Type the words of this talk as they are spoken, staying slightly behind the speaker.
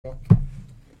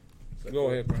Go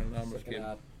ahead, Brandon. I'm So just can kidding.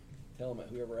 I tell them that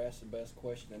whoever asks the best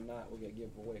question tonight, we're going to give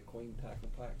away a queen tackle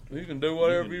pack. You can do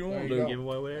whatever you want to do. Give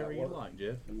away whatever That you work. like,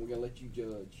 Jeff. And we're going to let you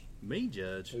judge Me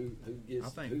judge. who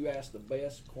asked the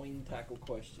best queen tackle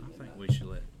question I think tonight. we should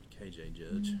let KJ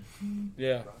judge.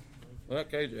 Yeah. Let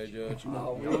KJ judge.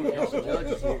 No, we don't have the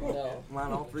judges here. No.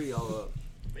 Line all three y'all up.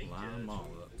 Line them all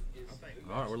up.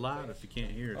 All right, we're live if you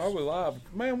can't hear us. Are we live?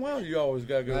 Man, why do you always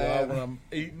got to go live when I'm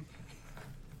eating?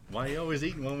 Why you always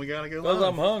eating when we got to go Because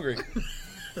live? I'm hungry.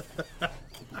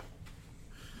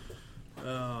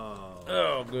 Oh.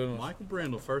 Oh, goodness. Michael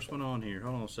Brindle, first one on here.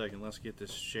 Hold on a second. Let's get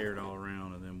this shared all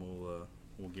around, and then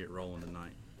we'll get rolling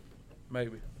tonight.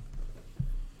 Maybe.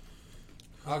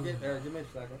 I'll get there. Give me a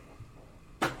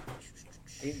second.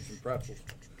 Eating some pretzels.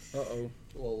 Uh-oh.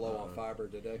 A little low on fiber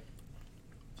today.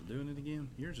 Is it doing it again?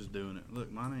 Yours is doing it.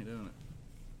 Look, mine ain't doing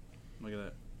it. Look at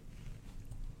that.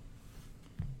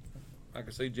 I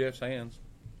can see Jeff's hands.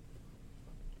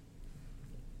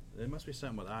 It must be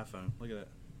something with iPhone. Look at that.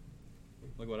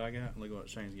 Look what I got. Look what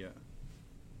Shane's got.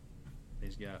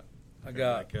 He's got. I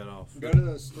got. everything cut off. Go to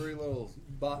those three little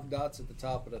dots at the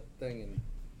top of the thing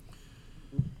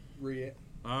and read it.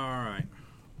 All right.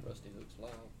 Rusty looks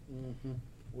loud. Mm-hmm.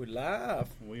 We live.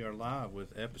 We are live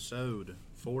with episode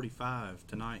 45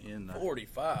 tonight in the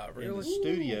 45, in the really?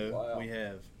 studio. Wow. We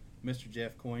have Mr.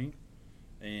 Jeff Queen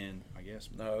and I guess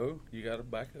No, you got to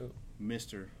back up.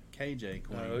 Mr. KJ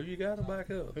Queen. No, you got to back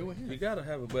up. Who we have? You got to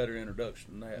have a better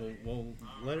introduction than that. Well,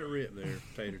 let it rip there,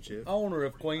 Tater Chip. Owner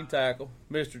of Queen Tackle,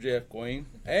 Mr. Jeff Queen,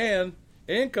 and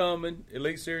incoming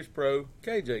Elite Series Pro,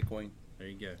 KJ Queen. There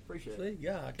you go. Appreciate it. See,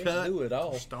 yeah, I can't Cut. do it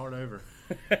all. Start over.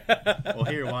 Well,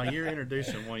 here, while you're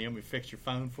introducing one, you want me to fix your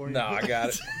phone for you? No, I got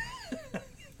it.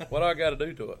 What do I got to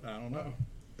do to it? I don't know.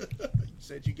 You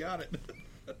said you got it.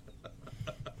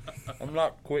 I'm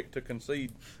not quick to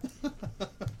concede.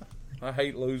 I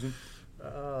hate losing.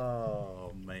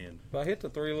 Oh, man. If I hit the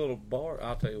three little bars,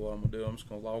 I'll tell you what I'm going to do. I'm just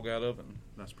going to log out of it and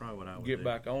That's probably what I would get do.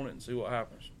 back on it and see what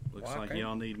happens. Looks Well, I like can't.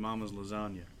 y'all need Mama's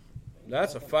lasagna.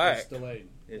 That's a It's fact. delayed.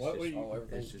 It's What just, were you? Oh,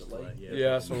 everything's it's just delayed. like,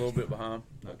 Yeah, it's a little bit behind.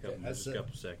 A couple, Okay. just a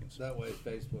couple seconds. That way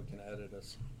Facebook can edit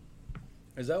us.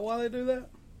 Is that why they do that?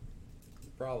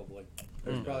 Probably.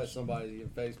 There's probably somebody in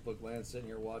Facebook land sitting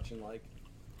here watching like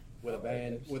with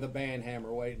a band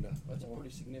hammer waiting to. That's a pretty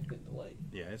significant delay.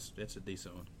 Yeah, it's a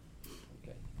decent one.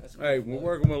 Okay. That's Hey, we're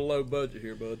working with a low budget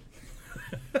here, bud.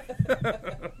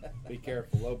 Be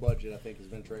careful. Low budget, I think, has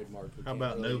been trademarked. We How can't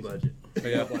about really no use it.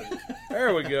 budget? Yeah. No budget.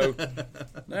 There we go.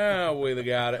 Now we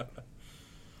got it.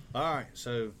 All right,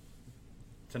 so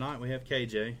tonight we have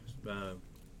KJ.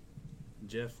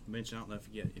 Jeff mentioned, I don't know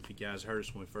if you guys heard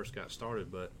us when we first got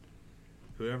started, but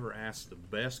whoever asks the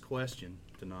best question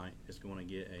tonight is going to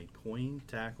get a Queen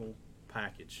Tackle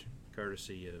package,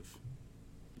 courtesy of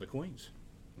the Queens.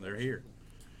 They're here.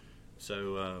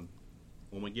 So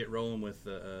when we get rolling with,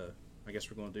 I guess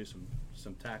we're going to do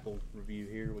some tackle review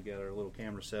here. We got our little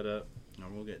camera set up,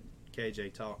 and we'll get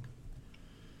KJ talk.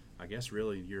 I guess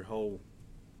really your whole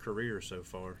career so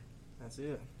far. That's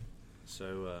it.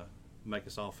 So make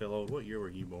us all feel old. What year were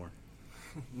you born?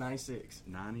 96.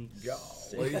 96.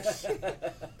 Golly.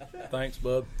 Thanks,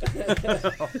 bud.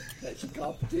 That's your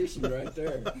competition right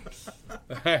there.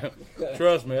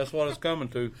 Trust me, that's what it's coming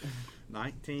to.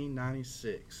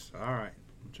 1996. All right.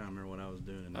 I'm trying to remember what I was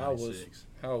doing in I was, 96.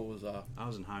 how old was I? I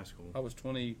was in high school. I was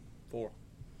 24.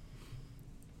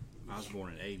 I was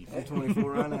born in I'm 84.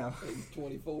 24 right now. He's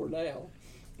 24 now.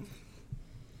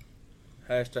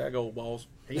 Hashtag old balls.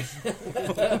 So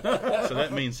that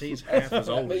means he's half as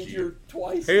That old means as you're you.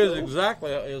 twice. He is old.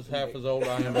 exactly as half as old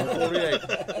I am. I'm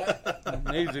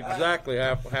 48. He's exactly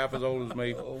half as old as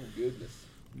me. Oh goodness.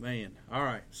 Man. All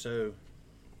right. So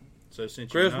since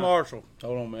Chris you're not, Marshall.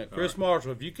 Hold on a minute. All Chris right.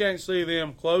 Marshall, if you can't see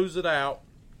them, close it out.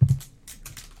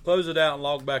 Close it out and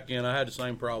log back in. I had the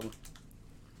same problem.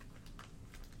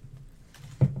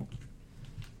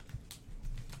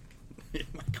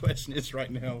 My question is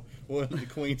right now, what do the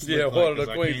Queens Yeah, look what like? do the 'Cause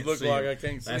I Queens can't look see like? them. I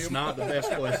can't see That's them. not the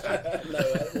best question.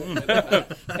 No,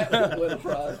 that wouldn't win a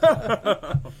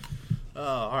prize.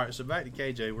 All right, so back to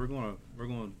KJ. We're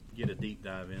gonna get a deep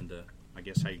dive into, I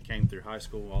guess, how you came through high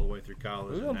school all the way through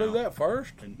college. We're and going to do now- that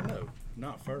first? And no,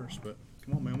 not first, but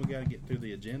come on, man, we got to get through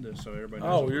the agenda so everybody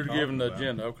knows. Oh, what you're we're talking giving the about.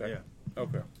 agenda. Okay. Yeah.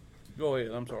 Okay. Go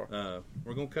ahead. I'm sorry.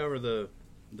 We're gonna cover the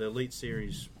Elite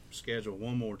Series schedule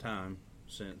one more time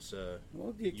since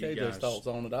We'll get you KJ's guys- thoughts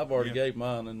on it. I've already Yeah. gave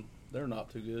mine, and they're not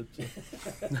too good.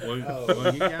 So.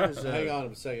 well, you guys Hang on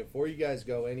a second. Before you guys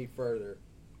go any further,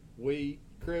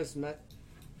 Chris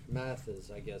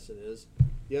Mathis, I guess it is.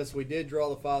 Yes, we did draw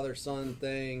the father-son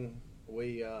thing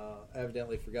we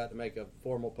evidently forgot to make a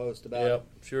formal post about Yep,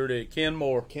 sure did. Ken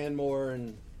Moore, Ken Moore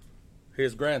and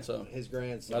his grandson. his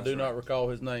grandson. I do not recall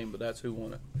his name, but that's who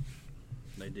won it.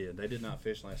 They did. They did not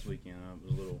fish last weekend. It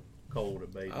was a little cold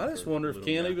at Baden. I just for wonder a if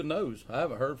little Ken guy. even knows. I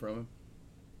haven't heard from him.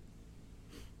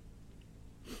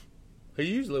 He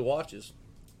usually watches.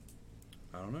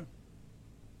 I don't know.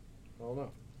 I don't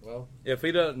know. Well, If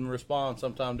he doesn't respond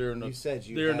sometime during the you said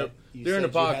you during had, the you during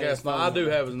the said you had his podcast night, phone I do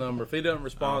number. have his number. If he doesn't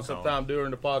respond I'll call sometime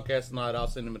during the podcast tonight, I'll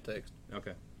send him a text.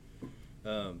 Okay.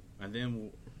 And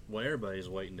then what everybody's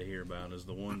waiting to hear about is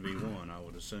the 1v1, I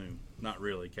would assume. Not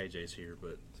really, KJ's here,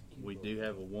 but we do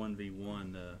have a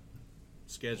 1v1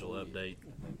 schedule update.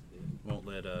 Won't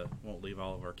leave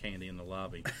all of our candy in the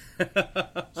lobby.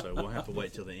 So we'll have to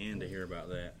wait till the end to hear about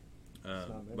that.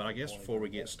 But I guess before we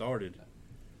get started,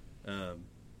 there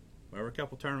were a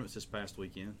couple tournaments this past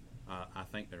weekend. I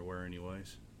think there were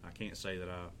anyways. I can't say that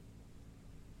I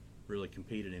really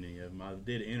competed in any of them. I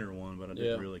did enter one, but I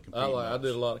didn't really compete. I much.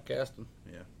 did a lot of casting.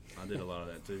 Yeah, I did a lot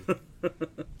of that too.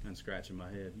 And scratching my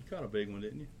head. You caught a big one,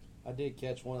 didn't you? I did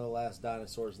catch one of the last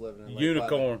dinosaurs living in Lake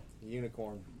Unicorn. Wylie.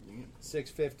 Unicorn.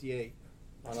 658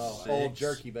 on a Six. old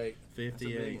jerky bait.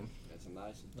 58. That's a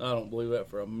nice one. I don't believe that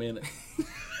for a minute.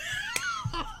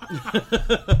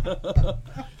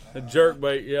 A jerk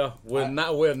bait, yeah, with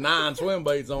 9 swim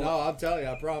baits on No, I'm telling you,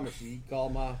 I promise you. You call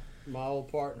my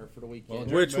old partner for the weekend.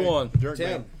 it. Which one? Jerk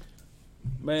Tim.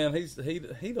 Man,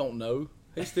 he don't know.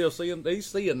 He's still seeing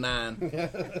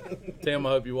 9. Tim, I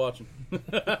hope you're watching.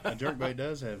 A jerkbait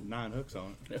does have 9 hooks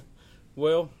on it.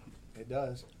 Well, It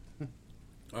does.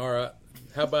 all right.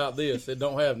 How about this? It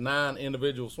don't have 9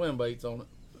 individual swim baits on it.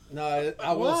 No,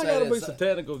 I will Well, I say gotta be this. so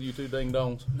technical, you two ding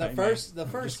dongs. The Hey, first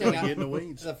Just thing gonna get in the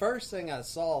weeds. the first thing I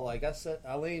saw, like I said,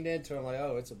 I leaned into it, I'm like,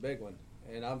 oh, it's a big one,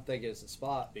 and I'm thinking it's a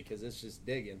spot because it's just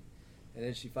digging, and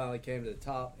then she finally came to the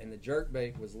top, and the jerk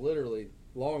bait was literally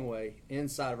long way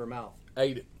inside of her mouth.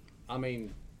 Ate it. I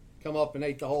mean, come up and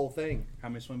ate the whole thing. How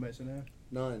many swim baits did it have?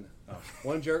 None. Oh.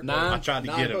 One jerk. 9? I bait, tried to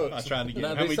 9 get him. hooks. I tried to get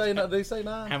Now, him. did he say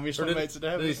 9? how many Or swim baits did it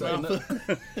have in he his say mouth?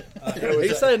 It was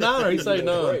He a- say 9 or he say Give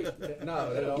you a none? break.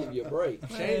 No, That'll no. give you a break.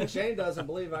 Shane doesn't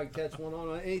believe I can catch one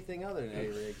on anything other than a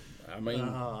rig. I mean,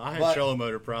 I had But- trolling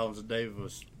motor problems. And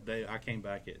I came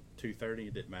back at 2:30.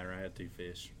 It didn't matter. I had 2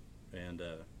 fish, and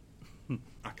I you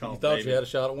called thought David. you had a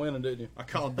shot at winning, didn't you? I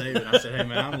called David. I said, "Hey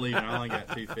man, I'm leaving. I only got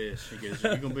 2 fish." He goes,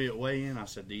 "Are you gonna be at weigh-in?" I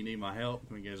said, "Do you need my help?"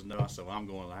 And he goes, "No." I said, "Well, I'm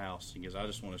going to the house." He goes, "I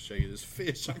just want to show you this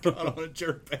fish I caught on a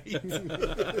jerkbait."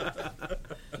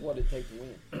 What did it take to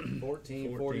win?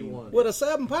 1441. With a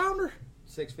 7-pounder?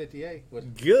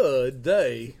 658. Good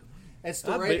day. It's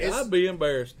the I'd be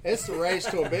embarrassed. It's the race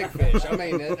to a big fish. I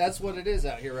mean, that's what it is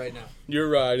out here right now. You're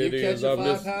right. You It catch is. a I'm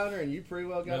 5-pounder and you pretty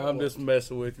well got it. I'm just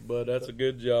messing with you, bud. That's a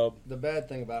good job. The bad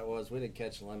thing about it was we didn't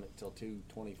catch the limit till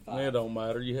 2:25. It don't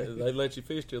matter. They let you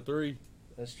fish till 3.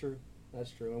 That's true.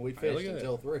 That's true. And we Hey, look fished at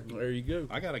until 3. There you go.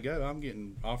 I gotta go. I'm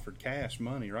getting offered cash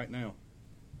money right now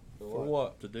For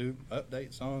what? to do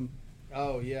updates on.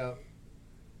 Oh yeah,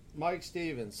 Mike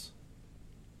Stevens.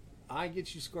 I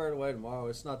get you squared away tomorrow.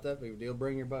 It's not that big of a deal.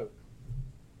 Bring your boat.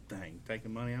 Dang,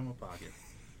 taking money out of my pocket.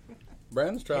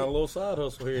 Brandon's trying a little side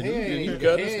hustle here. He You ain't even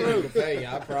cut his to throat. pay you.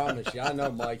 I promise you. I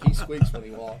know Mike. He squeaks when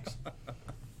he walks.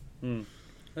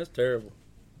 That's terrible.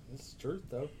 It's the truth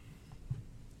though.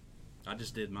 I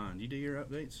just did mine. You do your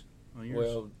updates on yours?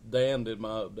 Well, Dan did my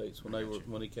updates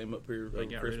when he came up here they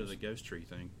over got rid of Christmas. the ghost tree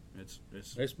thing.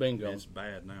 It's been gone. It's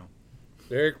bad now.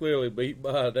 Derek Lilly beat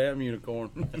by a damn unicorn.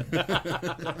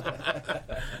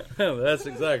 That's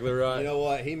exactly right. You know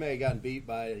what? He may have gotten beat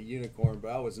by a unicorn, but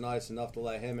I was nice enough to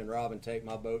let him and Robin take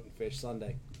my boat and fish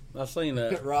Sunday. I seen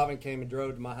that. Robin came and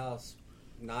drove to my house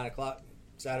 9 o'clock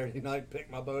Saturday night,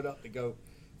 picked my boat up to go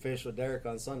fish with Derek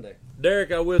on Sunday.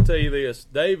 Derek, I will tell you this.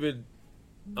 David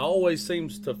always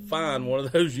seems to find one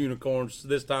of those unicorns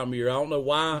this time of year. I don't know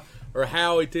why or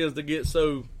how he tends to get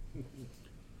so,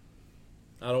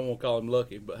 I don't want to call him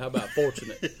lucky, but how about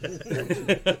fortunate?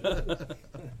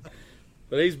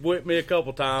 But he's whipped me a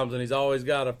couple times, and he's always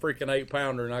got a freaking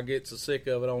 8-pounder, and I get so sick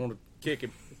of it, I want to kick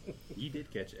him. You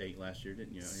did catch 8 last year,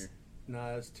 didn't you? Out here. No,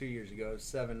 that was 2 years ago. It was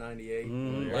 798.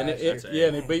 Mhm. Yeah, And that's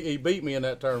he beat me in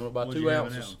that tournament by What 2 was you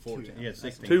having ounces. out? 14. He had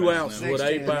 16 2 pounds ounces in that with one.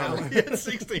 an 8-pounder. He had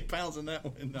 16 pounds in that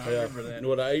one. I remember that.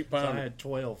 With an So I 8-pounder. had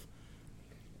 12.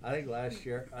 I think last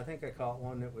year, I think I caught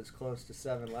one that was close to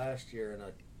 7 last year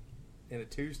in a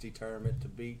Tuesday tournament to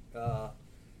beat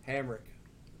Hamrick.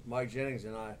 Mike Jennings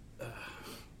and I.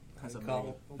 That's We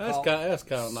amazing. That's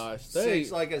kind of nice. They-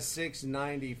 Like a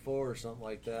 694 or something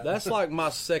like that. That's like my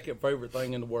second favorite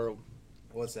thing in the world,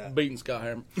 What's that? beating Scott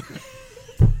Hammer.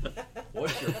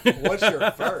 What's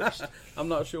your first? I'm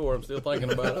not sure. I'm still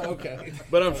thinking about it. Okay.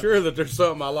 But I'm sure that there's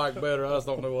something I like better. I just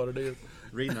don't know what it is.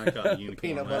 Reed and I caught the unicorn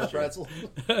Peanut butter last year.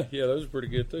 pretzel. Yeah, those are pretty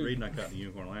good too. Reed and I caught the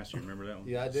unicorn last year. Remember that one?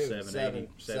 Yeah, I do.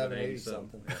 780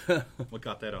 something. We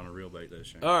caught that on a real bait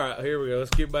this year. All right, here we go. Let's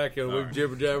get back in. All We've right.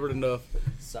 jibber jabbered enough.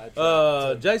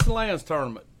 Sidetrack. Jason Land's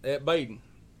tournament at Baden.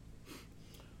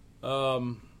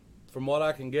 From what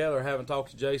I can gather, I haven't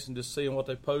talked to Jason, just seeing what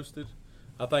they posted.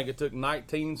 I think it took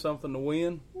 19 something to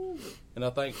win, and I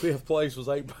think fifth place was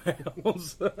 8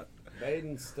 pounds.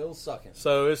 Baden's still sucking.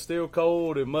 So it's still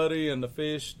cold and muddy, and the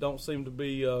fish don't seem to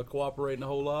be cooperating a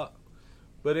whole lot.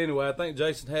 But anyway, I think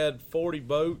Jason had 40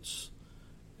 boats,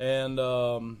 and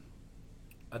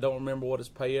I don't remember what his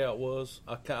payout was.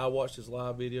 I watched his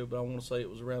live video, but I want to say it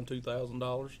was around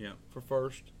 $2,000 Yeah. for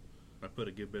first. I put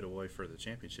a good bit away for the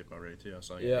championship already too. I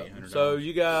saw Yeah. $800. So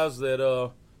you guys that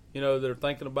that are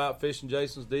thinking about fishing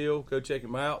Jason's deal, go check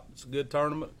him out. It's a good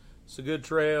tournament. It's a good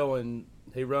trail, and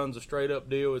he runs a straight up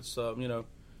deal. It's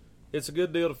it's a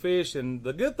good deal to fish, and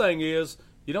the good thing is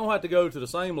you don't have to go to the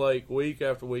same lake week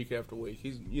after week after week.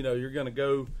 He's you're going to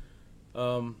go.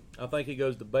 I think he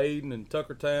goes to Baden and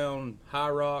Tuckertown, High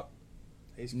Rock,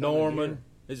 He's coming Norman. here.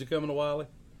 Is he coming to Wiley?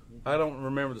 I don't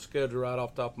remember the schedule right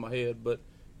off the top of my head, but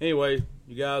anyway,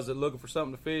 you guys that are looking for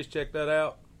something to fish, check that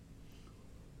out.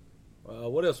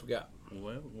 What else we got?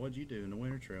 Well, what'd you do in the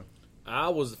winter trail? I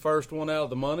was the first one out of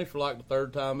the money for like the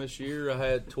third time this year. I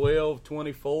had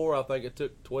 12.24. I think it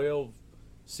took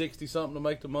 12.60 something to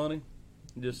make the money.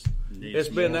 Just it's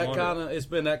been that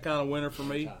kind of winter for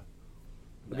me.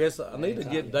 I guess I need to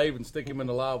get Dave and stick him in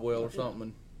the live well or something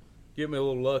and give me a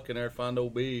little luck in there to find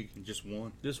old big. Just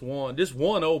one. Just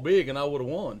one old big, and I would have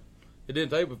won. It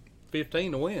didn't take but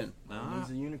 15 to win. He's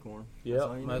a unicorn. Yeah,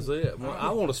 all you that's need. it. Well, I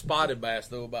want a spotted bass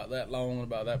though, about that long and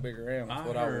about that big around. That's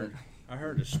what I want. I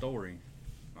heard a story.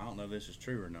 I don't know if this is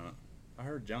true or not. I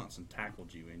heard Johnson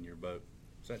tackled you in your boat.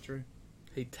 Is that true?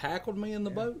 He tackled me in the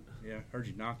boat? Yeah, heard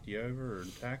you knocked you over or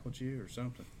tackled you or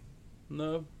something.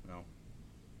 No. No.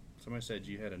 Somebody said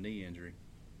you had a knee injury.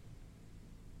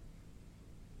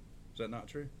 Is that not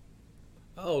true?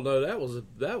 Oh no, that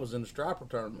was in the striper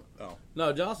tournament. Oh.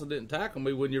 No, Johnson didn't tackle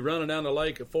me when you're running down the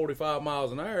lake at 45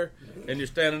 miles an hour and you're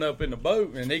standing up in the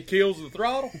boat and he kills the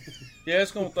throttle. Yeah,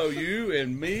 it's gonna throw you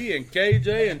and me and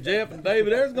KJ and Jeff and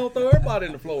David. There's gonna throw everybody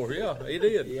in the floor. Yeah, he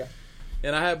did. Yeah.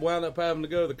 And I had wound up having to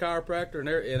go to the chiropractor and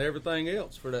everything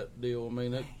else for that deal. I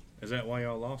mean, Is that why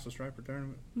y'all lost the striper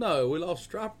tournament? no, we lost the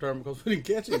striper tournament because we didn't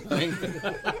catch anything.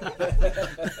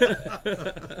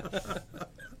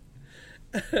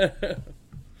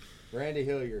 Randy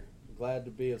Hillier, glad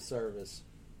to be of service.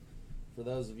 For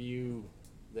those of you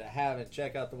that haven't,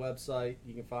 check out the website.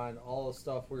 You can find all the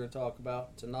stuff we're going to talk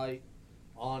about tonight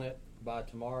on it by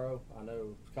tomorrow. I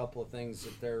know a couple of things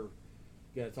that they're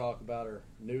going to talk about are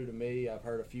new to me. I've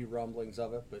heard a few rumblings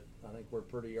of it, but I think we're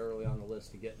pretty early on the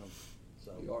list of getting them.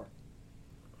 So We are.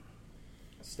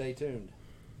 stay tuned.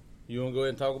 You want to go ahead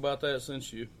and talk about that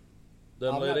since you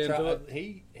done I'm led not into try-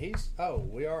 it? He's. Oh,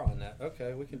 we are on that.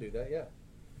 Okay, we can do that. Yeah.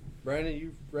 Brandon,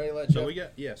 you ready to let So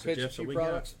Jeff we got so pitch a Jeff, so few we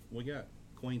products? got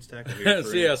Queen's tackle here.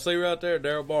 for Yeah, see right there,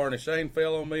 Daryl Barney. Shane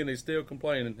fell on me and he's still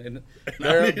complaining. And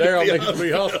I need to Daryl be needs to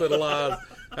be hospitalized.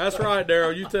 That's right,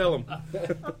 Daryl. You tell him.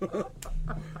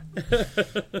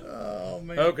 Oh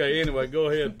man. Okay, anyway, go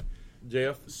ahead,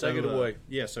 Jeff. Take it away.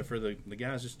 Yeah, so for the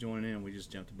guys just joining in, we just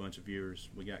jumped a bunch of viewers.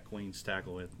 We got Queen's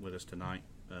tackle with us tonight.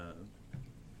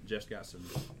 Jeff's got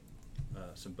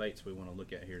some baits we want to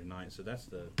look at here tonight. So that's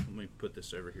let me put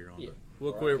this over here on Yeah.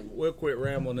 We'll quit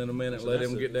rambling in a minute. So Let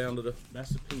that's him a- get down to the that's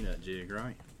the peanut jig,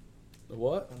 right?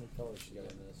 what? How many colors you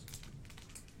got in this?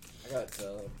 I got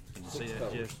Can you 6 see that,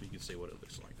 colors. Jeff? You can see what it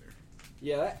looks like there.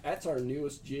 Yeah, that's our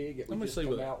newest jig that Let we me just see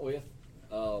come what- out with.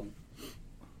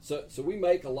 So we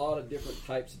make a lot of different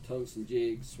types of tungsten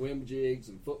jigs, swim jigs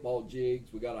and football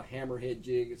jigs. We got a hammerhead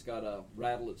jig. It's got a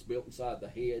rattle that's built inside the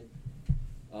head.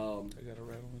 I got a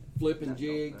rattle in. Flipping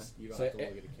jigs. You don't So have to look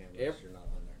at the camera. ev- You're not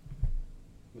on there.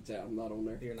 What's that? I'm not on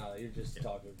there. You're not. You're just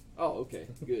talking. Oh, okay,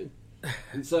 good.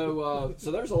 And so,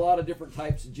 so there's a lot of different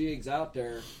types of jigs out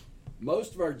there.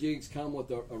 Most of our jigs come with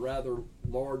a rather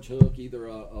large hook, either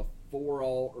a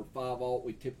 4-aught or 5-aught.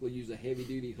 We typically use a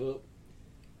heavy-duty hook.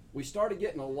 We started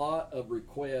getting a lot of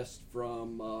requests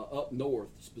from up north,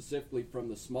 specifically from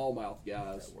the smallmouth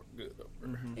guys, That worked good up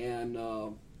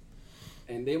there.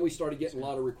 and then we started getting a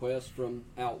lot of requests from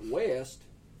out west,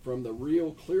 from the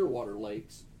real Clearwater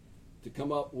lakes, to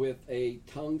come up with a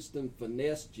tungsten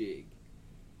finesse jig.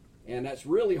 And that's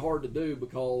really hard to do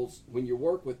because when you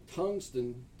work with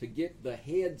tungsten, to get the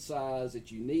head size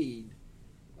that you need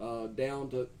down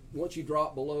to once you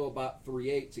drop below about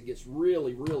 3/8, it gets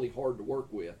really, really hard to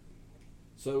work with.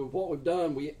 So what we've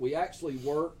done, we actually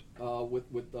worked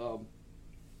with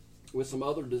some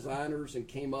other designers and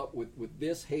came up with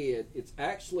this head. It's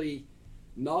actually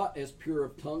not as pure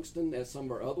of tungsten as some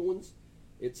of our other ones.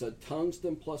 It's a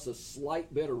tungsten plus a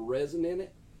slight bit of resin in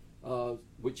it,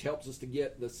 which helps us to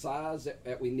get the size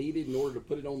that we needed in order to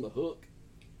put it on the hook.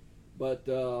 But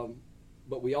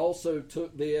we also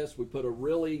took this, we put a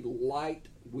really light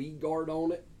weed guard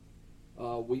on it.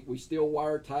 We still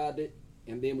wire tied it,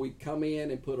 and then we come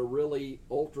in and put a really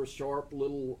ultra sharp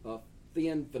little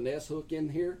thin finesse hook in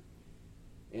here.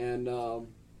 And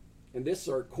this is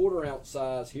our 1/4 ounce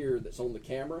size here that's on the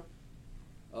camera.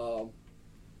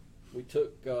 We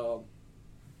took, put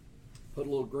a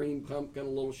little green pumpkin, a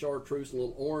little chartreuse, and a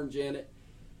little orange in it.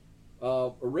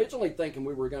 Originally thinking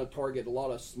we were going to target a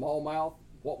lot of smallmouth.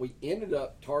 What we ended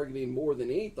up targeting more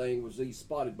than anything was these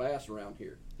spotted bass around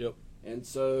here. Yep. And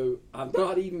so I've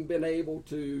not even been able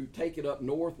to take it up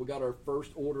north. We got our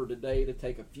first order today to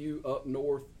take a few up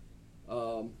north.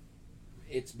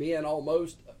 It's been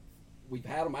almost, we've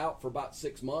had them out for about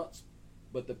 6 months,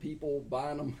 but the people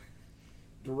buying them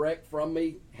direct from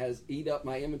me has eat up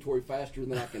my inventory faster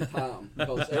than I can time,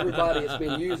 because everybody that's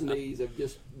been using these have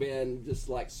just been just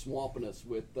like swamping us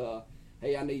with,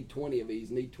 hey, I need 20 of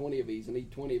these, need 20 of these, I need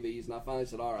 20 of these, and I finally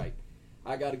said, all right,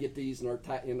 I got to get these in our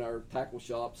tackle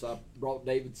shop. So I brought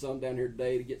David some down here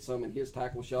today to get some in his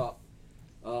tackle shop.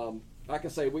 Like I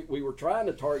say, we were trying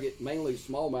to target mainly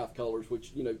smallmouth colors,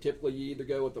 which, you know, typically you either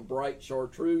go with a bright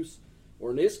chartreuse,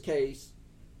 or in this case,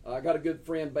 I got a good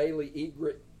friend, Bailey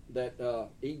Egret, that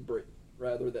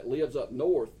lives up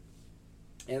north,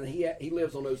 and he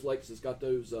lives on those lakes that's got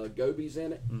those gobies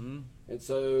in it. Mm-hmm. And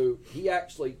so he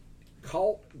actually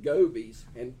caught gobies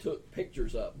and took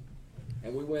pictures of them.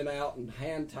 And we went out and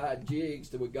hand-tied jigs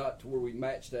till we got to where we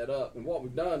matched that up. And what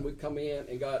we've done, we've come in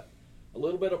and got a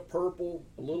little bit of purple,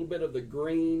 a little bit of the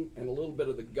green, and a little bit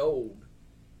of the gold,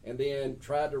 and then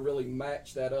tried to really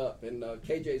match that up. And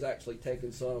KJ's actually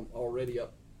taken some already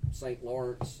up St.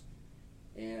 Lawrence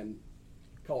and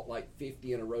caught like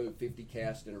 50 in a row, 50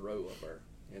 casts in a row up there.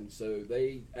 And so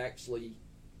they actually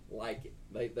like it.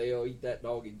 They'll eat that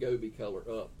doggy goby color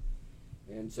up.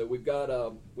 And so we've got,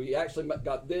 we actually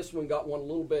got this one, got one a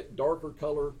little bit darker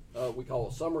color, we call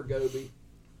it summer goby.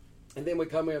 And then we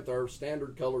come in with our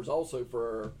standard colors also for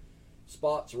our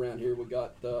spots around here. We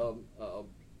got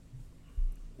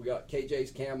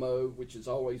KJ's camo, which has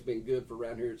always been good for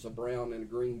around here. It's a brown and a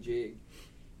green jig.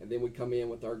 And then we come in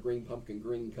with our green pumpkin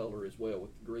green color as well,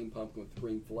 with the green pumpkin with the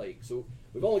green flake. So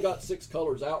we've only got 6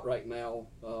 colors out right now,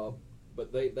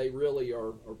 but they really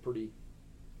are pretty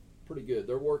good.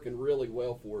 They're working really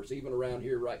well for us. Even around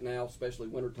here right now, especially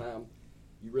wintertime,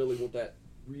 you really want that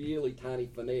really tiny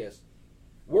finesse.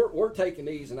 We're taking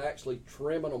these and actually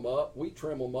trimming them up. We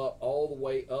trim them up all the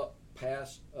way up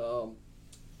past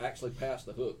past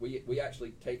the hook. We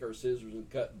actually take our scissors and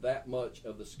cut that much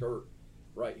of the skirt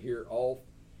right here off,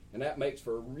 and that makes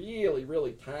for a really,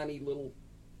 really tiny little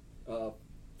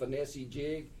finessey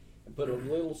jig, and put a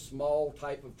little small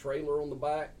type of trailer on the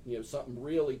back, you know, something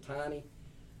really tiny.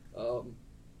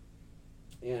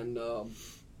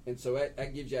 And so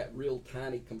that gives you that real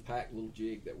tiny, compact little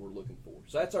jig that we're looking for.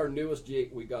 So that's our newest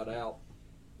jig we got out.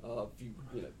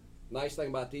 Nice thing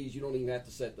about these, you don't even have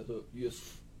to set the hook. You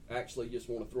just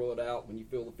want to throw it out. When you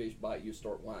feel the fish bite, you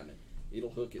start winding. It'll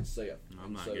hook itself.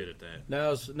 I'm not good at that.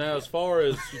 Now, as far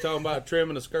as you talking about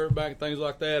trimming the skirt back and things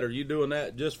like that, are you doing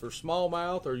that just for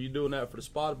smallmouth, or are you doing that for the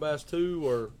spotted bass too?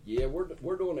 Or yeah,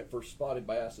 we're doing it for spotted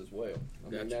bass as well. I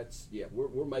mean, Gotcha.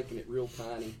 we're making it real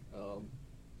tiny,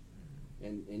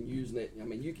 and using it. I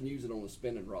mean, you can use it on a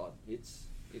spinning rod. It's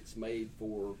made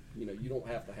for, you know, you don't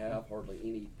have to have hardly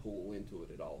any pull into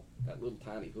it at all. That little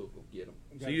tiny hook will get them.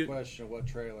 I've got a question: what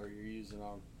trailer you're using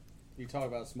on? You talk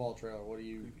about small trailer. What do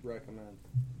you recommend?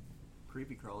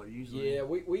 Creepy crawler usually. Yeah,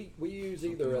 we use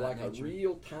either like a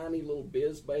real tiny little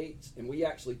biz baits, and we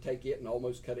actually take it and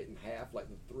almost cut it in half, like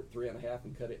the 3.5,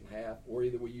 and cut it in half, or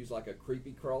either we use like a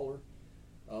creepy crawler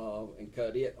and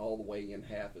cut it all the way in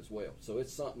half as well. So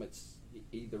it's something that's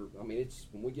either, I mean, it's,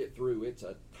 when we get through, it's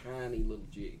a tiny little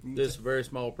jig. this very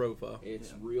small profile?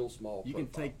 It's real small. You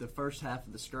profile. can take the first half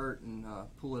of the skirt and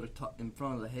pull it in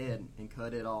front of the head and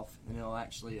cut it off, and it'll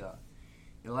actually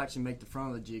make the front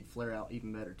of the jig flare out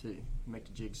even better too. Make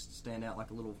the jigs stand out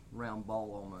like a little round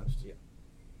ball almost. Yeah.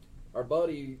 Our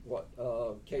buddy,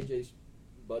 KJ's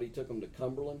buddy, took him to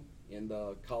Cumberland in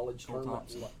the college Cole tournament,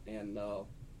 Thompson. and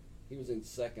he was in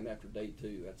second after day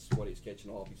 2. That's what he's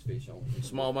catching all his fish on.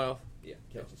 Smallmouth. Yeah,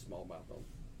 catching smallmouth on.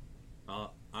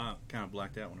 I kind of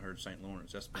blacked out when I heard St.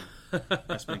 Lawrence.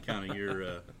 That's been kind of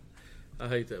your. I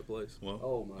hate that place. Well,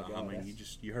 Oh, my God, I mean,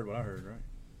 that's- you heard what I heard, right?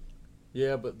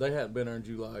 Yeah, but they hadn't been there in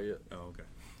July yet. Oh, okay.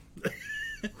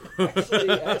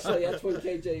 Actually, that's when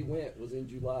KJ went. Was in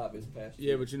July of this past Yeah,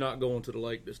 year. but you're not going to the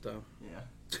lake this time. Yeah.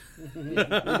 we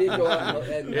did go out.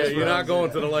 And Yeah, you're not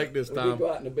going to the lake this We did time.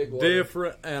 go out in the big water.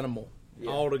 Different animal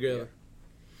Yeah, altogether.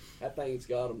 That thing's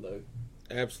got them though.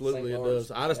 Absolutely, St. it Lawrence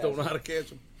does. I just don't know how to catch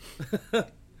them.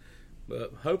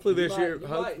 But hopefully this year, you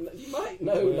might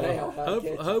know now how to catch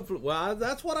 'em. hopefully, well,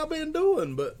 that's what I've been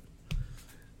doing. But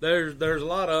there's a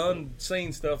lot of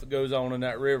unseen stuff that goes on in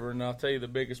that river, and I'll tell you the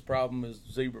biggest problem is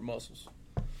zebra mussels.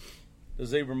 The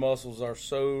zebra mussels are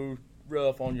so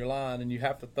rough on your line, and you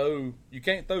have to throw. You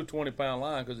can't throw 20-pound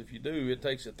line because if you do, it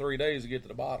takes you 3 days to get to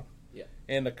the bottom. Yeah.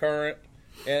 And the current,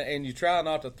 and you try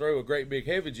not to throw a great big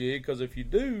heavy jig because if you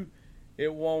do,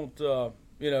 it won't.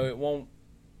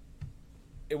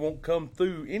 It won't come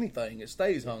through anything. It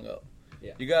stays hung up.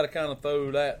 Yeah. You got to kind of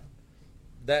throw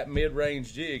that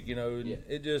mid-range jig, and Yeah.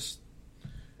 it just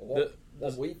What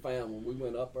the- we found when we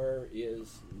went up there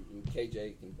is, and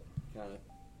KJ can kind of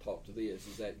talk to this,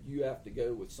 is that you have to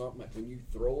go with something that when you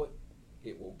throw it,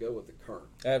 it will go with the current.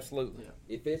 absolutely.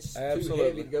 If it's too Absolutely.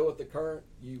 heavy to go with the current,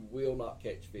 you will not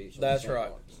catch fish. on That's St. right.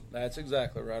 Lawrence. That's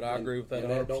exactly right. I And- agree with that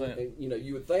and 100%. and,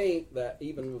 you would think that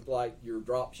even with like your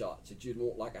drop shots, that you'd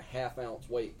want like a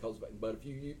half-ounce weight, but if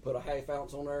you put a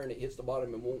half-ounce on there and it hits the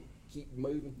bottom and won't keep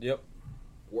moving, Yep.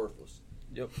 worthless.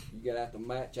 Yep. You're gonna have to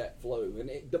match that flow, and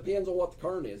it depends on what the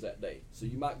current is that day. So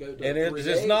you might go to And a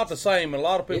it's not 3/8. the same. And a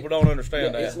lot of people don't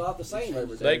understand It's that. not the same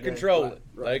every day. They control Right, it.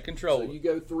 right. They control So it. you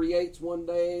go 3/8 one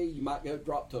day, you might go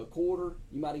drop to a quarter.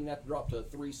 You might even have to drop to a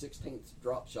 3/16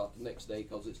 drop shot the next day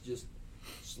because it's just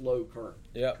slow current.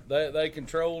 Yep. They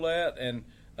control that. And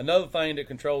another thing that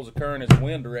controls the current is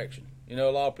wind direction. A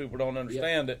lot of people don't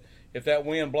understand that if that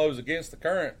wind blows against the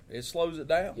current, it slows it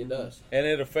down. It does. And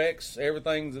it affects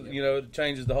everything. It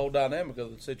changes the whole dynamic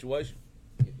of the situation.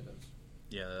 It does.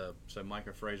 Yeah. So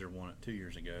Micah Fraser won it 2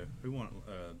 years ago. Who won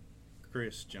it?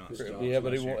 Chris Johnson. Chris Johnson. Yeah,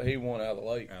 but last year. he won out of the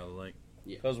lake Out of the lake.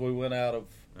 because we went out of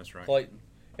That's right. Clayton.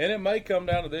 And it may come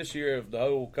down to this year if the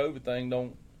whole COVID thing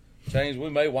don't change. We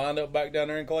may wind up back down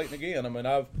there in Clayton again. I mean,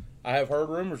 I have heard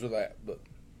rumors of that, but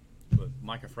But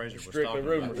Micah Fraser was Strictly talking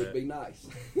rumors. That about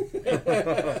would that. be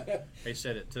nice. He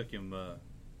said it took him,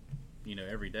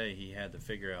 every day he had to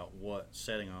figure out what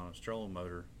setting on his trolling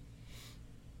motor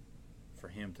for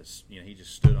him to, he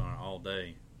just stood on it all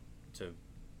day to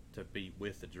be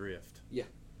with the drift. Yeah.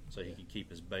 So he could keep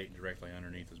his bait directly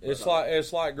underneath his it's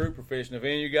boat. like grouper fishing. If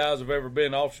any of you guys have ever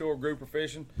been offshore grouper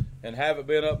fishing and haven't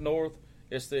been up north,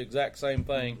 it's the exact same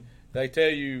thing. They tell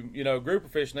you, grouper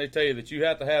fishing, they tell you that you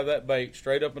have to have that bait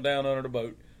straight up and down under the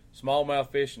boat. Smallmouth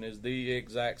fishing is the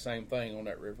exact same thing on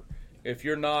that river. If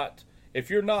you're not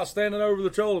standing over the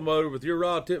trolling motor with your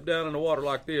rod tipped down in the water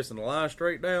like this and the line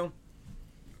straight down,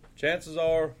 chances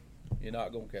are you're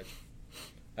not going to catch it.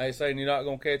 I ain't saying you're not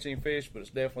going to catch any fish, but it's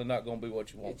definitely not going to be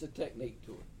what you want. It's a technique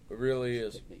to it. It really It's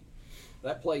a is. technique.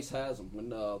 That place has them. When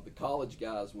the college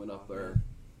guys went up there,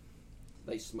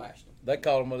 they smashed them. They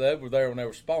called them. They were there when they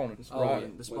were spawning. Oh, right. yeah.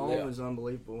 The spawn was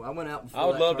unbelievable. I went out before I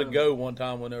would that love to tournament. go one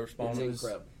time when they were It's spawning.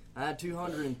 incredible. I had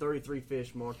 233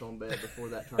 fish marked on bed before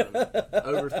that tournament.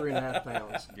 Over 3.5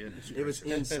 pounds. Goodness It was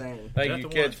gracious. insane. Think Is you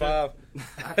that catch the one,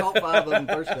 5? I caught 5 of them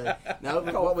first day. Now,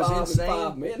 Caught what was 5 in insane,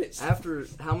 5 minutes. after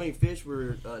how many fish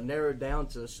were narrowed down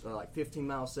to like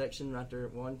 15-mile section right there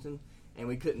at Warrington, and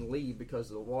we couldn't leave because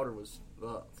the water was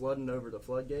flooding over the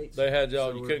floodgates. They had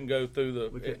y'all. So You we're- couldn't go through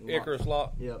we the couldn't Icarus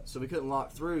lock. Yep. So we couldn't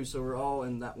lock through, so we're all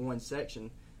in that one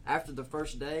section. After the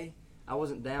first day, I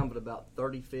wasn't down but about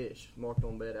 30 fish marked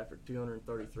on bed after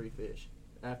 233 fish.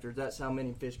 After that's how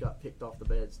many fish got picked off the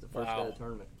beds the first day of the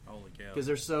tournament. Holy cow. Because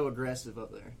they're so aggressive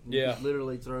up there. You Yeah. could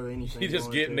literally throw anything. You just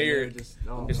wanted get to, near and it. they're just,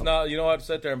 oh, It's not. You don't have to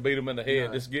sit there and beat them in the head.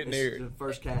 no, Just get it's near it. The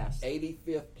first cast.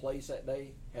 85th place that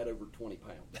day had over 20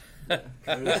 pounds.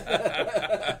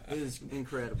 It is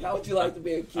incredible. How would you like to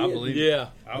be a kid? I believe it. Yeah.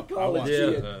 I College watched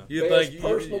kid. it. You best, think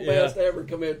personal yeah. best ever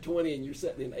come in 20 and you're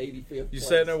sitting in 85th You place.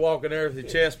 sitting there walking there with your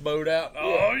chest bowed out.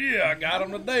 Oh yeah, I got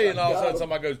him today, and all of a sudden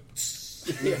somebody goes,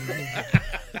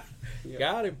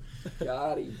 got him.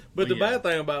 Got him. But the Yeah. bad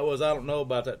thing about it was I don't know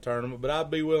about that tournament, but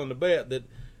I'd be willing to bet that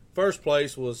first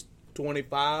place was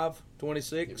 25,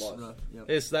 26. It was. Rough, yep.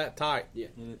 It's that tight.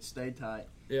 And it stayed tight.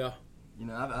 Yeah. You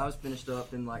know, I was finished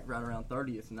up in like right around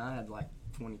 30th, and I had like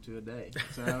 22 a day.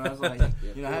 So I was like,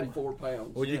 Yeah, I had 44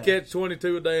 pounds. Well, you Yeah. catch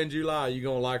 22 a day in July, you're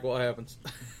gonna like what happens.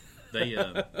 They, you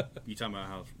talking about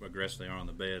how aggressive they are on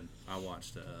the bed. I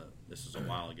watched, this was a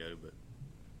while ago, but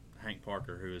Hank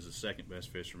Parker, who is the second best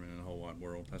fisherman in the whole wide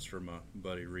world. That's for my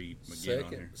buddy Reed McGinn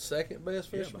on here. Second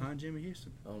best Yeah, fisherman? behind Jimmy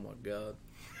Houston. Oh, my God.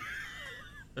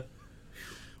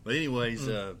 But anyways,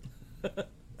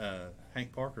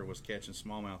 Hank Parker was catching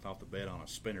smallmouth off the bed on a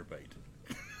spinnerbait.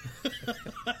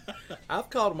 I've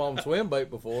caught them on swim bait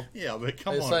before. Yeah, but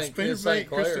come It's on, St. spinnerbait,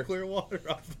 Clair. crystal clear water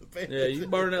off the bed. Yeah, you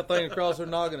burn that thing across their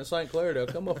noggin at St. Clair, they'll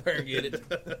come up there and get it.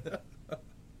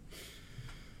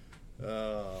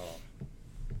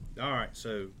 All right,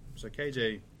 so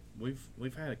KJ,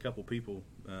 we've had a couple people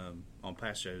on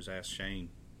past shows ask Shane,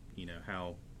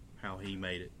 how he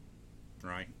made it,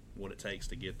 right? What it takes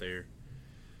to get there.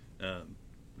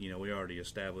 We already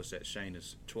established that Shane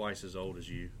is twice as old as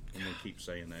you. I'm gonna keep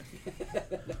saying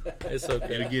that. It's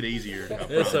okay. It'll get easier. I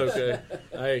It's promise. okay.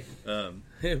 Hey,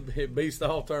 it beats the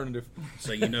alternative.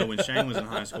 So when Shane was in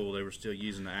high school, they were still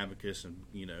using the abacus, and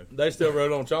They still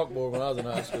wrote on chalkboard when I was in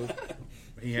high school.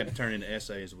 he had to turn into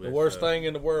essays with The worst thing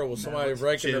in the world was somebody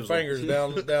raking their chisel. fingers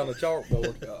down the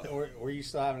chalkboard. Were you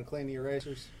still having to clean the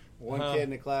erasers? One Uh-huh. kid in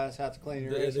the class had to clean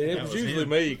the It erasers. That was was usually him.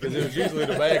 me because it was usually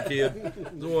the bad kid,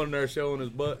 the one there showing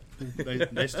his butt.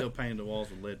 They still painted the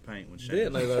walls with lead paint when Shane.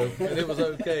 Didn't they though? And it was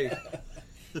okay.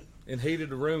 And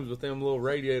heated the rooms with them little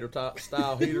radiator type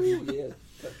style heaters. Yeah,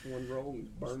 touch one wrong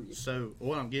and burn you. So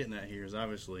what I'm getting at here is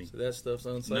obviously So that stuff's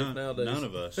unsafe nowadays. none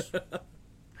of us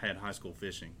had high school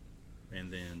fishing,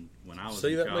 and then when I was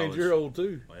See, in that college, means you're old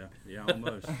too. Well, yeah,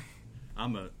 almost.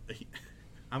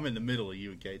 I'm in the middle of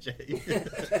you and KJ.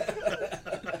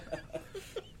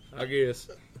 I guess.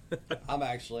 I'm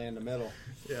actually in the middle.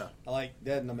 Yeah, I like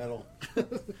dead in the middle.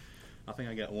 I think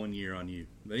I got 1 year on you.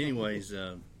 But anyways,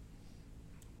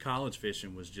 college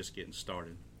fishing was just getting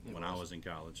started when I was in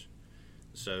college.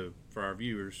 So for our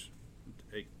viewers,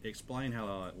 explain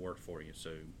how that worked for you.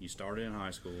 So you started in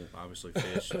high school, obviously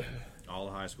fished all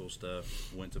the high school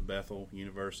stuff. Went to Bethel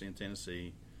University in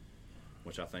Tennessee,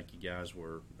 which I think you guys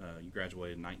were. You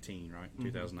graduated in 19, right?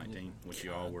 2019, which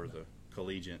you all were the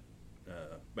collegiate,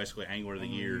 basically angler of the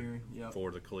year Yep.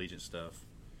 for the collegiate stuff.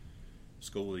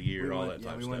 School of the year, all that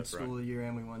type we of won stuff, School right? of the Year,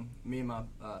 and we won. Me and my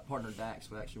partner Dax,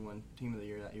 we actually won Team of the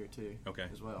Year that year too. Okay.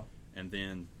 As well. And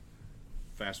then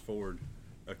fast forward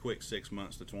a quick 6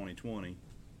 months to 2020,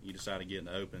 you decided to get in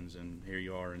the opens, and here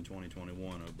you are in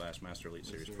 2021 of Bassmaster Elite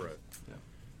Series Pro. Yeah.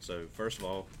 So first of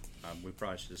all, we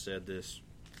probably should have said this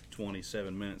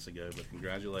 27 minutes ago, but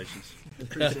congratulations.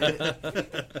 Appreciate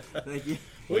it. Thank you.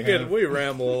 We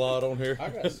ramble a lot on here. I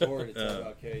got a story to tell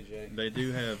about KJ. They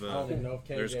do have. I don't even know if KJ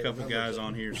There's a couple remembers guys it.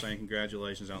 on here saying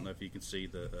congratulations. I don't know if you can see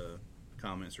the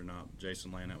comments or not.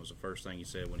 Jason Land, that was the first thing he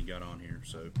said when he got on here.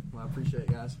 So, Well, I appreciate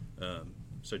it, guys.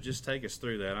 so just take us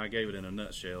through that. I gave it in a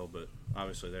nutshell, but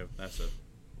obviously that's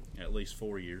at least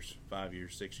 4 years, 5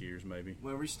 years, 6 years, maybe.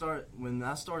 Well, when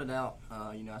I started out,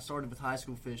 I started with high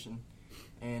school fishing,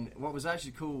 and what was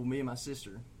actually cool, me and my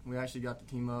sister, we actually got to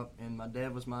team up, and my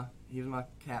dad was my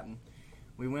captain.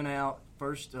 We went out,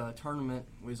 first tournament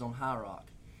was on High Rock,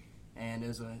 and it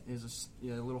was a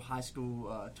little high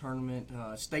school tournament,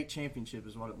 state championship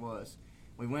is what it was.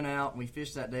 We went out and we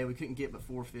fished that day. We couldn't get but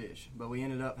 4 fish, but we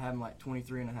ended up having like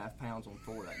 23.5 pounds on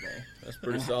 4 that day. That's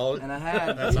pretty solid. And I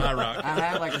had That's High Rock. I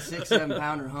had like a 6-7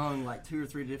 pounder hung like 2 or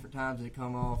 3 different times and it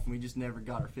come off, and we just never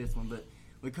got our 5th one. But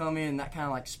we come in, and that kind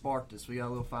of like sparked us. We got a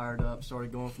little fired up,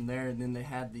 started going from there, and then they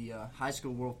had the high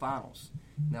school world finals.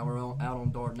 Now we're out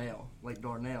on Dardanelle, Lake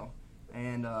Dardanelle,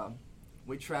 and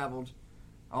we traveled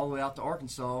all the way out to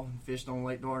Arkansas, fished on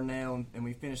Lake Dardanelle, and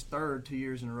we finished 3rd 2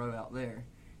 years in a row out there.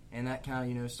 And that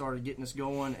kind of, started getting us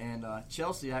going. And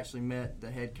Chelsea actually met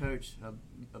the head coach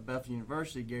of Bethel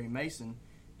University, Gary Mason,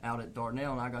 out at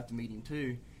Dardanelle, and I got to meet him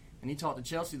too. And he talked to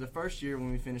Chelsea the first year when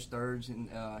we finished 3rds, and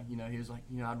he was like,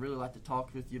 I'd really like to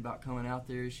talk with you about coming out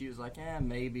there. She was like,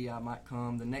 maybe I might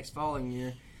come. The next following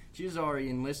year, she was already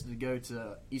enlisted to go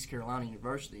to East Carolina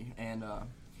University, and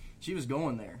she was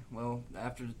going there. Well,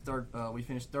 after the 3rd, we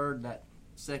finished 3rd that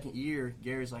second year.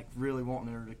 Gary's like really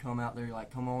wanting her to come out there.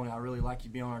 Like, come on, I really like you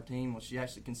to be on our team. Well, she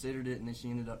actually considered it, and then she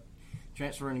ended up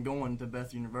transferring and going to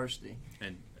Bethel University.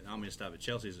 And I'm going to stop at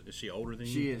Chelsea. Is she older than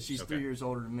you? She is. She's Okay. 3 years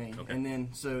older than me. Okay. And then,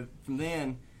 so from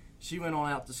then, she went on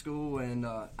out to school, and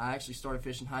I actually started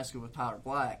fishing high school with Tyler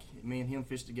Black. Me and him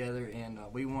fished together, and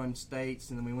we won states,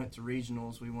 and then we went to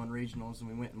regionals. We won regionals, and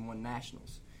we went and won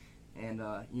nationals. And,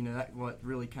 that what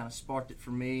really kind of sparked it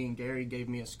for me, and Gary gave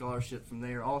me a scholarship from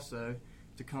there also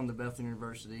to come to Bethel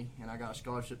University, and I got a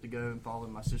scholarship to go and follow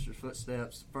in my sister's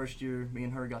footsteps. First year, me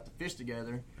and her got to fish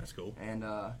together. That's cool. And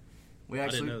we I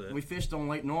didn't know actually that. we fished on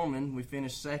Lake Norman. We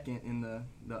finished 2nd in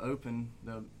the Open,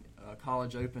 the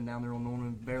college Open down there on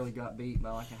Norman. Barely got beat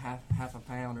by like a half a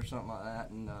pound or something like that.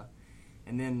 And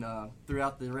And then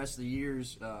throughout the rest of the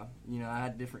years, I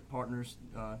had different partners,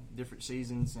 different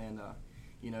seasons, and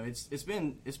it's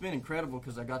been incredible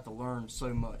because I got to learn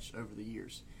so much over the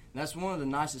years. And that's one of the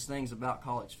nicest things about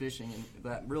college fishing, and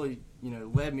that really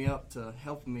led me up to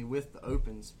helping me with the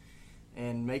opens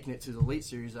and making it to the Elite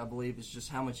Series. I believe is just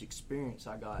how much experience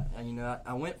I got. And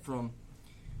I went from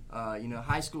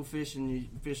high school fishing, you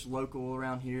fish local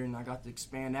around here, and I got to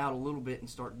expand out a little bit and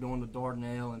start going to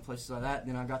Dardanelle and places like that.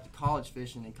 Then I got to college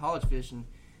fishing, and college fishing,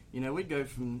 we'd go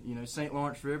from, St.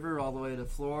 Lawrence River all the way to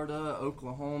Florida,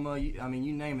 Oklahoma,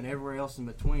 you name it, everywhere else in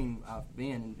between I've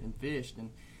been and fished.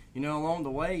 And, along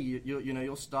the way,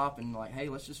 you'll stop and like, hey,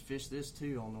 let's just fish this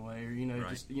too on the way, or, Right.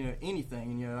 just,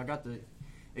 anything. And, I got to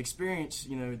experience,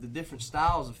 the different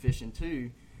styles of fishing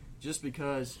too. Just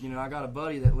because, I got a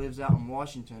buddy that lives out in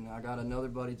Washington. I got another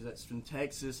buddy that's from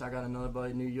Texas. I got another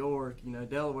buddy in New York,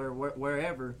 Delaware,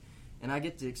 wherever. And I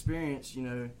get to experience,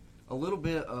 a little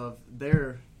bit of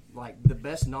their, the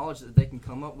best knowledge that they can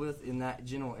come up with in that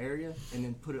general area and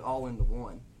then put it all into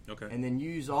one. Okay. And then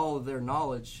use all of their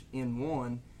knowledge in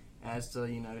one as to,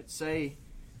 say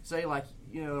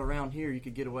around here you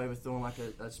could get away with throwing like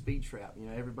a speed trap.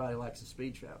 Everybody likes a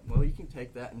speed trap. Well, you can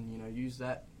take that and, use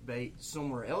that bait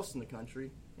somewhere else in the country,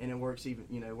 and it works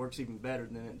even better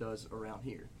than it does around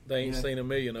here. They ain't seen a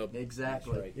million of them.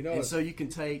 Exactly. That's right. And so you can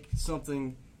take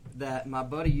something that my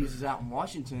buddy uses out in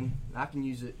Washington, and I can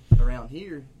use it around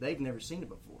here. They've never seen it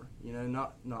before.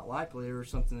 Not likely, or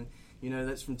something.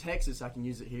 That's from Texas. I can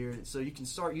use it here. So you can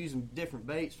start using different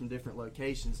baits from different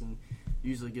locations, and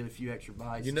usually get a few extra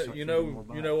bites. You and know, start you getting know, more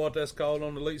bites. you know what that's called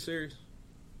on the Elite Series?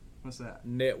 What's that?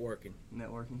 Networking.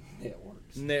 Networking. It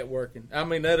works. Networking.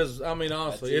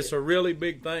 Honestly, That's it's a really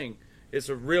big thing. It's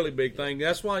a really big thing.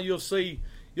 That's why you'll see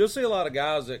a lot of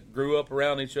guys that grew up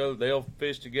around each other. They'll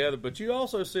fish together, but you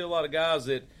also see a lot of guys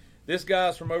that this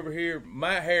guy's from over here.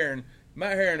 Matt Herron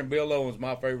and Bill Owen's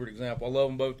my favorite example. I love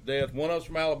them both to death. One of them's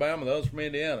from Alabama, the other's from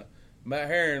Indiana. Matt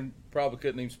Herron probably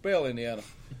couldn't even spell Indiana.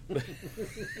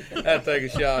 I'd take a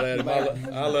shot at him.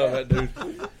 I love that dude.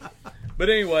 But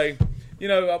anyway,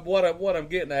 what I'm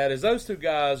getting at is those two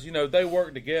guys, they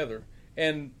work together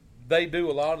and they do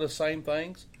a lot of the same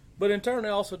things, but in turn they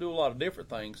also do a lot of different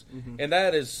things. Mm-hmm. And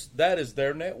that is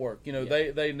their network.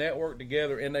 They network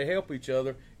together and they help each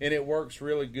other, and it works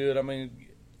really good.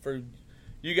 For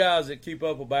you guys that keep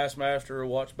up with Bassmaster or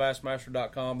watch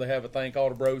Bassmaster.com, they have a thing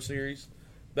called a Bro Series.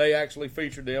 They actually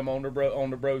featured them on the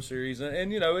Bro Series, and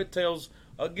it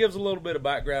gives a little bit of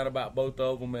background about both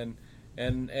of them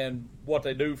and what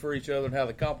they do for each other and how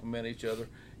they complement each other,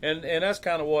 and that's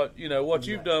kind of what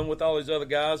you've done with all these other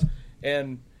guys,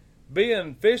 and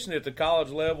fishing at the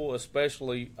college level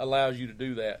especially allows you to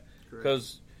do that,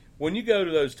 because when you go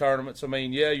to those tournaments,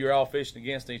 you're all fishing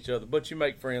against each other, but you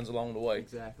make friends along the way.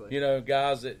 Exactly.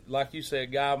 Guys that, like you said, a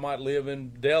guy might live in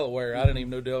Delaware. I didn't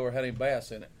even know Delaware had any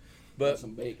bass in it. But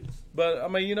some bacons.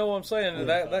 you know what I'm saying?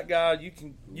 That guy,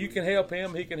 you can help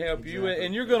him, he can help you,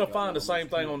 and you're going to find the same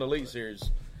thing on the Elite Series.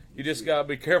 You just got to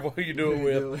be careful who you do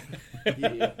it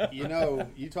with.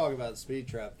 You talk about the speed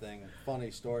trap thing. Funny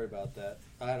story about that.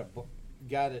 I had a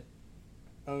guy that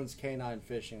owns K9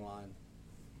 Fishing Line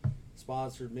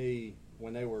sponsored me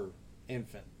when they were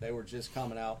infant. They were just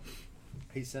coming out.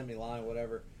 He sent me line,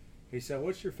 whatever. He said,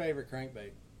 "What's your favorite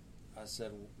crankbait?" I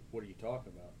said, "What are you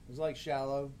talking about?" It was like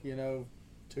shallow, 2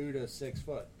 to 6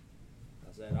 foot.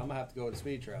 I said, "I'm going to have to go with a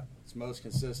speed trap. It's the most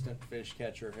consistent fish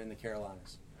catcher in the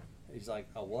Carolinas." He's like,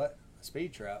 "A what? A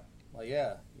speed trap?" I'm like,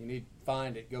 "Yeah, you need to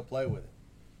find it, go play with it."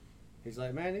 He's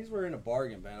like, "Man, these were in a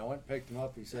bargain bin." I went and picked them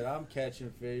up. He said, "I'm catching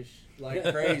fish like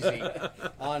crazy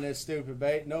on this stupid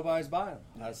bait. Nobody's buying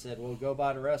them." I said, "Well, go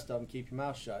buy the rest of them. Keep your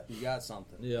mouth shut. You got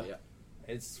something." Yeah.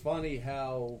 It's funny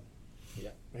how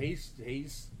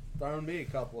he's thrown me a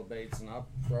couple of baits, and I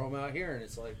throw them out here, and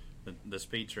it's like, The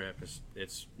speed trap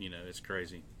it's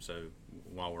crazy. So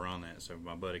while we're on that, so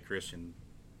my buddy Christian,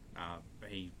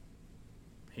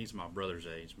 he's my brother's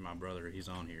age. My brother, he's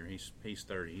on here. He's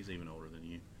 30. He's even older than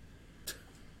you.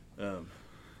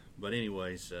 But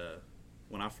anyways,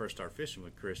 when I first started fishing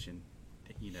with Christian,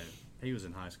 he was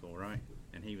in high school, right?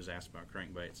 And he was asked about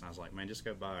crankbaits, and I was like, "Man, just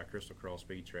go buy a Crystal Crawl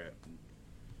speed trap and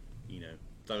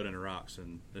throw it in the rocks."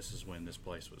 And this is when this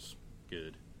place was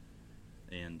good.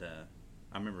 And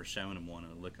I remember showing him one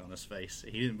and the look on his face.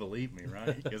 He didn't believe me,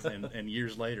 right? And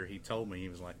years later, he told me, he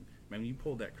was like, "Man, when you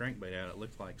pulled that crankbait out, it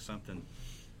looked like something,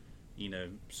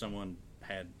 someone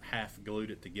had half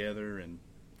glued it together and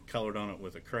colored on it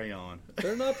with a crayon."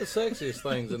 They're not the sexiest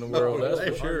things in the world, that's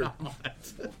for sure.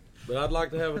 But I'd like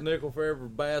to have a nickel for every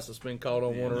bass that's been caught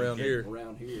on one around here.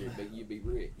 Around here, but you'd be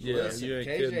rich. Yeah, listen, you ain't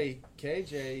kidding.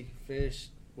 KJ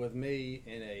fished with me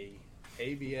in a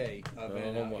ABA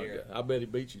event Oh out my here. God! I bet he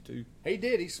beat you too. He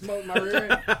did. He smoked my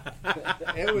rear end.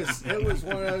 It was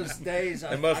one of those days.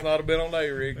 It must not have been on A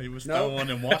rig. He was Nope. throwing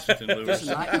in Washington, Just Lewis.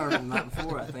 a night tournament the night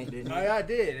before, I think, didn't he? I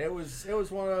did. It was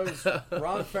one of those.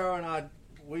 Ron Farrow and I,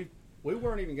 we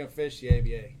weren't even going to fish the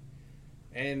ABA,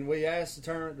 and we asked the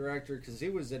tournament director because he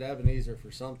was at Ebenezer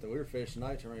for something. We were fishing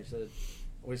night tournament.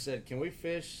 We said, can we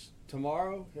fish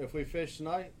tomorrow if we fish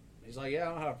tonight? He's like, yeah,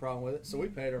 I don't have a problem with it. So we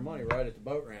paid our money right at the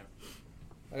boat ramp.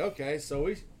 Like, okay, so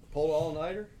we pulled all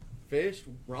nighter, fished.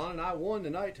 Ron and I won the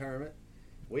night tournament.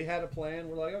 We had a plan.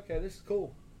 We're like, okay, this is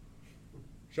cool.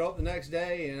 Show up the next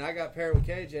day, and I got paired with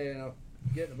KJ, and I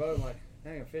get in the boat. I'm like,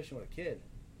 dang, I'm fishing with a kid.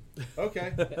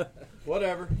 Okay,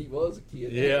 whatever. He was a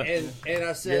kid. Yeah. And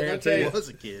I said, Guarantee He okay. was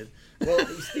a kid. Well,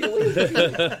 he still is a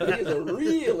kid.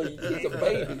 He's a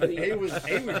baby. He was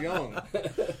young,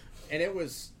 and it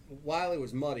was Wiley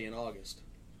was muddy in August,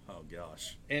 Oh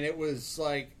gosh. and it was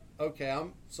like, okay,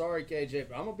 I'm sorry, KJ,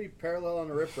 but I'm gonna be parallel on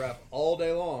the riprap all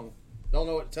day long. Don't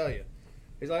know what to tell you.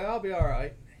 He's like, I'll be all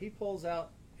right. He pulls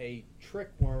out a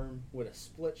trick worm with a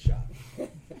split shot,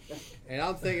 and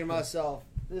I'm thinking to myself,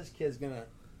 this kid's gonna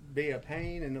be a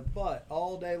pain in the butt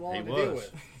all day long He to deal was.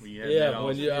 with. We had Yeah, that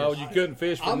when all- you couldn't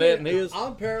fish for I'm net and his.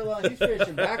 I'm parallel. He's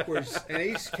fishing backwards, and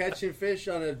he's catching fish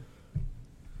on a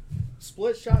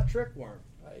split shot trick worm.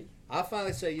 Hey, I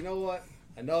finally say, you know what?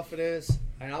 Enough of this.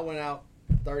 And I went out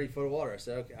 30 foot of water. I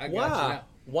said, okay, I got you Why? now.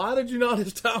 Why did you not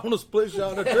just tie on a split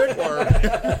shot and a trick worm?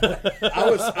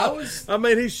 I was. I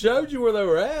mean, he showed you where they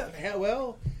were at. Yeah,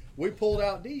 well, we pulled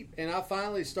out deep, and I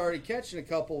finally started catching a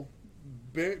couple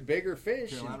bigger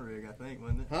fish. Carolina rig, I think,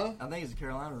 wasn't it? Huh? I think it's a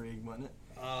Carolina rig, wasn't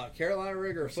it? Carolina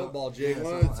rig or a Some- football jig, yeah,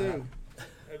 one of the something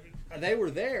two. They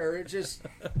were there. It just,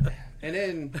 and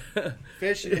then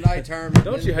fishing the night tournament.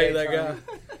 Don't then you the hate day that guy? tournament.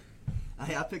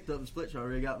 Hey, I picked up the split shot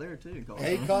rig out there too.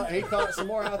 And caught He some. caught some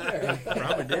more out there.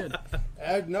 Probably did.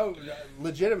 No,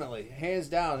 legitimately, hands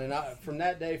down. And from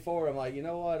that day forward, I'm like, you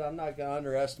know what? I'm not going to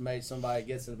underestimate somebody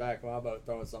gets in the back of my boat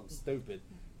throwing something stupid.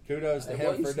 Kudos to It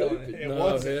him for wasn't doing it. stupid. It No,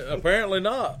 wasn't. apparently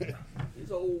not.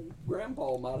 his old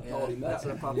grandpa might have Yeah, taught him that's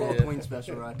that. a Papa Yeah. Queen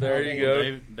special right There there. you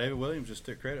go. David Williams just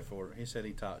took credit for it. He said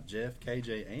he taught Jeff,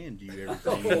 KJ, and you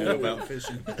everything you know about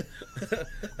fishing.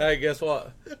 Hey, guess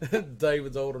what?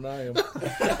 David's older than I am.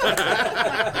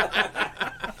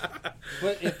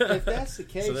 But if that's the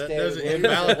case, So that David, doesn't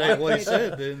invalidate what he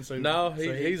said then. So No,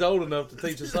 so he's old enough to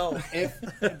teach us all.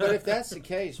 But if that's the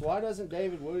case, why doesn't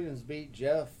David Williams beat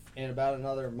Jeff in about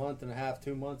another month and a half,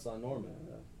 2 months on Norman?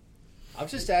 I'm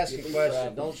just asking a Yeah, question.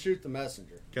 right. Don't shoot the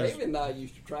messenger. 'cause- David and I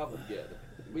used to travel together.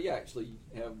 We actually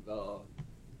have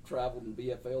traveled in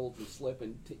BFLs and slept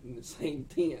in the same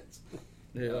tents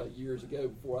Yeah. years ago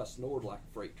before I snored like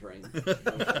a freight train.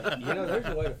 You know, there's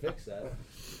a way to fix that.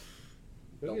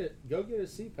 Go get a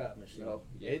CPAP machine. No,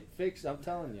 yeah. It fixed. I'm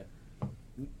telling you.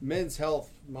 Men's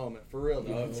health moment for real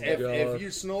though. Oh, if God. you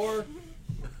snore,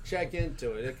 check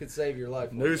into it. It could save your life.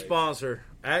 one New day. sponsor,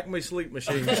 Acme Sleep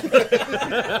Machines.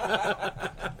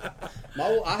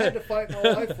 I had to fight my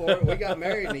wife for it. We got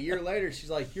married, and a year later, she's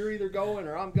like, "You're either going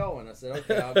or I'm going." I said,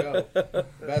 "Okay, I'll go."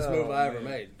 Best move I ever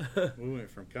made. we went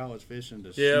from college fishing to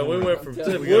Yeah, we snoring. went from I'm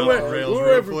telling we you, went, we got we off the rails went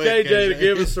real from quick, KJ to KJ.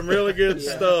 give us some really good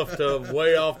Yeah. stuff to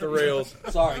way off the rails.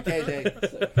 Sorry,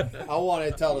 KJ. I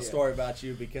wanted to tell the story about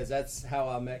you because that's how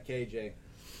I met KJ.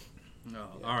 No.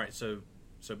 All right, so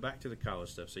back to the college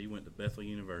stuff. So you went to Bethel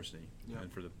University, Yeah.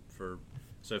 and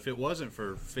so if it wasn't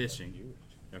for fishing,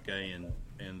 okay,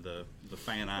 and the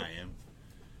fan I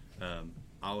am,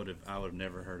 I would have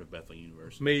never heard of Bethel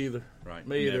University. Me either. Right.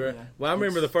 Me either. Never. Yeah. Well, I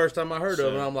remember the first time I heard of it,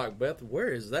 So- and I'm like, Beth, where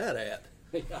is that at?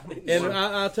 I didn't And know.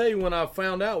 I'll tell you, when I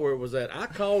found out where it was at, I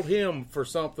called him for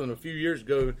something a few years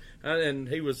ago, and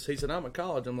he said, I'm at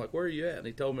college. I'm like, where are you at? And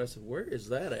he told me, I said, where is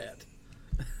that at?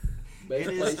 Best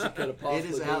It place is, you could have it possibly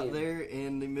is out been. there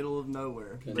in the middle of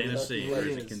nowhere. Tennessee. It Or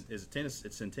is. is it Tennessee?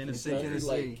 It's in It's Tennessee. in Kentucky Tennessee.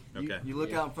 Lake. You, Okay. you look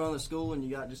Yeah. out in front of the school and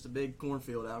you got just a big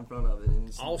cornfield out in front of it, and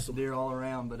it's Awesome. deer all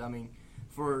around. But I mean,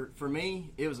 for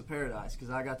me, it was a paradise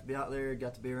because I got to be out there,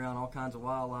 got to be around all kinds of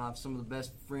wildlife, some of the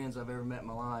best friends I've ever met in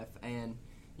my life, and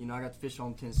I got to fish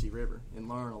on the Tennessee River and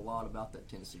learn a lot about that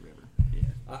Tennessee River.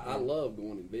 I love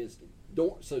going and visiting.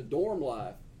 Dorm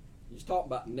life, you just talk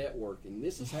about networking.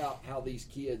 This is how these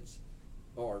kids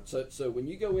are. So when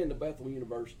you go into Bethel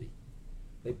University,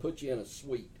 they put you in a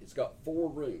suite. It's got 4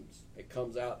 rooms. It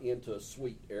comes out into a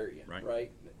suite area,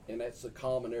 Right. And that's a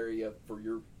common area for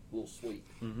your little suite.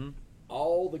 Mm-hmm.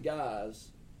 All the guys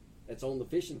that's on the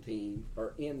fishing team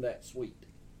are in that suite.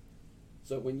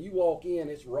 So when you walk in,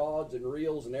 it's rods and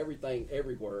reels and everything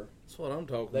everywhere. That's what I'm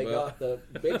talking They about. got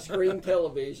the big screen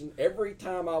television. Every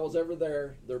time I was ever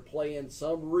there, they're playing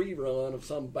some rerun of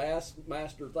some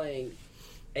Bassmaster thing.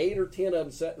 8 or 10 of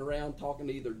them sitting around talking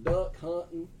either duck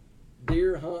hunting,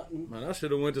 deer hunting, Man, I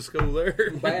should have went to school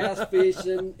there. bass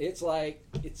fishing. It's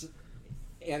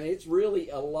really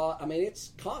a lot. I mean,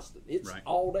 it's constant. It's Right.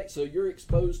 all day. So you're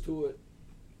exposed to it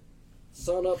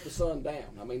sun up to sun down.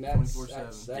 I mean, that's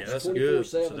 24/7. Yeah, that's 24/7 good.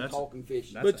 So that's- talking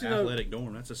fishing. That's But, an you know- athletic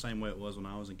dorm. That's the same way it was when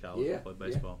I was in college. Yeah, I played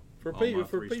baseball. For All people- my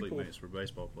for 3 sleep people- mates were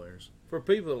baseball players. For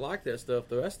people that like that stuff,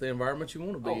 though, that's the environment you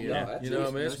want to be Oh, in. yeah, that's You know,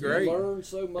 I mean, it's you great. learn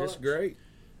so much. It's great.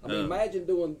 I mean, imagine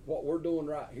doing what we're doing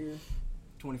right here.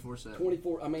 24/7.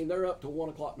 24. I mean, they're up to 1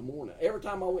 o'clock in the morning. Every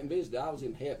time I went and visited, I was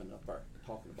in heaven up there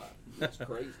talking about it. It's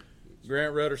crazy.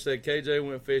 Grant Rudder said KJ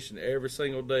went fishing every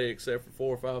single day except for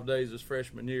 4 or 5 days his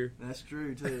freshman year. That's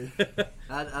true too.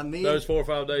 I mean, Those 4 or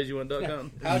 5 days you went duck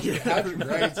hunting. How'd your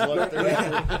grades look through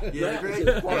that? yeah, great.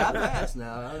 Hey, I passed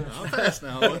now. I'll pass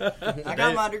now. I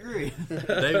got my degree.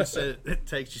 David said it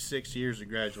takes you 6 years to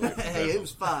graduate. from Hey, it Bethel.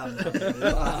 was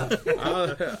 5.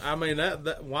 I mean,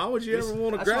 that why would you ever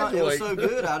want to That's why it was graduate?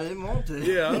 so good. I didn't want to.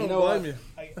 Yeah, I don't know blame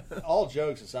what? you. All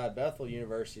jokes aside, Bethel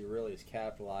University really is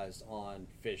capitalized on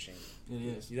fishing. It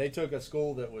is. They took a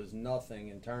school that was nothing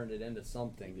and turned it into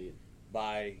something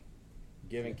by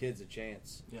giving kids a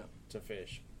chance Yeah. to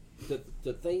fish.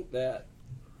 To think that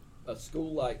a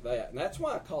school like that, and that's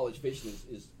why college fishing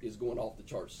is going off the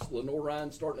charts. Lenore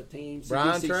Ryan starting a team.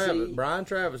 Brian CVCC,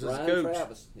 Travis is Brian the coach.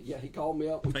 Travis. Yeah, he called me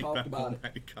up. We Think talked about about going it.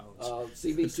 back to college.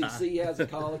 CVCC has a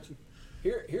college.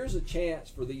 Here's a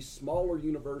chance for these smaller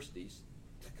universities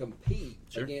to compete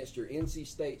Sure. against your NC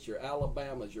States, your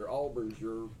Alabamas, your Auburns,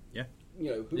 your Yeah.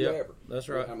 whoever. that's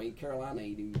right. I mean, Carolina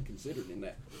ain't even considered in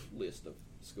that list of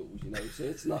schools. So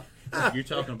it's not You're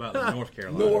talking about the North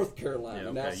Carolina. North Carolina.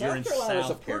 Yeah, Now okay. You're in South Carolina's a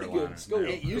South pretty Carolina good school. now.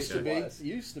 It used to be. Okay. It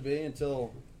used to be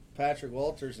until Patrick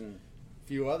Walters and a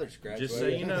few others graduated. Just so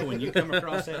you know, when you come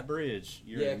across that bridge,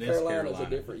 you're Yeah, in this Carolina's Carolina. a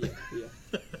different.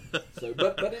 Yeah. So,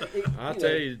 but I'll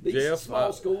tell you, these Jeff,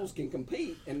 small schools can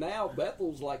compete, and now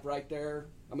Bethel's like right there.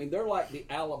 I mean, they're like the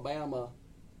Alabama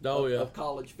Oh yeah, of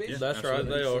college fishing. Yeah, that's right.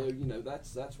 They So are.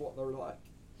 that's what they're like.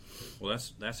 Well,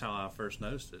 that's how I first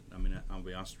noticed it. I mean, I'll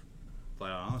be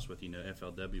flat out honest with you.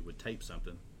 FLW would tape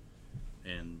something,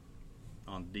 and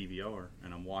on DVR,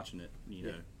 and I'm watching it,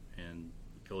 and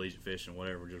collegiate fishing,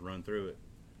 whatever, just run through it,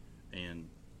 and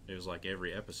it was like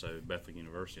every episode, Bethel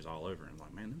University is all over. And I'm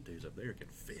like, man, them dudes up there can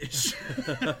fish.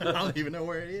 I don't even know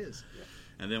where it is. Yeah.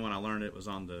 And then when I learned it was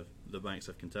on the banks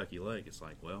of Kentucky Lake, it's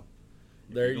like, well,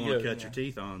 if There you're you going to go. cut your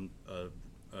teeth on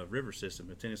a river system,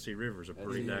 the Tennessee River is a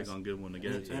pretty It is. daggone good one to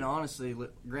go to. And honestly,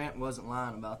 Grant wasn't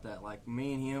lying about that. Like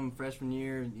me and him, freshman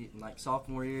year, like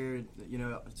sophomore year,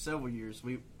 several years,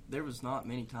 there was not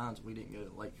many times we didn't go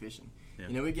to lake fishing.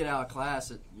 Yeah. We get out of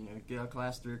class at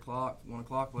 3 o'clock, 1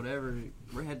 o'clock, whatever.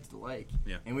 We're headed to the lake,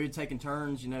 Yeah. and we were taking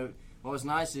turns. What was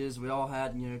nice is we all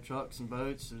had trucks and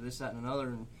boats or this, that, and another.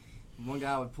 And one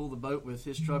guy would pull the boat with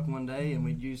his truck one day, and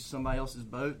we'd use somebody else's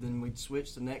boat. Then we'd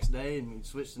switch the next day, and we'd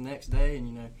switch the next day,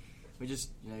 and we just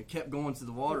kept going to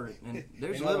the water. And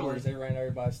there's In other literally words, they ran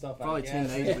everybody's stuff out. Probably of 10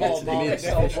 gas. days They we get called to the mom and mix.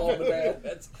 dad. Mom and dad.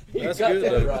 That's That's you got good,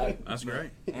 that though. right. That's great.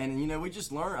 And we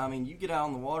just learn. I mean, you get out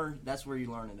on the water, that's where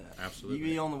you learn it at. Absolutely. You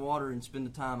be on the water and spend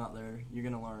the time out there, you're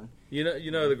gonna learn. You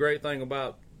know the great thing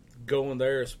about going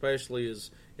there, especially, is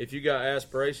if you got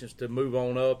aspirations to move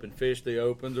on up and fish the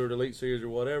Opens or the Elite Series or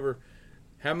whatever.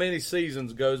 How many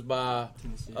seasons goes by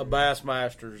a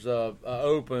Bassmasters,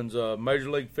 Opens, Major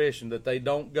League Fishing that they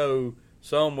don't go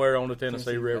somewhere on the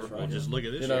Tennessee River? That's right. Well, just look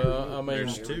at this You year. know, I mean-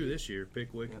 There's 2 this year,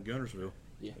 Pickwick and Guntersville.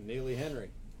 Neely Henry.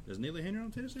 Is Neely Henry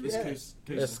on Tennessee? It's Yeah. Coosa.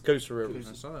 That's Coosa River.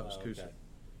 I saw that was Oh, Coosa. okay.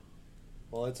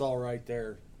 Well, it's all right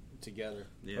there together.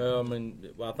 Yeah. Well, I mean,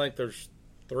 I think there's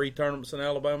 3 tournaments in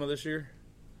Alabama this year.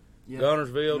 Yeah.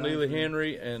 Guntersville, Neely Guntersville.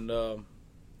 Henry, and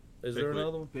is there Pickwick.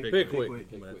 another one? Pickwick.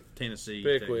 Pickwick. But Tennessee,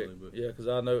 Pickwick. technically, but Yeah, because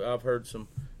I know I've heard some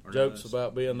or no, jokes that's-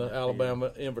 about being the yeah,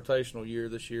 Alabama Invitational year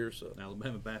this year. So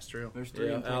Alabama Bass Trail. There's 3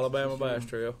 yeah, in Texas Alabama this year. Bass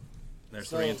Trail. There's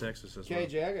So, 3 in Texas as well.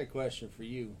 KJ, I got a question for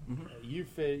you.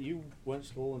 Mhm. You went to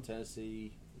school in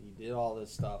Tennessee. You did all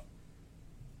this stuff.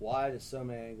 Why do some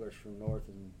anglers from North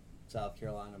and South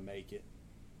Carolina make it?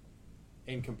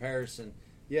 In comparison,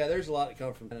 yeah, there's a lot that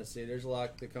come from Tennessee. There's a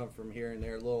lot that come from here and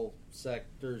there, little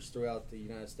sectors throughout the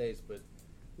United States. But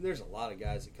there's a lot of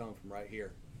guys that come from right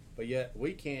here. But yet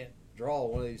we can't draw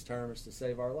one of these tournaments to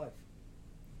save our life.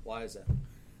 Why is that?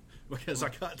 Because I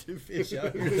caught 2 fish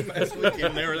out here this past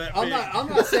weekend. They were that I'm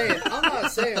big. not saying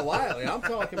not saying Wiley. I'm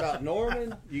talking about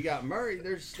Norman. You got Murray.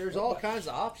 There's all kinds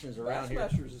of options around here.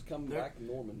 Smashers is coming back to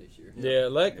Norman this year. Yeah,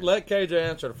 let KJ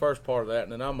answer the first part of that,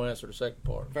 and then I'm going to answer the second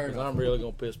part. Fair Because enough. I'm really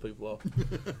going to piss people off.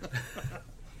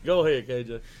 Go ahead,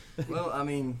 KJ. Well, I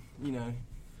mean, you know,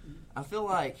 I feel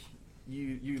like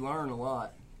you learn a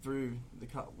lot through the.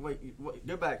 Wait,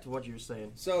 go back to what you were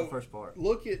saying. So the first part.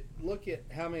 Look at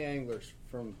how many anglers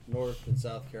from North and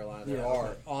South Carolina there Yeah, are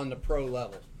okay. on the pro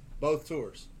level, both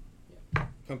tours,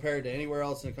 compared to anywhere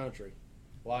else in the country.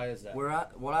 Why is that?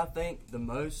 What I think the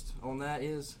most on that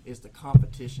is the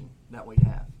competition that we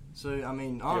have. So I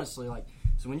mean, honestly,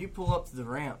 so when you pull up to the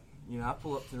ramp, you know, I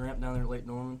pull up to the ramp down there at Lake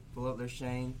Norman, pull up there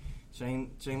Shane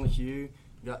LeHue, you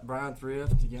got Brian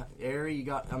Thrift, you got Airy,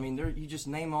 you just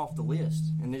name off the list,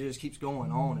 and it just keeps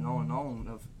going on and on and on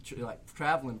of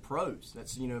traveling pros.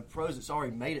 That's, you know, pros that's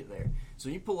already made it there. So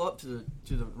you pull up to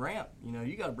the ramp, you know,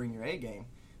 you got to bring your A game.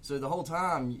 So the whole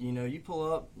time, you know, you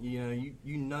pull up, you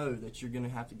know that you're going to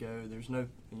have to go. There's no,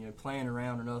 you know, playing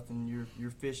around or nothing.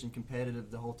 You're fishing competitive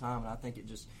the whole time, and I think it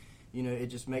just, you know, it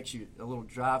just makes you a little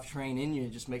drivetrain in you.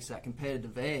 It just makes that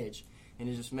competitive edge, and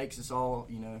it just makes us all,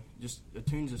 you know, just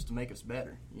attunes us to make us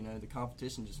better. You know, the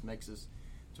competition just makes us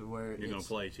to where You're going to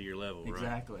play to your level,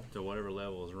 exactly. right? To whatever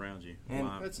level is around you. And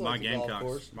it's like a golf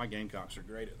course. My Gamecocks are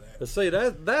great at that. But see,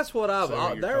 that's what I've So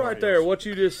are your that right Cardinals. there. What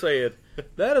you just said,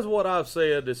 that is what I've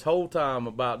said this whole time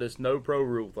about this no pro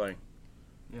rule thing.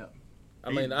 Yeah.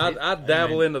 I mean, I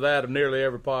dabble into that in nearly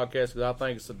every podcast because I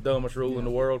think it's the dumbest rule in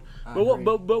the world. I But agree.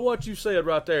 but what you said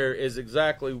right there is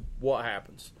exactly what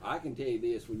happens. I can tell you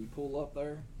this: when you pull up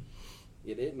there,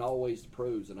 it isn't always the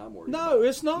pros that I'm worried No, about.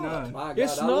 it's not. No. My God,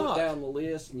 It's I look not. down the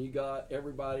list, and you got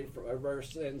everybody from ever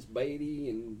since Beatty,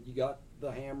 and you got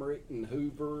the Hamrick and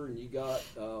Hoover, and you got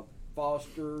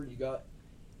Foster, you got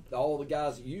all the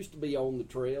guys that used to be on the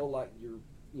trail, like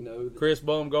Chris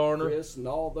Bumgarner. Chris and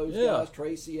all those Yeah. guys,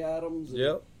 Tracy Adams, and,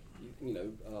 Yep.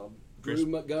 Drew Chris-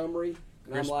 Montgomery.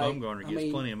 And Chris I'm like, Bumgarner I gets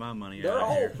mean, plenty of my money they're out of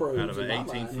all here, pros out of in an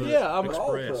my 18-foot mind. Yeah, I'm- They're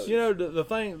all Express. pros. You know,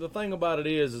 the thing about it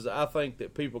is I think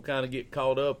that people kind of get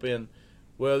caught up in,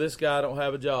 well, this guy don't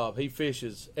have a job. He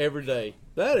fishes every day.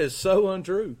 That is so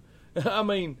untrue. I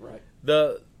mean, Right.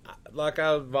 like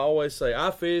I've always say,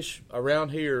 I fish around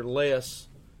here less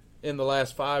in the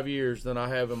last 5 years than I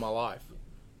have in my life.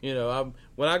 You know,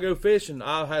 when I go fishing,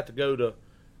 I have to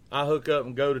I hook up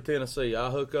and go to Tennessee.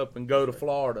 I hook up and go to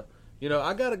Florida. You know,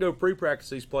 I got to go pre-practice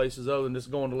these places other than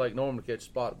just going to Lake Norman to catch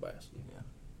spotted bass. Yeah.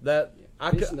 That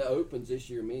Fishing the opens this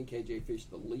year, me and KJ fished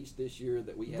the least this year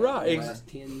that we had Right, in the last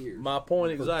 10 years. my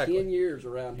point For exactly. 10 years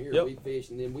around here, Yep. we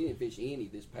fished, and then we didn't fish any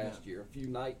this past year. A few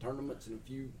night tournaments and a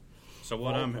few. So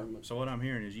what Fall I'm tournament.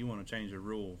 hearing is you want to change the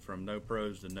rule from no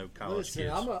pros to no college Listen,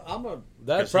 kids. I'm a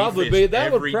That'd 'Cause he probably fished be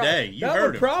that would every day. You that heard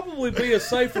would him. probably be a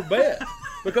safer bet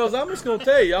because I'm just going to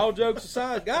tell you, all jokes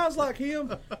aside, guys like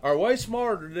him are way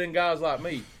smarter than guys like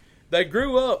me. They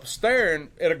grew up staring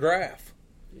at a graph.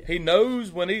 He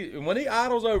knows when he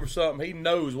idles over something, he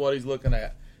knows what he's looking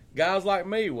at. Guys like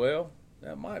me, well,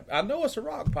 I know it's a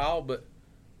rock pile, but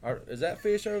is that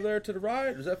fish over there to the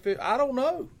right? Is that fish? I don't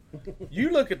know.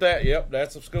 You look at that. Yep,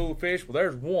 that's a school of fish. Well,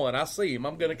 there's one. I see him.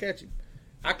 I'm going to catch him.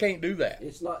 I can't do that.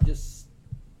 It's not just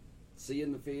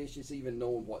seeing the fish; it's even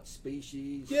knowing what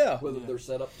species, whether they're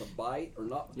set up to bite or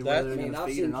not. Yeah, That- whether I they're mean, gonna I've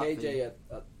feed or seen not KJ feed.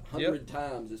 a 100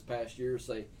 times this past year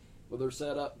say, "Well, they're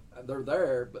set up. They're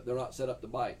there, but they're not set up to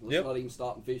bite. Let's Yep. not even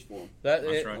stop and fish for them." That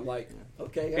That's it- right. I'm like,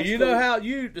 okay, And that's you cool. know how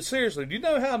seriously? Do you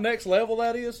know how next level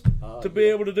that is to be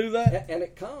Yeah. able to do that? And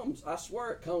it comes, I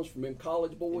swear it comes from them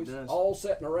college boys It does. all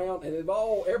sitting around, and they've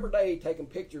all every day taking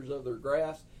pictures of their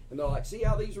graphs, and they're like, see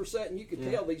how these were setting? You could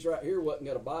tell these right here wasn't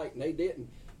going to bite, and they didn't.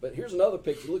 But here's another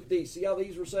picture. Look at these. See how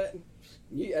these were setting?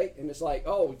 And it's like,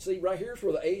 oh, see, right here's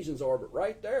where the Asians are, but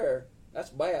right there,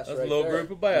 that's bass. That's a right little there. group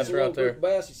of bass That's a little right there. group of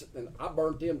bass. He said, and I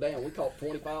burnt them down. We caught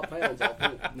 25 pounds off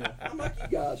them. I'm like, you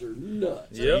guys are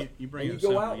nuts. Yep. You bring And up you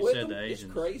go something. out You with said them, the it's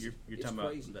Asians. crazy. You're It's talking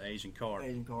crazy. about the Asian carp.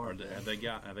 Asian carp.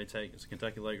 Have they taken? Is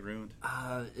Kentucky Lake ruined?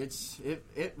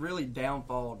 It really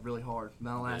downfalled really hard.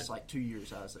 My last like 2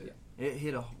 years, I would say. It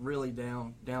hit a really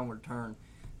downward turn.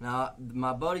 Now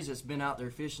my buddies that's been out there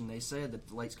fishing, they said that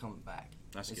the lake's coming back.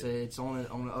 That's They good. said it's on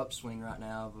an upswing right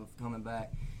now of coming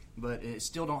back, but it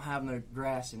still don't have no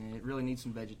grass in it. It really needs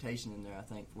some vegetation in there, I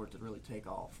think, for it to really take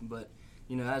off. But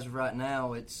you know, as of right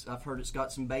now, I've heard it's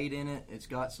got some bait in it. It's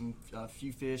got a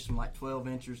few fish, some like 12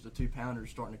 inchers to 2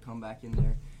 pounders starting to come back in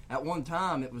there. at one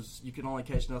time it was you could only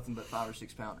catch nothing but 5 or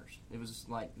 6 pounders. It was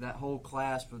like that whole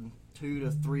class from 2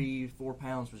 to 3, 4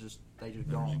 pounds was just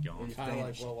gone. gone. It just Kind of like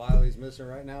vanished. what Wiley's missing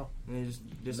right now. And it just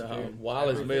No, disappeared.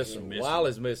 Wiley's Everything missing.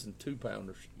 Wiley's missing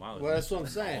 2-pounders. Wow, Well, that's what I'm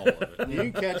saying. all of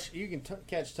it. You can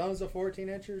catch tons of 14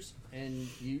 inchers, and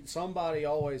somebody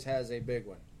always has a big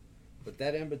one. But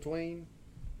that in between,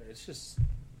 it's just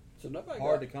So nobody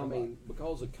Hard got, to come I mean,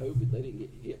 because of COVID, they didn't get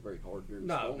hit very hard during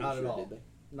the No, storm not this at year, all. did they?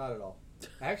 not at all.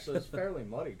 Actually, it's fairly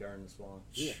muddy during the spawn.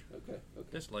 Yeah. Okay.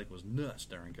 This lake was nuts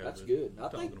during COVID. That's good. I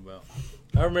Talking think about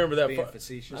I remember that. Being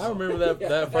facetious. I remember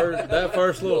that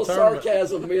first little little tournament.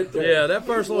 sarcasm meant there. Yeah, that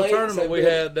first little Lakes tournament have we been-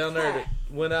 had down there that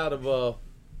went out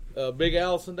of Big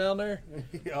Allison down there.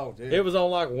 Oh, dude. It was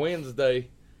on like Wednesday,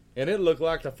 and it looked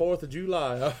like the 4th of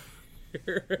July.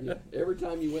 Yeah, every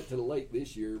time you went to the lake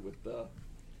this year,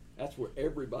 that's where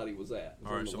everybody was at.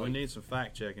 all right. So we need some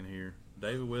fact checking here.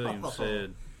 David Williams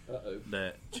said Uh-oh.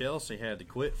 that Chelsea had to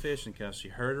quit fishing because she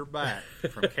hurt her back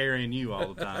from carrying you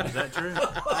all the time. Is that true?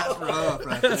 That's rough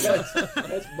right there.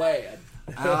 That's bad.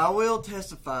 I will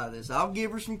testify to this. I'll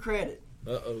give her some credit.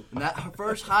 Uh-oh. And that her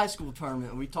first high school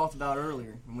tournament we talked about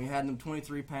earlier, and we had them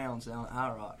 23 pounds down at High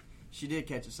Rock. She did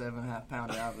catch a 7.5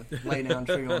 pounder out of a lay down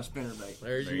tree on a spinnerbait.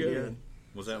 There There you you go. go.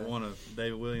 Was that one of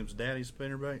David Williams' daddy's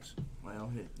spinnerbaits? Well,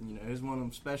 it was one of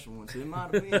them special ones. It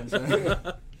might have been.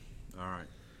 So. All right.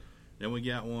 Then we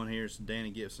got one here. It's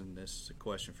Danny Gibson. This is a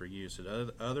question for you. It said,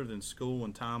 other than school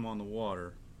and time on the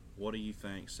water, what do you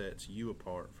think sets you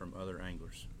apart from other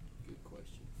anglers? Good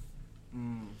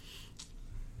question.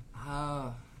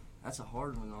 That's a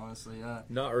hard one, honestly.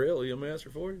 Not really. I'm answer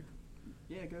for you.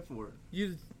 Yeah, go for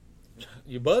it.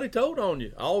 Your buddy told on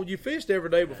you. All you fished every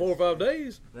day for 4 or 5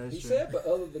 days. That is He true. said, but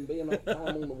other than being on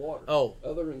time on the water. Oh.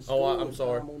 Other than school I'm and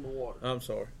sorry. time on the water. I'm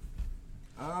sorry.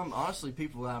 Honestly,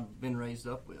 people that I've been raised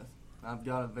up with. I've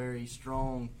got a very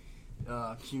strong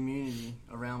community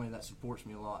around me that supports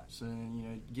me a lot. So,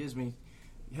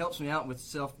 it helps me out with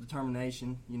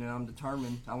self-determination. I'm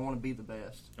determined. I want to be the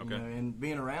best. Okay. And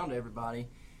being around everybody,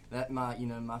 that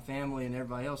my family and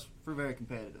everybody else, we're very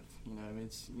competitive.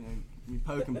 It's you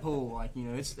poke and pull.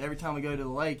 It's every time we go to the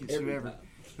lake, it's Every time.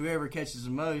 whoever catches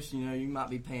the most. You might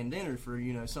be paying dinner for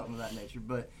something of that nature,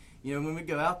 but. When we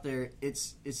go out there,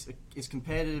 it's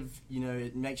competitive.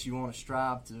 It makes you want to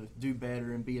strive to do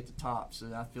better and be at the top.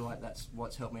 So I feel like that's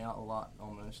what's helped me out a lot,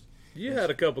 almost. You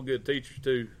had a couple good teachers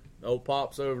too. Old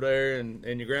Pops over there and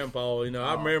your grandpa.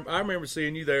 I remember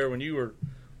seeing you there when you were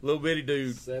a little bitty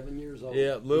dude. 7 years old.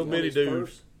 Yeah, little He won bitty his dude.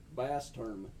 First bass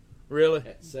tournament Really?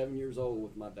 at 7 years old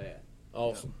with my dad.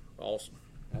 Awesome. Awesome.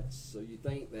 So you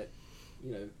think that,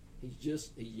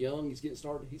 he's young, he's getting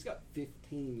started. He's got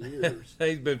 15 years.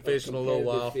 He's been of fishing a little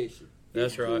competitive while. Fishing.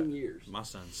 That's 15 right. years. My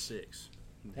son's 6.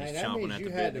 He's Dang, that chomping means at you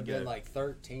the had bit to to have been go. like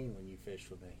 13 when you fished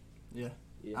with me. Yeah.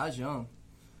 Yeah. I was young.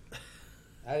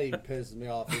 That even pisses me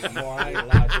off even more. I ain't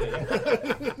lie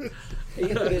to you.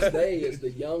 He to this day is the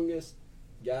youngest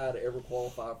guy to ever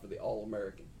qualify for the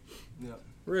All-American. Yeah.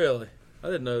 Really? I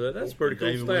didn't know that. That's a pretty cool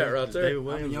David stat Williams- right there. David I'm the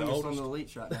Williams, the youngest on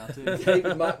oldest. the elites right now, too.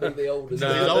 David might be the oldest.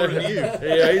 No, He's older than you.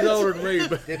 Yeah, he's older than me.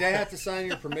 But Did they have to sign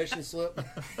your permission slip?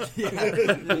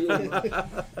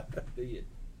 Did.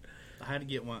 I had to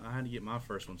get one. I had to get my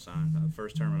first one signed. The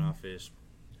first tournament I fished,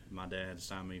 my dad had to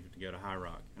sign me to go to High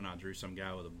Rock, and I drew some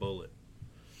guy with a bullet.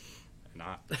 And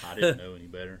I didn't know any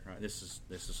better. Right? This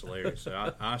is hilarious.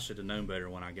 So I should have known better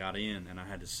when I got in, and I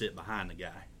had to sit behind the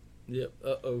guy. yep.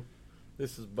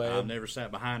 This is I've bad. never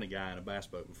sat behind a guy in a bass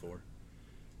boat before.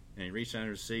 And he reached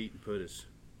under the seat and put his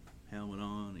helmet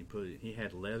on. He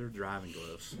had leather driving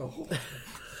gloves. Oh,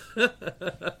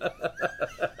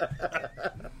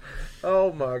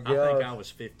 Oh my I think god. I was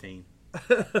 15.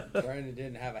 Brandon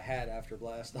didn't have a hat after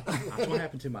blast off. That's what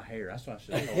happened to my hair. That's what I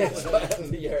should have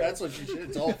told you. That's what you should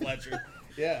have told Fletcher.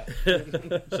 Yeah.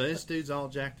 So this dude's all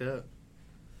jacked up,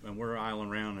 and we're idling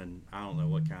around, and I don't know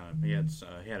what kind of he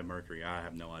had a Mercury. I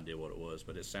have no idea what it was,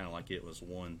 but it sounded like it was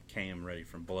one cam ready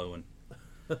from blowing.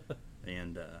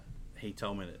 And he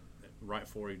told me that right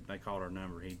before they called our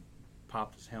number, he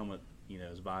popped his helmet,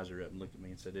 his visor up, and looked at me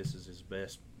and said, "This is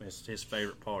his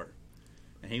favorite part."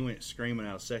 And he went screaming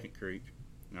out of Second Creek,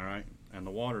 all right, and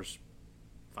the water's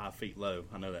 5 feet low.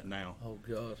 I know that now. Oh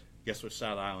god. Guess which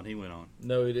side of the island he went on?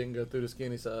 No, he didn't go through the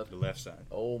skinny side. The left side.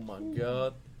 Oh my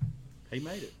god. He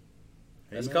made it.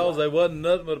 That's because there wasn't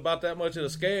nothing but about that much of the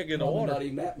skag in the Probably water. not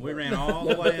even that We much. ran all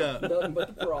the way up. Nothing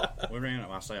but the prop.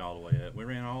 I say all the way up. We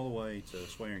ran all the way to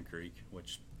Swearing Creek,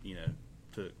 which,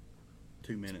 took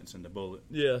 2 minutes in the bullet.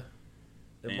 Yeah.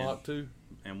 In And- Mach 2.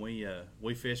 And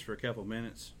we fished for a couple of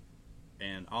minutes,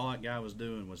 and all that guy was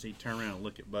doing was he'd turn around and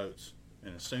look at boats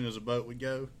And as soon as a boat would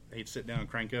go, he'd sit down and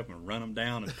crank up and run them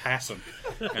down and pass them.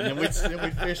 And then we'd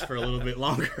fish for a little bit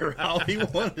longer. All he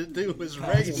wanted to do was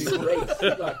race. He liked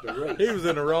to race. He was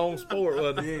in the wrong sport,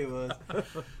 wasn't he? Yeah, he was.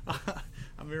 I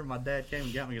remember my dad came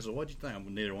and got me and said, "What'd you think?"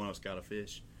 Neither one of us got a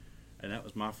fish. And that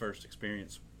was my first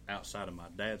experience outside of my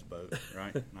dad's boat,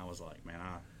 right? And I was like, man,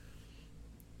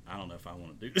 I don't know if I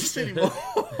want to do this anymore.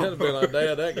 That'd be like,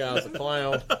 Dad, that guy's a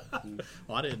clown.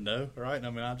 Well, I didn't know, right? I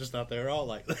mean, I just thought they were all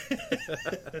like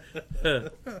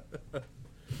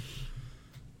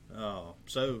Oh,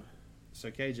 so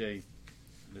KJ,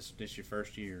 this your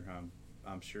first year.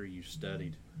 I'm sure you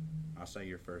studied. I say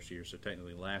your first year, so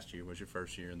technically last year was your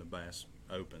first year in the Bass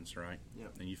Opens, right?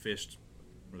 Yep. And you fished.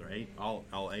 Were there 8? All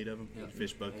 8 of them? Yep. You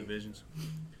fished both 8. divisions.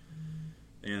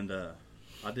 And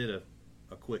I did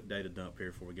a quick data dump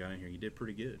here before we got in here. You did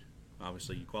pretty good.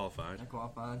 Obviously, you qualified. I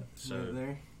qualified. So- Went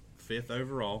there. 5th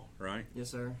overall, right? Yes,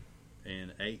 sir.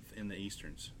 And 8th in the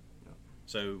Easterns. Yep.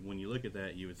 So when you look at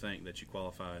that, you would think that you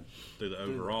qualified through the Through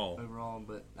the overall. Overall,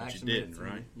 but But you actually made didn't, it through.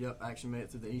 right? Yep, I actually made it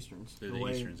through the Easterns. Through the the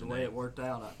way, Easterns The and way that. it worked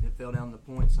out, it fell down the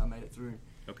points. I made it through.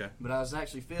 Okay. But I was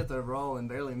actually 5th overall and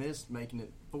barely missed making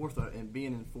it 4th and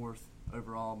being in 4th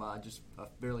overall by just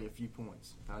barely a few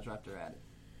points. I was right there at it.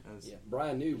 Yeah,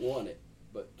 Brian New won it,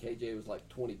 but KJ was like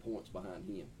 20 points behind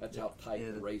him. That's how tight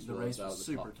Yeah, the race the was. race out was of the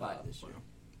super top tight 5. this year.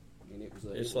 I mean, it was a,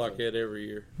 It's it was like a, that every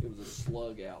year. It was a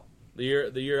slug out. The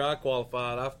year I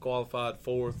qualified, I've qualified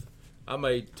 4th. I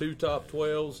made 2 top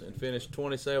 12s and finished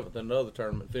 27th in another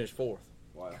tournament, finished 4th.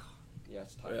 Wow. Yeah,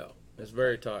 it's tight. Yeah, it's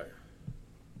very tight.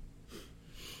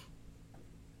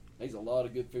 There's a lot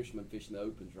of good fishermen fishing the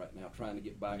opens right now, trying to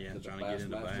get back Yeah, to the trying to get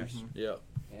into Bassmasters. bass. Yeah,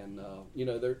 And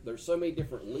there's so many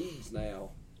different leagues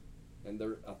now, and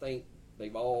I think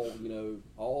they've all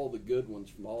all the good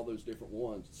ones from all those different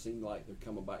ones seem like they're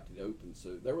coming back to the open.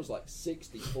 So there was like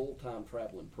 60 full-time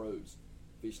traveling pros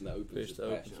fishing the opens fish this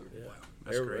the past open. year. Yeah,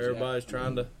 That's crazy. everybody's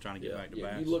trying to. Trying to get Yeah. back to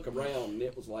Yeah, bass. you look around and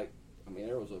it was like, I mean,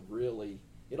 there was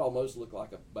it almost looked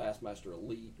like a Bassmaster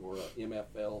Elite or a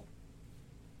MFL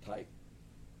type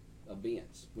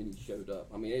events when you showed up.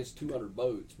 I mean, it's 200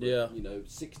 boats, but Yeah.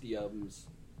 60 of them's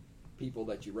people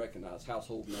that you recognize,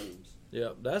 household names.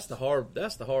 Yeah, that's the hard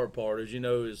part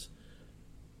is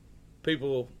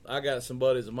people. I got some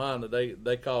buddies of mine that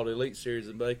they call it Elite Series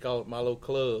and they call it my little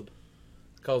club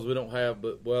because we don't have.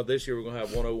 But this year we're gonna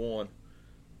have 101.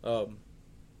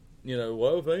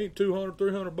 If there ain't 200,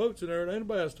 300 boats in there, it ain't a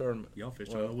bass tournament. Y'all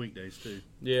fished Well, on the weekdays too.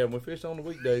 Yeah, and we fished on the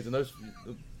weekdays, and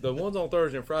the ones on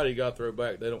Thursday and Friday you got to throw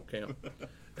back. They don't count.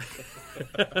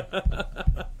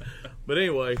 But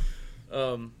anyway,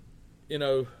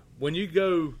 when you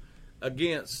go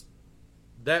against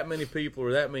that many people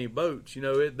or that many boats,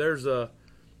 there's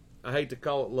I hate to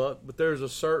call it luck, but there's a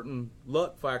certain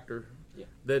luck factor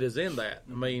that is in that.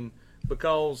 I mean,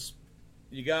 because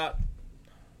you got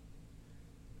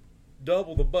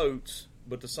double the boats,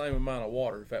 but the same amount of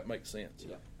water, if that makes sense.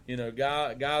 Yeah.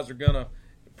 Guys are going to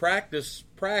practice.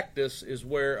 Practice is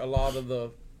where a lot of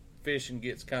the fishing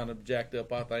gets kind of jacked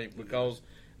up, I think, because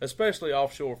especially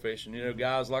offshore fishing.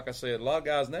 Guys, like I said, a lot of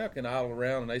guys now can idle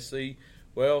around and they see,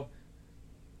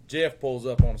 Jeff pulls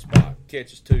up on a spot,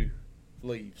 catches 2,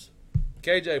 leaves.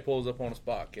 KJ pulls up on a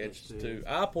spot, catches Catch 2. two.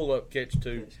 I pull up, catch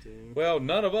 2. Catch 2. Well,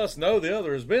 none of us know the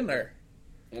other has been there.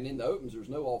 And in the opens, there's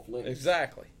no off limits.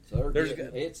 Exactly. So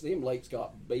There's- them lakes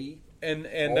got beef. And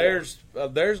Oh.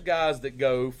 there's guys that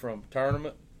go from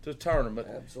tournament to tournament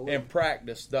Absolutely. and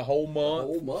practice the whole month,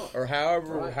 whole month. or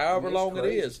however Right. I mean, it's long it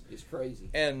crazy. is. It's crazy.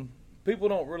 And people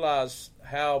don't realize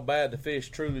how bad the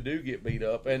fish truly do get beat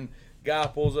up. And guy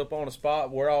pulls up on a spot,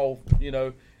 we're all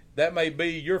that may be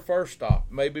your first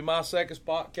stop, maybe my second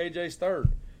spot, KJ's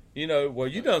third. You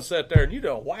done sat there and you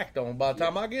done whacked on them by the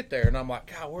time I get there, and I'm like,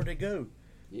 God, where'd they go?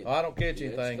 Yeah. Oh, I don't catch Yeah,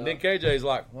 it's anything. And then tough. KJ's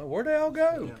like, well, where'd they all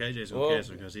go? Yeah. KJ's Well- gonna catch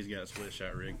them because he's got a split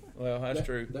shot rig. Well, that's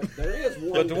true. There is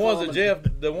one. But the ones common-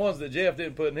 that Jeff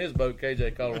didn't put in his boat,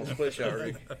 KJ caught on a split shot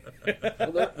rig.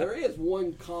 Well, there is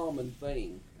one common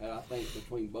thing that I think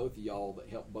between both of y'all that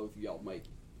helped both of y'all make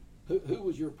it. Who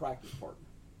was your practice partner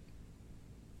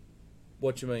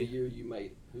What you the mean? year you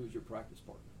made it? Who was your practice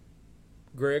partner?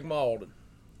 Greg Malden,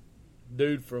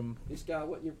 dude from This guy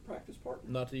wasn't your practice partner.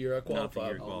 not the year I Not the qualified.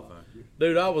 year qualified.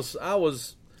 Dude, I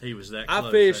was He was that I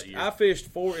close fished that year. I fished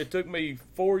 4. It took me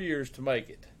 4 years to make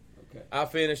it. Okay. I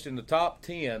finished in the top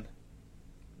 10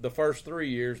 the first 3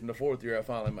 years, and the 4th year I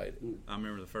finally made it. I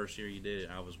remember the first year you did it,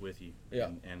 I was with you. Yeah.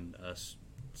 And us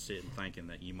sitting thinking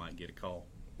that you might get a call.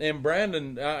 And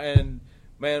Brandon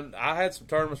man, I had some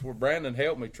tournaments where Brandon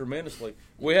helped me tremendously.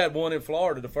 We had one in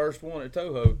Florida, the first one at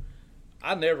Toho.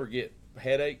 I never get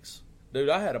headaches. Dude,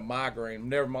 I had a migraine.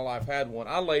 Never in my life had one.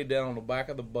 I laid down on the back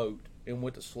of the boat and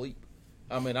went to sleep.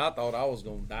 I mean, I thought I was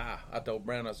going to die. I told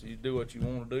Brandon, I said, you do what you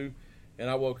want to do. And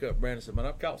I woke up, Brandon said, man,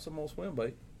 I've caught some more swim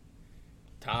bait.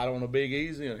 Tied on a Big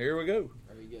Easy, and here we go.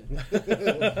 There you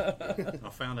go. I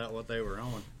found out what they were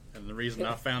on. And the reason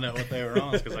I found out what they were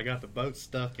on is because I got the boat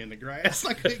stuck in the grass.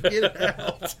 I couldn't get it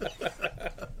out.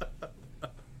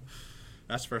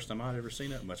 That's the first time I'd ever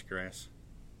seen that much grass.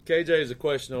 KJ has a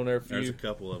question on there for There's you. a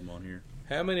couple of them on here.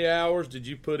 How many hours did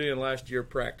you put in last year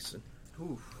practicing?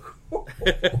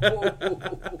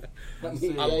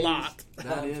 A lot.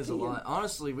 That is a lot.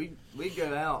 Honestly, we'd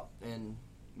go out and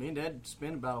me and Dad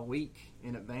spend about a week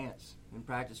in advance and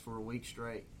practice for a week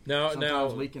straight.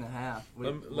 Sometimes a week and a half.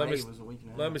 Let me was a week and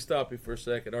a half. Let me stop you for a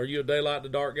second. Are you a daylight to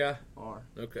dark guy? Or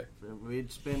Okay.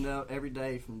 we'd spend out every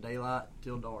day from daylight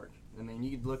till dark. I mean,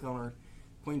 you could look on our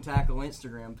Queen Tackle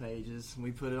Instagram pages.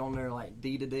 We put it on there like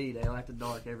D to D, daylight to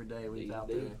dark every day. We was out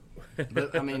there.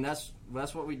 But I mean, that's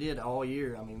what we did all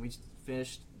year. I mean, we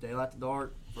finished daylight to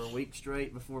dark for a week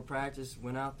straight before practice.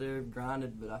 Went out there,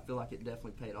 grinded, but I feel like it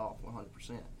definitely paid off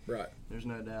 100%. Right. There's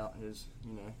no doubt. It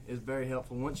was very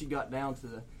helpful. Once you got down to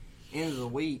the end of the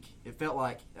week, it felt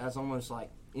like I was almost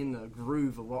like in the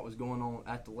groove of what was going on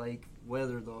at the lake.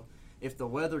 If the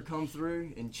weather come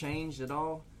through and changed at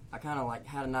all, I kind of like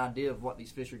had an idea of what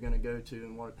these fish are going to go to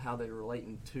and how they're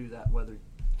relating to that weather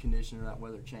condition or that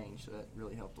weather change. So that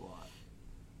really helped a lot.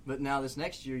 But now this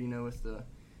next year, with the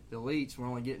elites, we're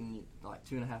only getting like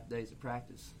 2.5 days of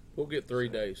practice. We'll get 3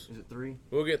 days. Is it 3?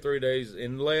 We'll get 3 days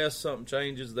unless something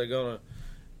changes. They're gonna,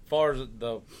 as far as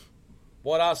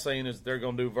what I've seen is they're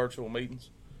gonna do virtual meetings.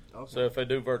 Okay. So if they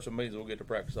do virtual meetings, we'll get to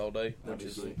practice all day. That'd Which be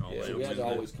is sweet. All yeah, day. We which had is to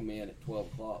good. always come in at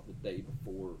 12 o'clock the day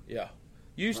before. Yeah.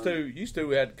 Used to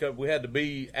we had to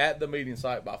be at the meeting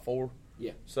site by 4.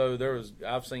 Yeah. So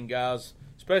I've seen guys,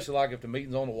 especially like if the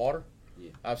meeting's on the water.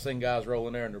 Yeah. I've seen guys roll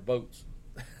in there in their boats.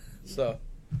 So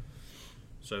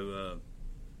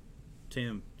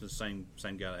Tim, the same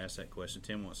guy that asked that question.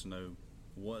 Tim wants to know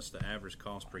what's the average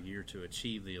cost per year to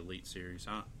achieve the Elite Series.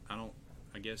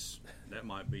 I guess that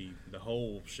might be the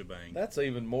whole shebang. that's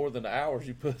even more than the hours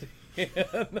you put in.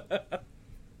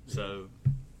 So,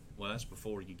 well, that's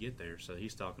before you get there. So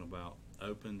he's talking about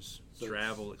opens, So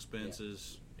travel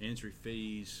expenses, entry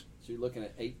fees. So you're looking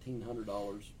at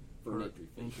 $1,800 for an entry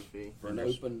fee. Entry fee. For an And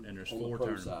there's- open and there's on 4 the pro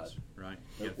tournaments, side. right?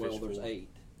 You gotta Well, fish there's 4. 8.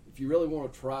 If you really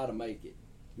want to try to make it,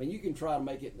 I mean, you can try to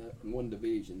make it in one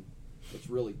division. It's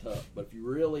really tough. But if you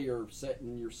really are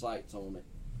setting your sights on it,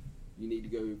 you need to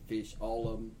go fish all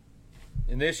of them.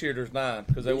 And this year there's 9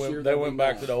 because they This year went there'll be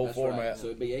back 9. to the old That's right. format. So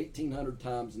it'd be 1,800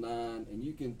 times 9, and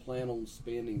you can plan on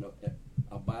spending about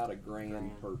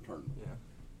 $1,000 per tournament Yeah.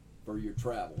 for your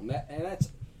travel. And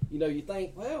that's, you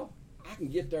think, well, I can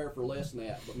get there for less than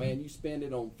that. But man, you spend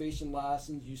it on fishing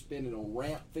license, you spend it on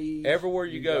ramp fees. Everywhere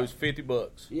you go got- is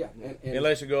 $50. Yeah, and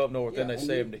Unless you go up north, then yeah, they and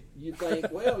 70. You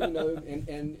think, well, and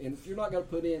if you're not going to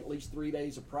put in at least 3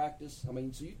 days of practice, I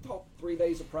mean, so you talk 3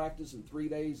 days of practice and 3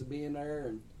 days of being there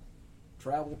and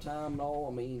travel time and all.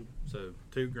 I mean, So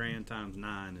 $2,000 times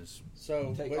 9 is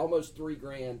So, take but, almost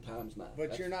 $3,000 times 9.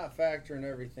 but you're not factoring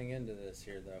everything into this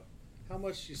here, though. How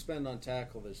much did you spend on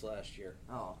tackle this last year?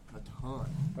 Oh, a ton.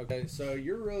 Okay, so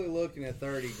you're really looking at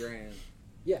 $30,000.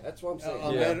 Yeah, that's what I'm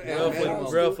saying. Yeah,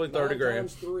 roughly 30 grand. 9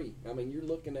 times 3. I mean, you're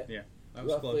looking at yeah. That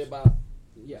was roughly close. about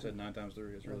You said 9 times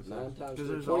 3 is really 9 close. times 3, Because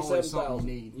there's always something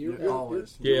you need. You're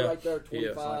Always. You're Yeah. right there, 25 Yeah.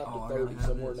 It's like, oh, I to gotta 30, have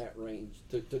somewhere in this. that range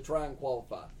to try and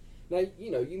qualify. Now,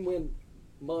 you can win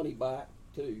money back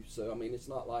too. So I mean, it's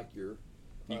not like you're.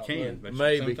 You can, but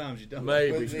Maybe. sometimes you don't.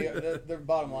 Maybe. But the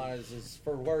bottom line is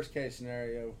for worst case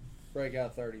scenario, break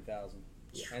out 30,000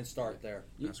 and start there.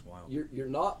 That's wild. You're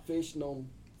not fishing them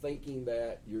thinking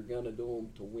that you're going to do them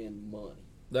to win money.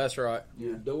 That's right.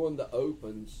 You're doing the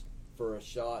opens for a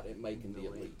shot at making the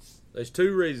elites. There's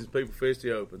 2 reasons people fish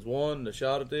the opens. One, the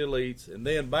shot at the elites, and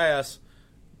then bass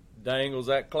dangles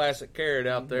that classic carrot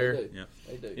out there. They do. Yeah.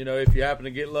 They do. If you happen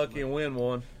to get lucky and win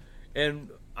one. And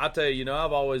I tell you,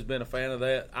 I've always been a fan of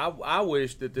that. I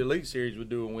wish that the Elite Series would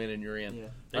do a win and you're in. Yeah.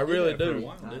 They I did really that for a do.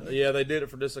 while, didn't they? Yeah, they did it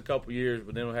for just a couple years,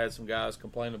 but then we had some guys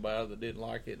complain about it that didn't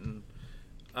like it, and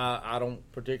I don't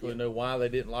particularly know why they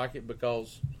didn't like it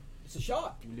because It's a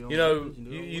shot.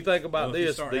 you think about Well, if you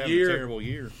this start the having year. a terrible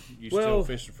year, you Well, still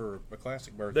fishing for a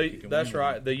classic berth. that you can That's win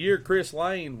right. with. The year Chris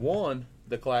Lane won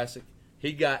the Classic,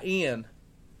 he got in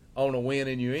on a win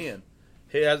and you in.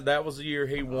 That was the year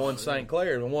he won St.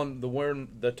 Clair and won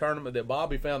the tournament that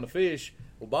Bobby found the fish.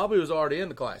 Well, Bobby was already in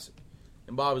the Classic,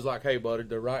 and Bobby was like, "Hey, buddy,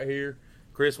 they're right here."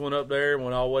 Chris went up there,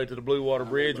 went all the way to the Blue Water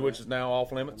Bridge, which is now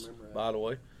off limits, remember that. by the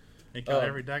way. He caught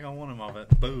every daggone one of them off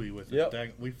that buoy with Yep.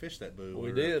 we fished that buoy. We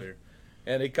were did. Up there.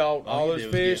 And he caught All all you his did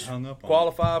was get fish, hung up on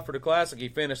qualified for the Classic. He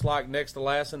finished like next to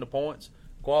last in the points,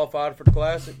 qualified for the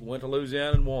Classic, went to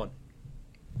Louisiana and won.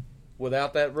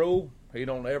 Without that rule, he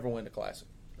don't ever win the Classic.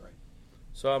 Right.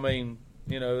 So, I mean,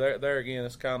 you know, there again,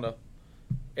 it's kind of,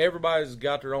 everybody's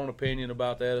got their own opinion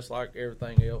about that. It's like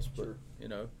everything else. But, Sure. you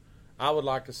know, I would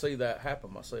like to see that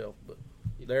happen myself. But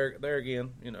there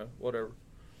again, you know, whatever.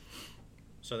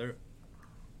 So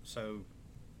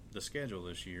the schedule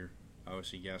this year,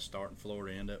 obviously you guys start in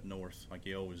Florida, end up north like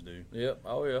you always do. Yep.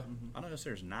 Oh, yeah. I noticed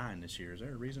there's 9 this year. Is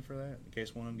there a reason for that? In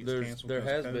case one of them gets canceled? There 'cause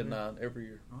has of been COVID? 9 every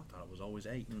year. I thought it was always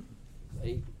 8.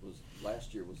 8 was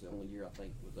last year was the only year I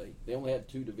think it was 8. They only had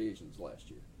 2 divisions last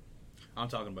year. I'm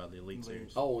talking about the Elite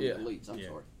Series. Oh, Yeah. the elites. I'm Yeah.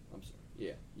 sorry.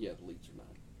 Yeah, the elites are 9.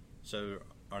 So,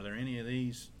 are there any of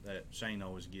these that Shane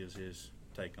always gives his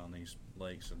take on these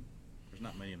lakes? And there's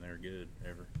not many of them that are good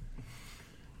ever.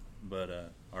 But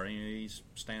are any of these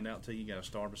stand out to you? You got to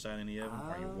start beside any of them?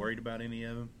 Are you worried about any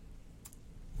of them?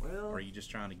 Well, Or are you just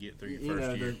trying to get through your you first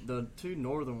know, year? the 2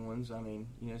 northern ones. I mean,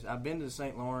 you know, I've been to the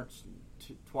St. Lawrence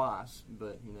twice,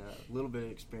 but you know, a little bit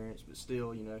of experience. But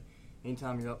still, you know,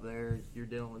 anytime you're up there, you're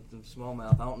dealing with the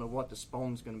smallmouth. I don't know what the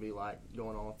spawn's going to be like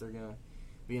going on. If they're going to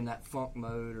be in that funk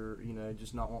mode, or you know,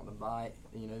 just not wanting to bite.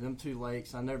 You know, them 2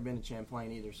 lakes. I've never been to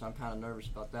Champlain either, so I'm kind of nervous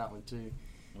about that one too.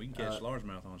 We can catch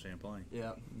largemouth on Champlain.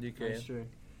 Yeah, You can. that's true.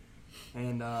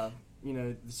 And you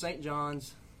know, the St.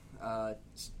 John's.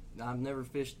 I've never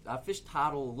fished. I fished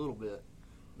tidal a little bit,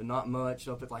 but not much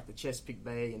up at like the Chesapeake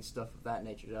Bay and stuff of that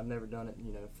nature. I've never done it,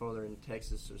 you know, further in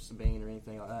Texas or Sabine or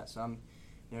anything like that. So I'm,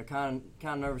 you know, kind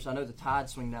of nervous. I know the tide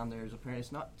swing down there is apparently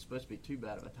it's not supposed to be too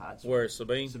bad of a tide swing. Where is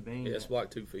Sabine? Sabine, Yeah, it's yeah.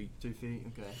 like 2 feet. 2 feet,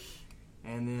 okay.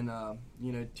 And then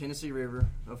you know, Tennessee River,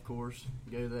 of course,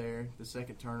 go there the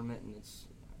second tournament, and it's,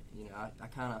 you know, I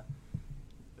kind of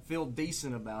feel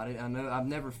decent about it. I know I've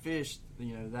never fished,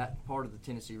 you know, that part of the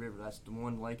Tennessee River. That's the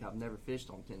one lake I've never fished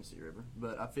on Tennessee River,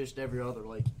 but I fished every other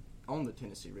lake on the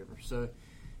Tennessee River. So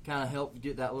kind of helped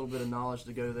get that little bit of knowledge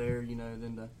to go there, you know.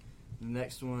 Then the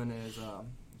next one is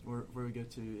where we go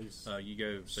to is You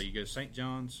go St.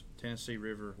 John's, Tennessee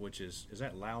River, which is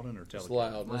that Loudon or Tellico? It's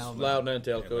loud. It's Loudon. loud and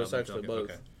Tellico. Yeah, It's Loudon, actually Tellico.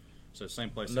 both. Okay. So same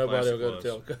place. the Nobody will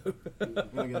Classic go to was.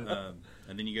 Tellico. we go,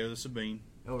 And then you go to Sabine.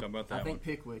 oh, Talk about that I think one.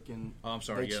 Pickwick and Oh, I'm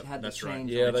sorry. they Yeah, had to that's right. change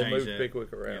Yeah, they changed moved that.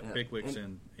 Pickwick around. Yeah, Pickwick's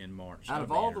And in March. out of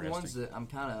That'll be all the ones interesting. that I'm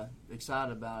kind of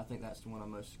excited about, I think that's the one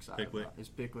I'm most excited Pickwick. about. Is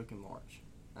Pickwick in March.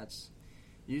 That's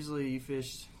usually you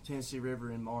fish Tennessee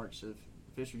River in March. So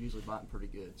fish are usually biting pretty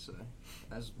good. So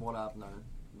that's what I've learned.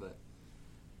 But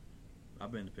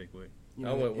I've been to Pickwick. you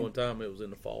I know, went in one time. It was in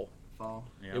the fall. fall.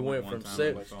 Yeah, It I went one from time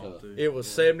seven- in the fall, too. It was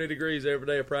 70 degrees every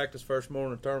day of practice. First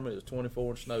morning of the tournament, it was 24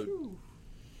 and snowed.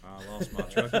 I lost my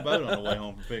truck and boat on the way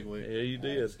home from Pickwick. Yeah, you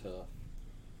did. That's tough.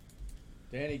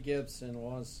 Danny Gibson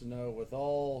wants to know, with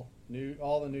all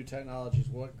the new technologies,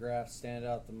 what graphs stand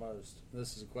out the most?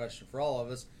 This is a question for all of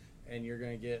us, and you're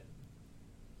going to get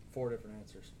 4 different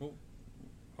answers.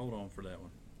 Hold on for that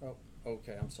one. Oh,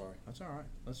 okay. I'm sorry. That's all right.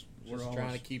 We're Just almost,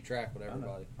 trying to keep track with I know.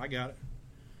 everybody. I got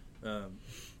it.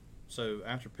 So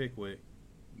after Pickwick,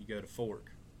 you go to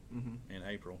Fork Mm-hmm. in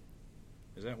April.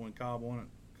 Is that when Cobb won it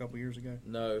a couple years ago?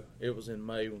 No, it was in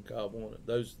May when Cobb won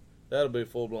it. That'll be a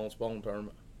full blown spawn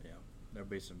tournament. Yeah, there'll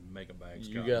be some mega bags.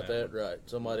 You caught got in that one. right.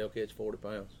 Somebody will catch 40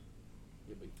 pounds.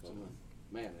 It'd be fun.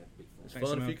 Man, that'd be fun. It's Think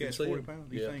fun if somebody you can catch see 40 it. pounds?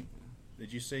 Do you Yeah. think?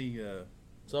 Did you see?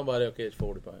 Somebody will catch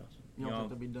 40 pounds. You don't Y'all-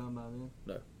 think they'll be done by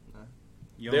then?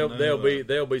 Y'all know,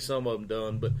 There'll be some of them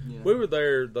done, but Yeah. we were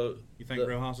there. You think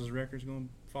Rojas' record's going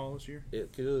to fall this year?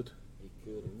 It could. He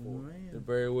could afford it. It Man,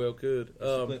 very well could. it's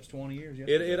eclipsed 20 years.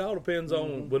 It all depends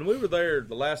on when we were there.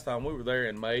 The last time we were there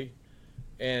in May,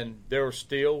 and there was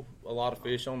still a lot of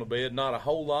fish on the bed. Not a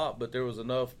whole lot, but there was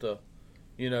enough to,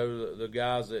 you know, the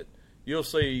guys that you'll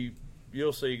see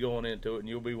going into it, and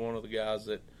you'll be one of the guys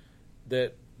that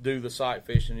do the sight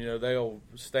fishing. You know, they'll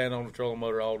stand on the trolling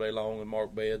motor all day long and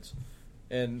mark beds.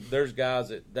 And there's guys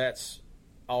that's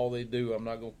all they do. I'm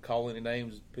not going to call any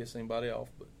names to piss anybody off,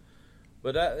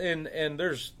 but that, and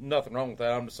there's nothing wrong with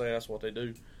that. I'm just saying that's what they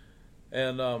do.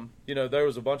 And you know, there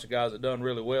was a bunch of guys that done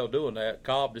really well doing that.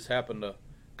 Cobb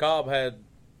had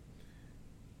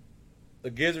the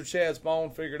gizzard shad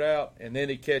spawn figured out, and then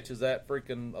he catches that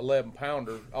freaking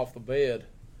 11-pounder off the bed.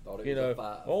 Thought it You was know, a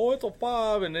 5. oh, it's a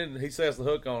 5, and then he sets the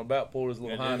hook on, about pulled his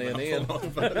little hind end in.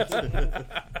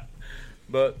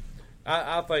 But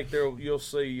I think you'll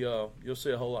see a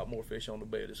whole lot more fish on the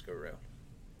bed this go around.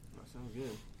 That sounds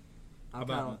good. How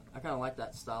about- I kind of like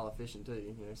that style of fishing too.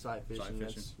 You know, sight fishing. Sight fishing.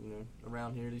 That's, you know,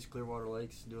 around here, these Clearwater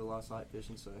lakes do a lot of sight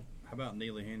fishing. So How about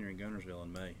Neely Henry and Gunnersville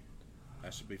in May?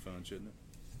 That should be fun, shouldn't it?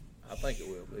 I think it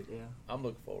will be. Yeah. I'm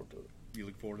looking forward to it. You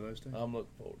look forward to those two? I'm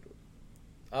looking forward to it.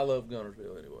 I love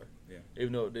Gunnersville anyway. Yeah.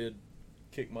 Even though it did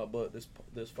kick my butt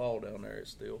this fall down there,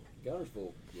 it's still.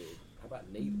 Gunnersville, good. How about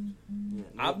Needles? Yeah.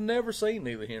 I've never seen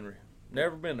Neely Henry.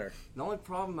 Never been there. The only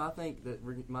problem I think that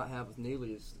we might have with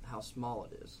Neely is how small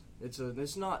it is.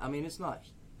 It's not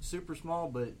super small,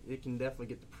 but it can definitely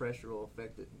get the pressure will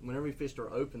affect it. Whenever we fished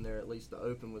our open there, at least the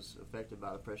open was affected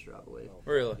by the pressure, I believe.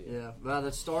 Really? Yeah. By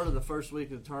the start of the first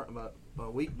week of the tournament, about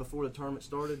a week before the tournament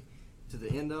started, to the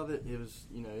end of it, it was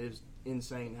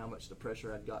insane how much the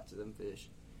pressure I'd got to them fish.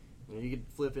 You could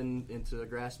flip into a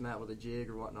grass mat with a jig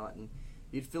or whatnot, and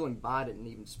you'd feel him bite it and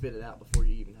even spit it out before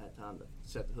you even had time to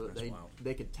set the hook. That's wild.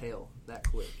 They could tell that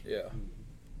quick. Yeah.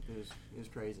 It was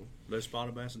crazy. Those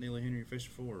spotted bass at Neely Henry you're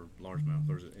fishing for, or largemouth,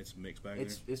 or is it's a mixed bag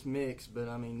It's mixed, but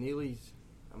Neely's.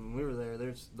 We were there.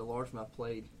 There's the largemouth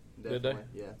played. Did Definitely.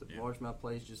 they? Yeah, the Yeah. largemouth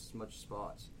plays just as much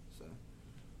spots. So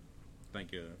I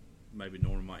think maybe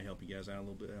Norman might help you guys out a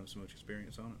little bit, having so much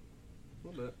experience on it. a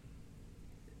little bit.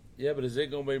 Yeah, but is it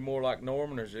going to be more like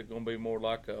Norman, or is it going to be more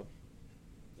like a?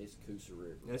 It's Coosa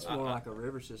River. It's more like a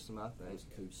river system, I think. It's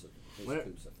Coosa. It's When it-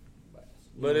 Coosa bass.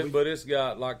 But Yeah, but it's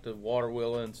got like the water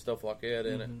wheel and stuff like that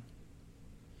in it. Mhm.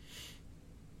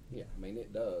 Yeah, I mean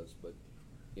it does, but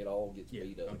it all gets Yeah,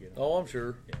 beat up. I'll get it. Oh, I'm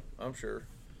sure. Yeah. I'm sure.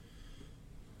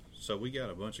 So we got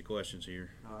a bunch of questions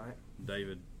here. All right.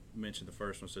 David mentioned the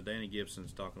first one. So Danny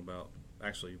Gibson's talking about.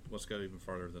 Actually, let's go even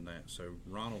further than that. So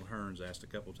Ronald Hearns asked a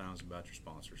couple times about your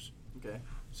sponsors. Okay.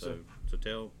 So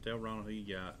tell Ronald who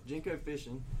you got. Jinko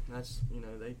Fishing. That's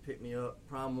they picked me up.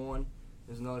 Prime One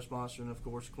is another sponsor, and of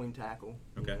course Queen Tackle.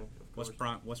 Okay. Of What's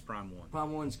course. Prime One?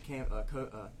 Prime One's camo,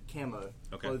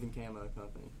 Okay. clothing camo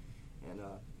company, and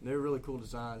they're really cool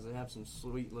designs. They have some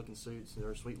sweet looking suits.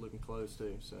 They're sweet looking clothes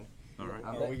too. So All right.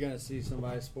 I'm- Are we going to see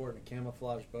somebody sporting a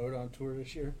camouflage boat on tour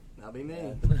this year? that'll be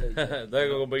me. They're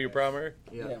going to be your primary.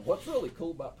 Yeah. Yeah, what's really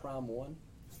cool about Prime One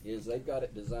is they've got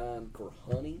it designed for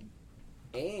hunting,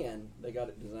 and they got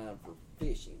it designed for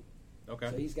fishing. So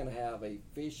Okay. he's going to have a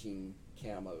fishing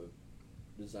camo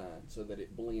design so that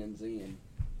it blends in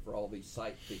for all these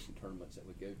sight fishing tournaments that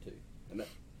we go to. And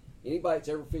anybody that's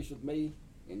ever fished with me,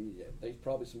 and there's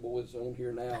probably some boys on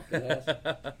here now can ask,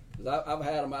 because I've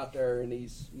had them out there in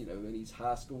these, in these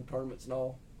high school tournaments and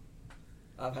all.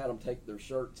 I've had them take their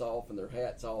shirts off and their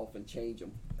hats off and change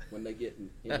them when they get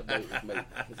in the boat with me,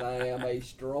 because I am a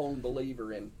strong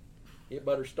believer in it.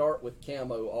 Better start with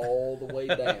camo all the way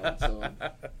down, son.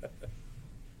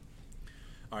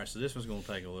 All right, so this one's going to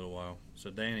take a little while. So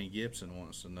Danny Gibson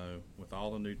wants to know, with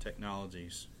all the new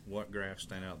technologies, what graphs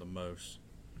stand out the most?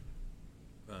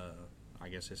 I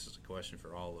guess this is a question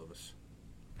for all of us.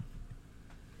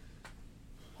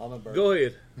 Humminbird. Go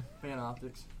ahead.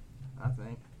 Panoptics, I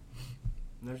think.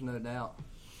 There's no doubt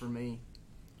for me.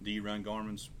 Do you run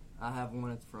Garmin's? I have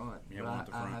one at the front. You have but one at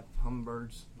the I front. have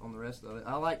Humminbirds on the rest of it.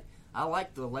 I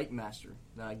like the Lake Master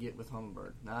that I get with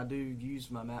Humminbird. Now I do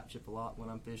use my map chip a lot when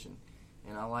I'm fishing,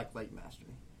 and I like Lake Master.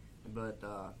 But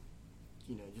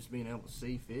just being able to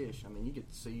see fish. I mean, you get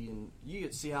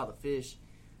to see how the fish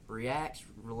reacts,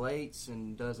 relates,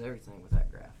 and does everything with that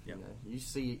graph. Yep. You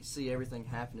see everything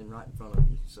happening right in front of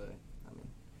you. So I mean,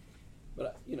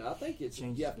 But I think it's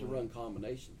Changes you have to the- run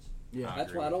combinations. yeah. That's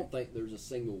agree why I with don't think there's a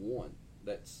single one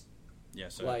that's Yeah.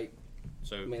 So like.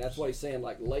 so I mean, that's what he's saying.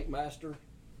 Like Lake Master,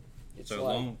 it's so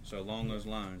like along those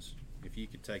lines, if you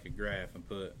could take a graph and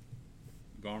put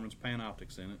Garmin's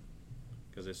Panoptics in it,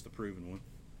 because it's the proven one.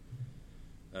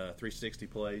 360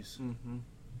 plays,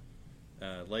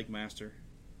 Mm-hmm. Lake Master,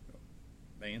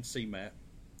 and CMAP.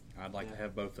 I'd like to Yeah.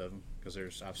 have both of them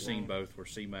because I've seen both where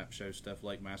CMAP shows stuff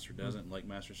Lake Master doesn't, and Lake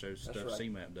Master shows That's stuff right.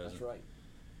 CMAP doesn't. that's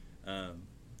right.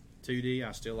 2D,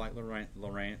 I still like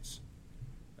Lowrance.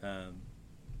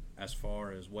 As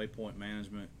far as waypoint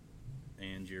management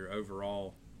and your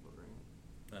overall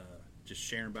just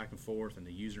sharing back and forth and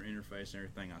the user interface and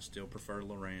everything, I still prefer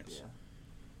Lowrance.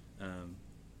 Yeah.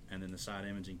 And then the side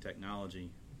imaging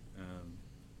technology.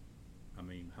 I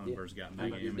mean, Humminbird's got mega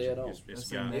You're imaging. dead on. It's That's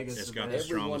got Mega's it's the got the best.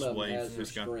 Every one strongest of them wave. has their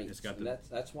It's got strengths, and the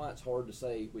that's why it's hard to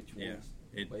say which yeah. ones.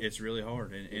 It's really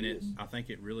hard, and It is. I think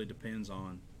it really depends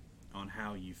on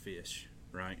how you fish,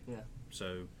 right? Yeah.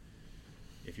 So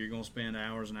if you're going to spend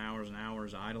hours and hours and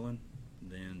hours idling,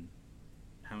 then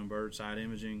Humminbird side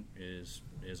imaging is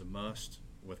a must,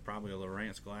 with probably a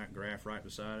Lowrance graph right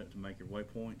beside it to make your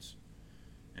waypoints,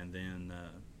 and then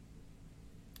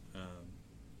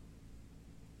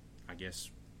I guess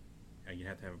you'd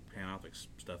have to have Panoptics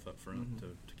stuff up front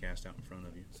to cast out in front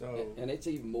of you. So And it's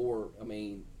even more. I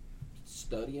mean,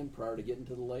 studying prior to getting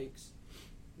to the lakes,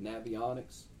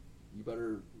 Navionics, you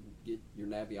better get your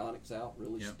Navionics out,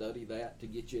 really Yep. study that to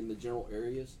get you in the general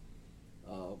areas.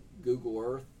 Google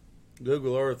Earth.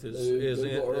 Google Earth Dude, is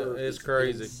Google Earth it's is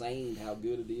crazy. insane how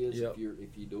good it is Yep.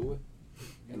 if you do it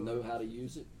and know how to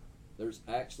use it. There's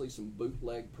actually some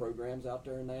bootleg programs out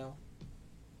there now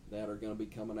that are going to be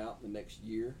coming out in the next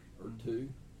year or two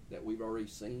that we've already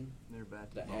seen They're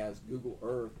bad. that has Google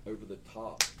Earth over the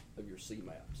top of your sea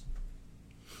maps,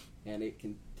 and it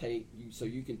can take you so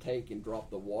you can take and drop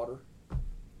the water.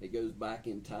 It goes back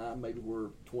in time. Maybe we're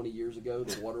 20 years ago.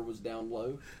 The water was down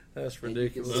low. That's And you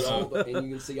can ridiculous. see all the, and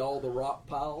you can see all the rock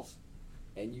piles,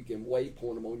 and you can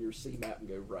waypoint them on your sea map and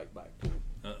go right back to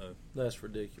them. That's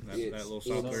ridiculous. It's That little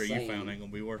software you insane. found ain't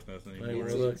gonna be worth nothing Ain't anymore.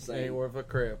 It's worth, insane. ain't worth a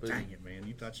crap. Is it? Dang it, man!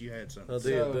 You thought you had something. I did,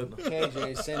 So, didn't I?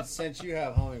 KJ, since you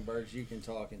have hummingbirds, you can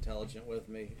talk intelligent with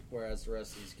me, whereas the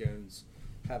rest of these goons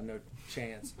have no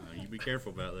chance. You be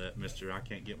careful about that, Mister. I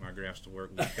can't get my graphs to work.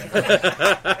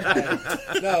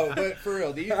 No, but for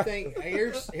real, do you think?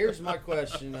 Here's my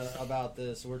question about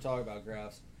this. We're talking about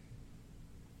graphs.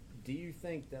 Do you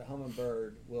think that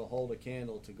Humminbird will hold a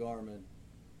candle to Garmin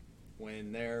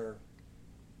when their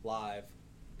live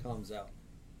comes out?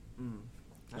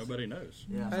 Nobody knows.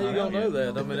 Yeah. How you gonna know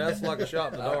that? I mean, that's like a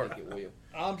shot in the I dark. think it will.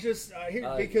 I'm just here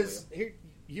I because here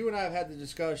you and I have had the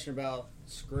discussion about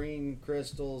screen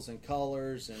crystals and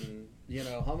colors, and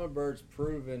Hummingbird's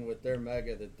proven with their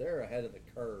Mega that they're ahead of the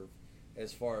curve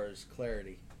as far as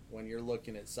clarity when you're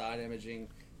looking at side imaging,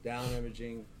 down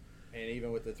imaging, and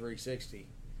even with the 360.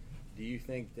 Do you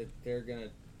think that they're going to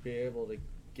be able to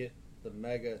get the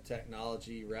Mega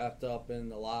technology wrapped up in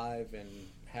the live and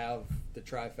have the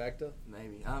trifecta?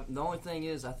 Maybe. The only thing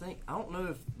is, I don't know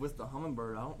if with the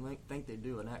Humminbird, I don't think they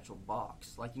do an actual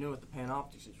box. Like, with the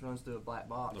Panoptics, it runs through a black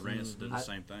box. Lowrance did the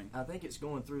same thing. I think it's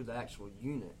going through the actual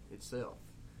unit itself.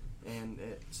 And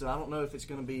so I don't know if it's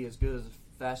going to be as good as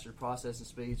faster processing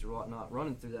speeds or whatnot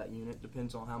running through that unit.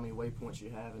 Depends on how many waypoints you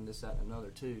have and this, that, and another,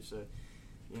 too. So,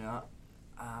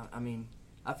 I mean,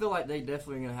 I feel like they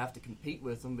definitely are going to have to compete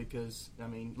with them because, I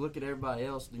mean, look at everybody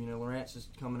else. Lowrance is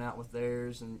coming out with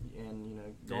theirs, and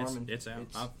Garmin. It's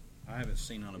out. I haven't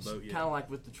seen on a boat yet. Kind of like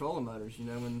with the trolling motors,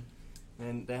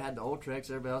 when they had the Ultrex,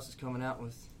 everybody else is coming out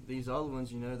with these other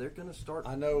ones. They're going to start.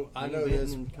 I know reinventing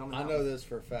this. and coming I out know with- this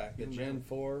for a fact. The even Gen better.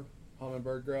 4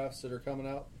 Humminbird graphs that are coming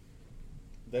out,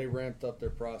 they ramped up their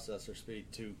processor speed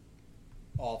to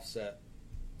offset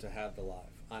to have the live.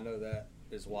 I know that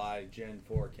is why Gen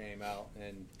 4 came out,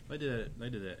 and They did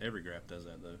that. Every graph does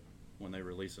that though. When they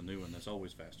release a new one, that's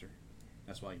always faster.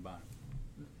 That's why you buy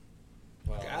them.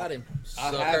 well, Got him.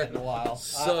 I Sucker. haven't in a while. I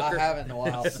Sucker. haven't in a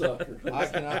while. Sucker.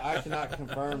 I cannot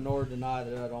confirm nor deny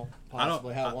that I don't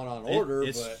possibly have one on order,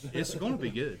 it's, but it's going to be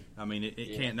good. I mean, it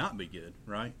Yeah. can't not be good,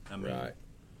 right? I mean, Right.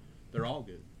 they're all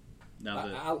good. Now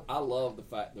that I love the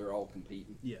fact they're all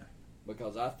competing yeah,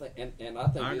 because I think and I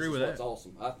think I this agree is with what's that.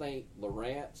 awesome. I think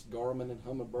Lowrance, Garmin, and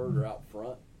Humminbird are out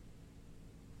front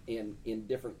in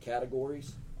different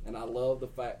categories, and I love the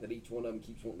fact that each one of them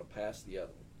keeps wanting to pass the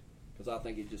other one because I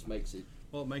think it just makes it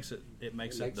well, it makes it the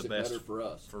makes best it better for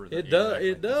us. for the, It does. exactly,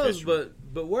 It the does. fishermen.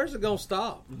 But where's it gonna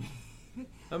stop?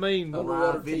 I mean,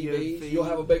 Underwater Live video TVs, feed. you'll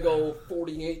have a big old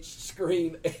 40-inch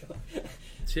screen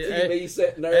shit, TV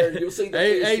sitting there, and you'll see the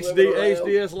fish HD swimming around.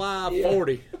 HDS Live Yeah.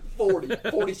 40.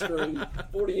 40 screen,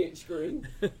 40-inch screen.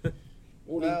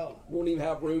 Well- Won't even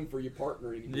have room for your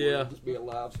partner anymore. Yeah. It'll just be a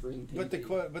live stream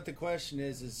TV. but the question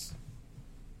is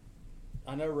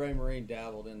I know Ray Marine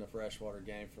dabbled in the freshwater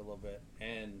game for a little bit,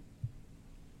 and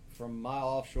from my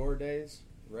offshore days,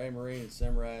 Ray Marine and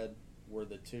Simrad were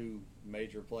the two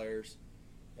major players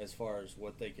as far as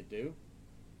what they could do.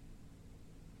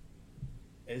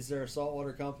 Is there a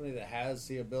saltwater company that has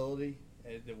the ability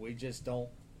that we just don't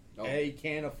A,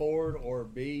 can't afford, or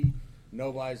B,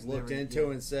 nobody's looked Never into did.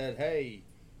 and said, hey,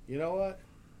 you know what?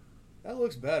 That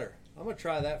looks better. I'm going to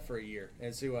try that for a year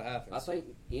and see what happens. I think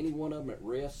any one of them at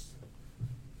risk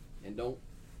and don't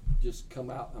just come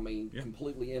out, Yeah.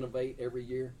 completely innovate every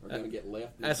year are going to get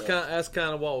left in That's dust.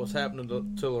 kind of what was happening to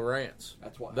Lowrance.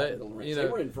 That's what they- happened to Lowrance. you They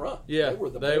know, were in front. Yeah, they were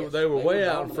the they best. were way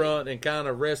out in dominating. front and kind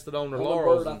of rested on their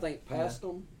laurels. Humminbird, I think, passed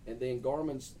them, and then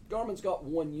Garmin's got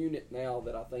one unit now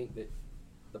that I think that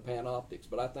the Panoptics,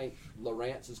 but I think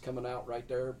Lowrance is coming out right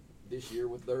there this year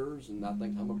with theirs, and I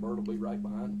think Humminbird will be right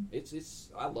behind them. It's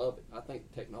I love it. I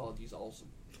think technology's awesome.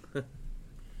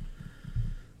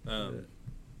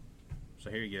 So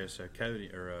here you go. So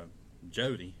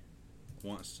Jody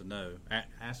wants to know,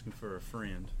 asking for a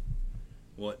friend,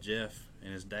 what Jeff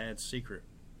and his dad's secret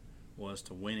was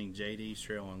to winning JD's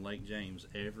Trail on Lake James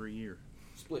every year.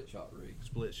 Split shot rig.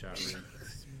 Split shot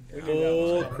rig.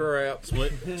 Bull crap.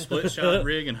 Split shot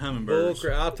rig and Bull hummingbirds.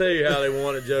 crap. I'll tell you how they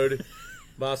want it, Jody.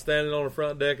 By standing on the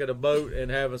front deck of the boat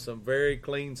and having some very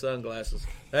clean sunglasses.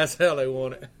 That's how they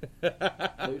want it.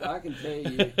 Dude, I can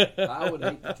tell you, I would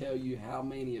hate to tell you how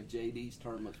many of JD's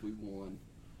tournaments we won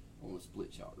on a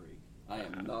split shot rig. I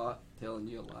am not telling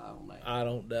you a lie on that. I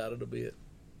don't doubt it a bit.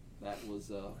 That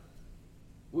was,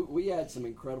 we had some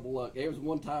incredible luck. There was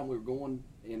one time we were going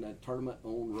in a tournament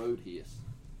on Road Hiss,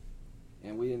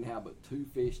 and we didn't have but 2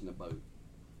 fish in the boat.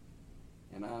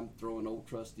 And I'm throwing old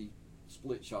trusty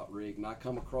split shot rig, and I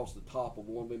come across the top of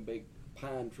one of them big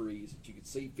pine trees that you could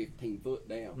see 15 foot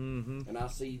down, Mm-hmm. and I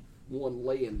see one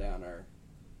laying down there,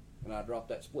 and I drop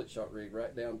that split shot rig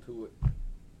right down to it,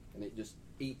 and it just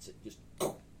eats it,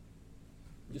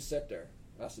 just sat there.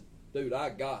 I said, dude, I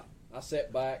got it. I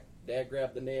sat back, Dad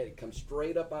grabbed the net, it come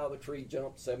straight up out of the tree,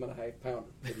 jumped 7.5 pounder,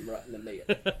 put him right in the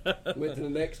net. Went to the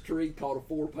next tree, caught a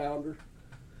 4 pounder,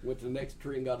 went to the next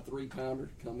tree and got a 3 pounder,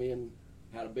 come in,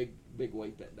 had a big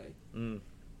weight that day.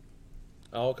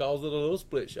 All cause of the little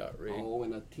split shot rig. Oh,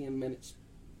 and a 10 minute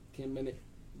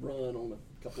run on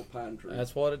a couple of pine trees.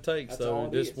 That's what it takes, That's all though.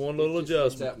 it Just is. one little It's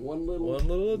just- adjustment. It's that one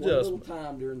little adjustment.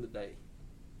 time during the day.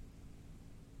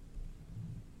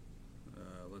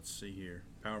 Let's see here.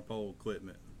 Power pole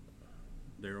equipment.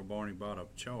 Daryl Barney bought a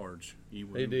charge. You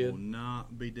He did. will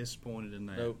not be disappointed in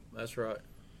that. Nope, that's right.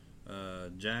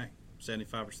 Jack,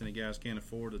 75% of guys can't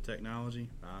afford the technology.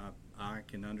 I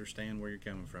can understand where you're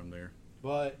coming from there.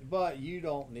 But you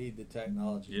don't need the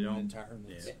technology You don't? in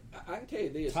tournaments. Yeah. I can tell you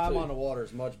this, Time too. on the water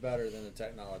is much better than the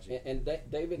technology. And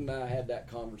David and I had that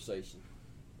conversation.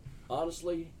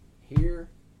 Honestly, here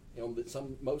on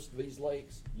most of these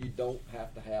lakes, you don't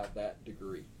have to have that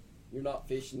degree. You're not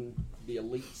fishing the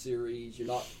Elite Series. You're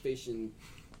not fishing.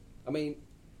 I mean,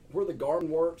 where the garden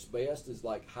works best is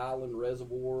like Highland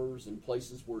reservoirs and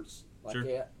places where it's like Sure.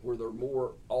 that, where they're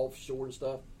more offshore and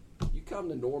stuff. You come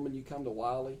to Norman, you come to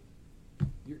Wiley,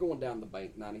 you're going down the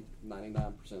bank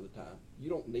 99% of the time. You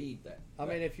don't need that. I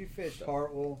mean, if you fish stuff.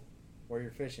 Hartwell, where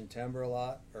you're fishing timber a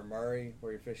lot, or Murray,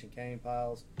 where you're fishing cane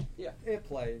piles, Yeah. it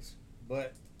plays.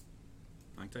 But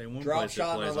I can tell you one drop place that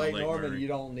shot plays on on Lake Lake Norman, Murray. you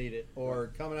don't need it.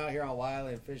 Or coming out here on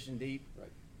Wiley and fishing deep, Right.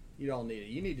 you don't need it.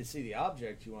 You need to see the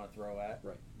object you want to throw at.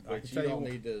 Right. I But can you tell you don't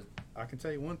what- need to. I can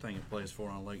tell you one thing it plays for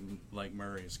on Lake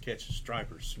Murray is catching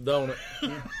stripers. Don't it?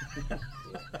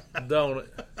 Don't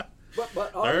it? But They're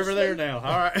honestly, over there now.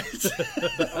 All right.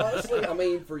 honestly, I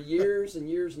mean, for years and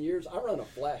years and years, I run a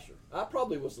flasher. I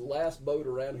probably was the last boat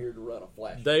around here to run a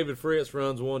flasher. David Fritz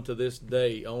runs one to this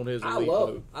day on his I elite love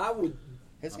boat. it. I would,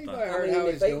 Has I anybody thought- heard I mean, how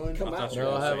if he's they doing? come I out thought you No,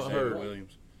 were I going to haven't say heard. David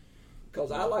Williams.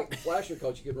 because I like the flasher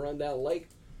because you can run down the lake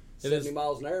It 70 is-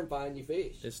 miles an hour and find your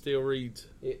fish. It still reads.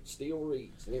 It still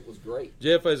reads, and it was great.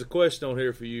 Jeff has a question on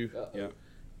here for you. Uh-oh. Yeah.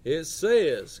 It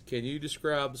says, "Can you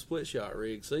describe the split shot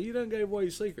rig?" So you done gave away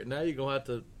your secret. Now you're gonna have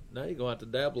to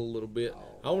dabble a little bit.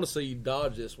 Oh. I want to see you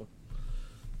dodge this one.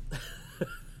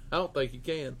 I don't think you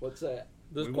can. What's that?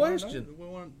 The We wanna question.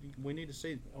 know. We need to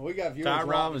see. We got viewers Ty wanting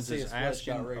Robbins to see a is split shot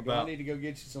asking rig. Do I about- need to go get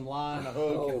you some line, a hook,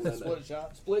 Oh, and no, a no. split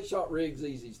shot? Split shot rig's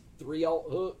easy. 3/0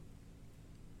 hook,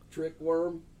 trick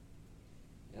worm,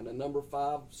 and a number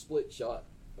 5 split shot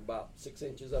about 6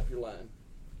 inches up your line.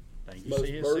 Dang, you Most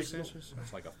see his versatile. 6 inches?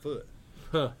 That's like a foot.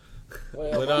 Huh.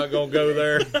 Well, We're not gonna go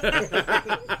there.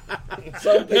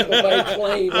 some people may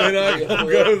claim We're that not to be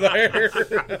gonna a go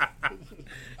foot, there.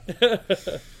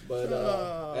 but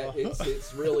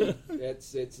it's really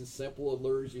it's as simple a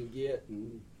lure as you can get.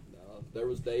 And there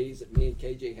was days that me and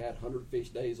KJ had 100 fish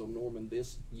days on Norman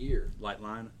this year. Light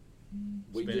line.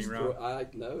 We Spinning just rod? I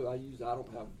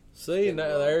don't have. See,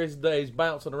 now there's days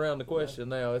bouncing around the question.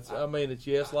 Now it's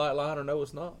yes, light line, or no,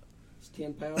 it's not. It's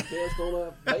 10-pound test on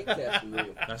a bait casting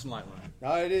reel. That's a light line.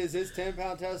 No, it is. It's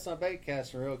 10-pound test on bait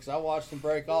casting reel because I watched them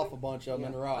break off a bunch of them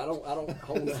in the rock. I don't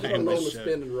own a Family show.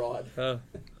 spinning rod. Huh?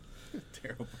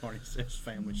 Daryl Barney says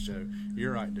family show.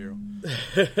 You're right, Daryl.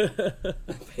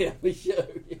 Family show.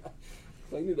 Yeah.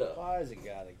 Clean it up. Why has it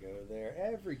got to go there?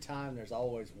 Every time there's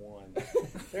always one.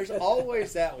 There's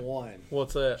always that one.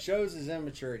 What's that? Shows his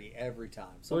immaturity every time.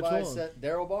 Somebody one? said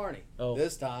Daryl Barney. Oh.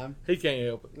 This time, He can't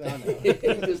help it. I know. He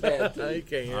just had No, to. he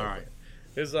can't help All right. it.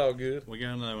 It's all good. We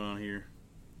got another one on here.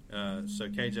 So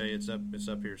KJ, it's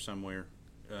up here somewhere.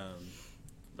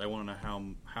 They want to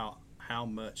know how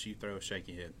much you throw a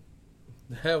shaky head.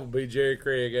 That would be Jerry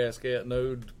Craig. Ask that.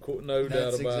 No doubt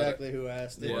That's about exactly who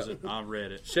asked it. Was it? I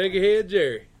read it. Shake your head,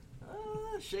 Jerry.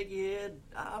 Shaky head.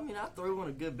 I mean, I throw on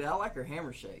a good bit. I like our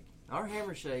hammer shake. Our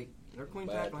hammer shake Their queen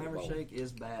Bad tackle to the hammer bone. shake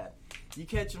is bad. You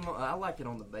catch them. I like it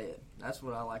on the bed. That's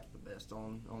what I like the best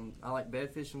on. I like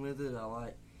bed fishing with it. I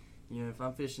like, if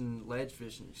I'm fishing ledge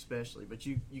fishing especially. But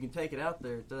you can take it out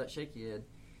there, throw that shaky head,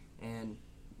 and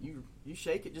you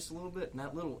shake it just a little bit, and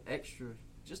that little extra,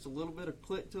 just a little bit of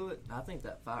click to it. I think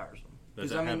that fires them.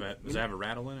 Does it have a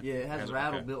rattle in it? Yeah, it has a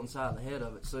rattle okay. built inside the head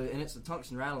of it. So, and it's a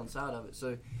tungsten rattle inside of it.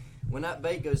 So, when that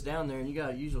bait goes down there and you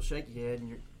got a usual shaky head, and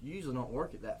you usually don't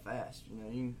work it that fast. You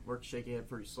can work the shaky head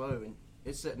pretty slow, and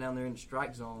it's sitting down there in the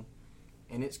strike zone,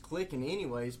 and it's clicking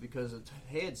anyways because the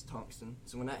head's tungsten.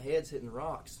 So when that head's hitting the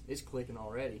rocks, it's clicking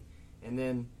already. And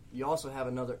then you also have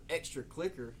another extra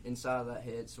clicker inside of that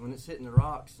head. So when it's hitting the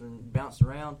rocks and bouncing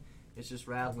around, it's just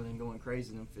rattling and going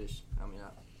crazy. Them fish. I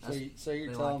mean, So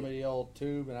you're telling me the old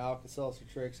tube and Alka-Seltzer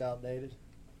trick's outdated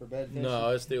for bed fishing? No,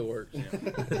 it still works.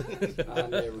 I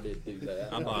never did do that.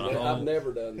 I've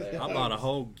never done that. I bought a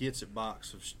whole Gets It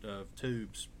box of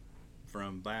tubes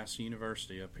from Bass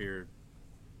University up here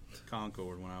at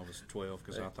Concord when I was 12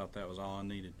 because I thought that was all I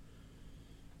needed.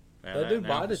 They do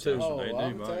buy the tubes. Oh, They well,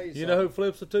 I'm do gonna buy tell it. You know who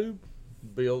flips a tube?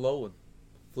 Bill Lowen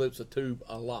flips a tube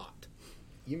a lot.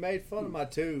 You made fun of my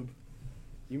tube.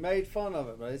 You made fun of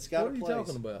it, but it's got What a are you place.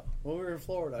 talking about? When we were in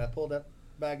Florida, I pulled that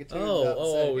bag of tubes out and said,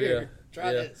 Oh, "Here, yeah. try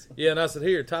yeah. this." Yeah, and I said,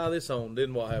 here, tie this on.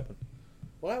 Then what happened?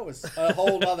 Well, that was a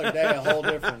whole other day, a whole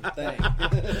different thing.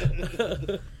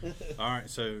 All right,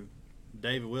 so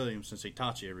David Williams, since he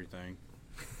taught you everything,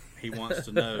 he wants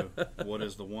to know what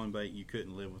is the one bait you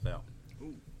couldn't live without.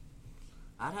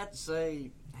 I'd have to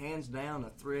say, hands down, a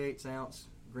 3/8 ounce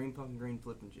green pumpkin green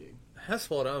flipping jig. That's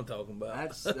what I'm talking about.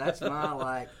 That's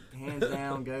my hands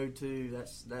down go to.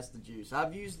 That's the juice.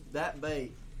 I've used that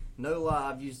bait. No lie,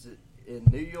 I've used it in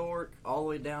New York, all the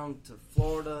way down to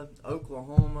Florida,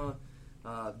 Oklahoma,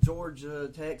 Georgia,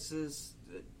 Texas.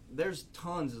 There's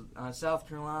tons of South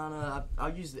Carolina.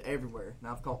 I've used it everywhere, and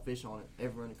I've caught fish on it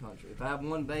everywhere in the country. If I have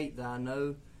one bait that I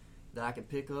know that I can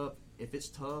pick up, if it's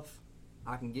tough,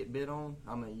 I can get bit on,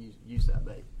 I'm gonna use that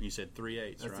bait. You said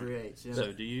 3/8, right? 3/8. Yeah.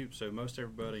 So so most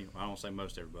everybody, I don't say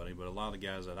most everybody, but a lot of the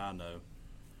guys that I know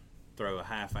throw a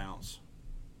 1/2 ounce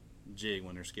jig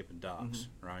when they're skipping docks,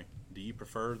 right? Do you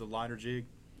prefer the lighter jig?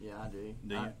 Yeah, I do.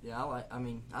 Do you? Yeah,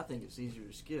 I think it's easier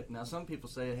to skip. Now, some people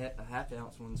say a 1/2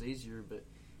 ounce one's easier, but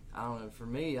I don't know. For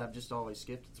me, I've just always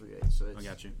skipped a 3/8. So I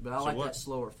got you. But I So like what- that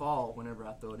slower fall whenever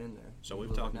I throw it in there. So It's we've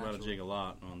a little talked about a natural. jig a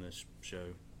lot on this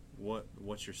show.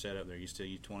 What's your setup there? You still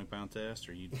use 20-pound test,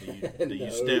 or do you No.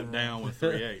 step down with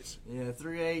 3/8? Yeah,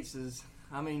 3/8 is.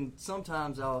 I mean,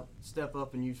 sometimes I'll step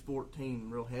up and use 14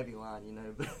 real heavy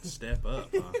line, But Step up,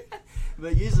 huh?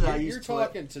 but usually I use You're 12.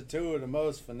 talking to two of the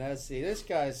most finessey. This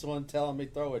guy's the one telling me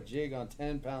throw a jig on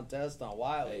 10-pound test on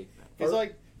Wiley. Hey, He's first-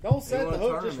 like, don't set won the a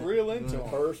hook, just tournament. reel into Yeah.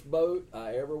 him. First boat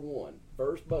I ever won.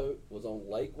 First boat was on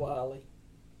Lake Wiley.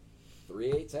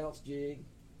 3/8 ounce jig,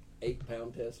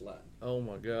 8-pound test line Oh,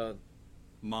 my God.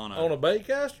 Mono. On a bait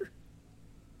caster?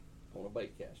 on a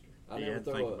bait caster. I Yeah, never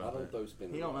think throw. about I don't that. throw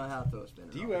spinning. He don't know rods. how to throw a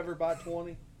spinner. Do you ever buy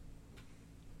 20?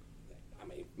 I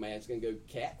mean, man's gonna go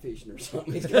catfishing or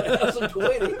something. He's gonna have some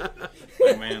 20.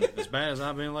 Hey, man, as bad as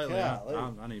I've been lately, Golly.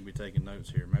 I need to be taking notes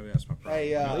here. Maybe that's my problem.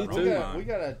 Hey, I'm Me not too. wrong we line.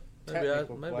 got a Maybe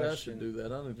technical I question. should do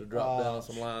that. I need to drop down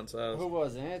some line size. Who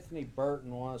was it? Anthony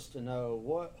Burton wants to know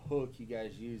what hook you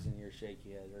guys use in your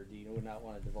shaky head, or do you not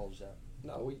want to divulge that?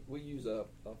 No, we use a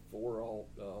 4-aught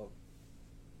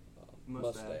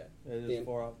Mustad. Mustad. It is Then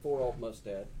 4-aught. 4-aught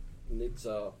Mustad, and it's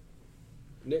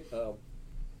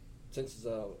since it's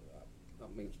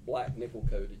it's black nickel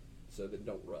coated, so that it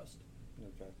don't rust.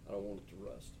 Okay. I don't want it to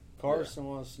rust. Carson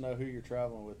wants to know who you're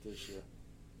traveling with this year.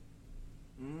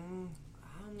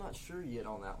 I'm not sure yet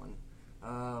on that one.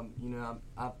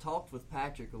 I've talked with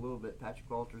Patrick a little bit, Patrick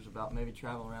Walters, about maybe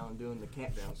traveling around and doing the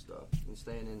campground stuff and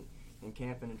staying in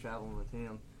camping and traveling with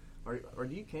him. Or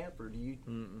do you camp, or do you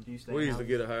stay We in usually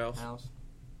get a house.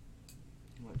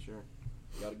 I'm not sure.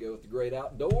 Got to go with the great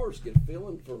outdoors. Get a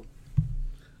feeling for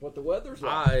what the weather's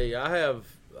like.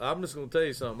 I'm just going to tell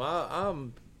you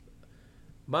something.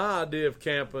 My idea of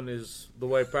camping is the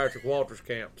way Patrick Walters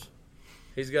camps.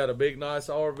 He's got a big, nice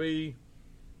RV.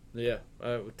 Yeah,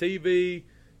 with TV,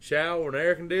 shower, and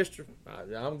air conditioner.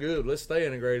 I'm good. Let's stay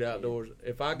in the great outdoors.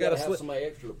 If I You got to have slip, somebody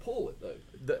extra to pull it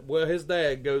though. well, his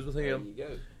dad goes with There him. you go.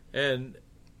 And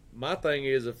my thing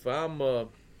is, if I'm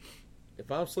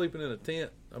sleeping in a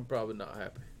tent, I'm probably not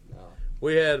happy. No.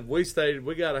 We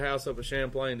got a house up at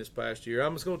Champlain this past year.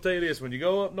 I'm just going to tell you this: when you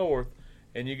go up north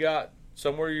and you got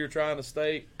somewhere you're trying to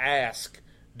stay, ask,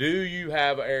 do you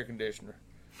have an air conditioner?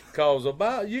 Because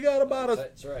you got a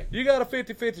That's right. you got a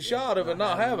 50-50 shot of it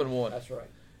not having one. That's right.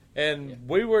 And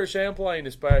we were at Champlain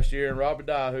this past year, and Robbie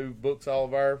Dye, who books all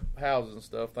of our houses and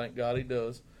stuff, thank God he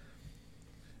does.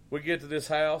 We get to this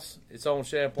house. It's on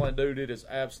Champlain. Dude, it is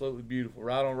absolutely beautiful.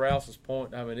 Right on Rouse's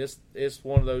Point. I mean, it's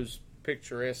one of those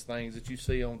picturesque things that you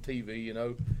see on TV, you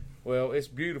know. Well, it's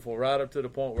beautiful right up to the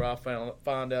point where I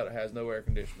find out it has no air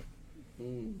conditioning.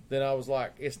 Then I was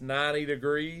like, it's 90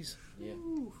 degrees. Yeah.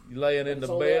 You laying in It's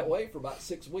the only bed. that way for about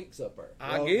 6 weeks up there.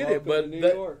 I get it, Welcome to New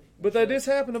but York. they just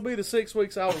happened to be the 6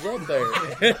 weeks I was up there,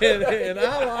 and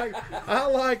I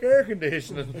like air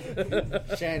conditioning.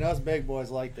 Shane, us big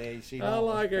boys like the AC. I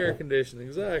like air conditioning,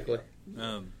 exactly.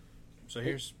 So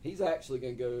here's He's actually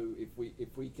going to go,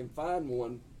 if we can find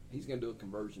one, he's going to do a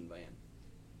conversion van.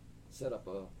 Set up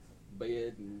a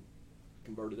bed and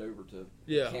convert it over to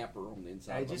Yeah. a camper on the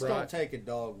inside. Hey, of just it. don't take a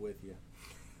dog with you.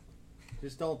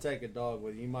 Just don't take a dog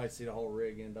with you. You might see the whole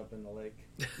rig end up in the lake.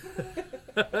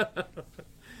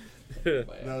 Man.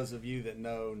 Those of you that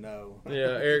know.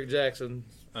 Yeah, Eric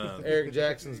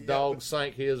Jackson's dog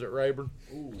sank his at Rayburn,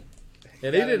 Ooh. and he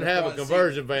Got in didn't the have a front seat.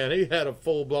 conversion van. He had a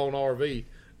full blown RV.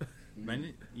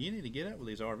 man, you need to get up with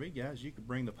these RV guys. You could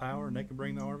bring the power, and they can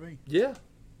bring the RV. Yeah,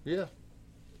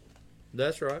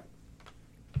 that's right.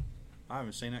 I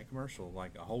haven't seen that commercial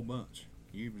like a whole bunch.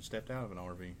 You even stepped out of an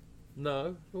RV,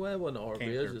 No, well, it wasn't an RV. It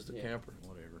was Camper. just a Yeah. camper.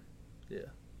 whatever.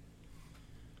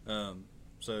 Yeah.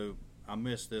 So I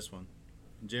missed this one.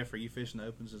 Jeff, are you fishing the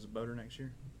opens as a boater next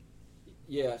year?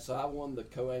 Yeah, so I won the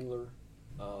co-angler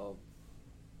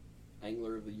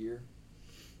angler of the year,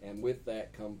 and with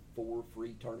that come 4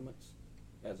 free tournaments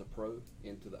as a pro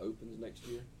into the opens next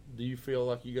year. Do you feel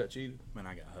like you got cheated? Man,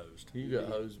 I got hosed. You got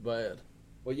hosed bad.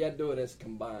 Well, you had to do it as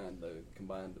combined though,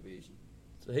 combined division.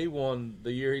 So he won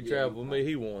the year he Yeah, traveled with me.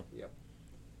 He won. Yep.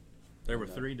 There were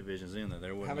 3 divisions in there.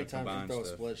 There wasn't How many no times did you combined throw a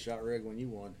stuff. split shot rig when you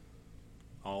won?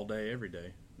 All day, every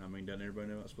day. I mean, doesn't everybody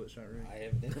know about split shot rig? I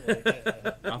evidently.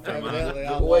 I'll throw Evidently, mine.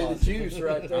 I Give away the lost. juice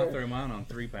right I'll there. throw mine on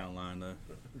 3-pound line though.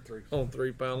 On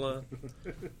 3-pound line.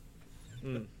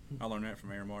 I learned that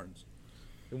from Aaron Martins.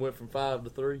 It went from 5 to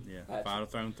 3. Yeah, That's- if I'd have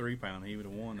thrown 3-pound, he would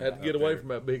have won. Had to get up away there. from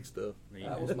that big stuff.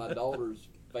 That was my daughter's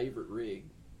favorite rig,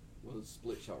 was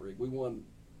split shot rig.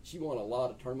 She won a lot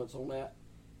of tournaments on that.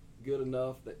 Good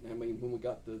enough that, I mean, when we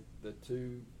got the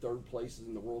 2 third places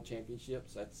in the world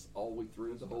championships, that's all we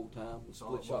threw the whole time was That's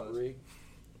all split it shot was. rig.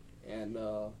 And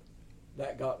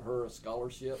that got her a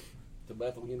scholarship to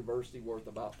Bethel University worth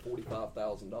about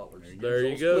 $45,000. There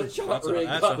you go. Split shot That's a- rig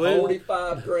that's got a whole-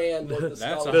 $45,000 worth of That's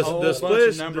a scholarship. whole The bunch split-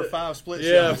 of number 5 split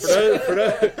Yeah, shots.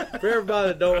 for everybody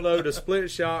that don't know, the split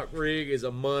shock rig is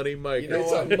a money maker. You know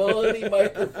It's what? a money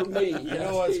maker for me. You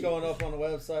know what's going up on the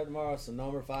website tomorrow? Some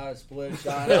number 5 split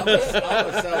shot. I'm gonna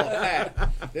sell a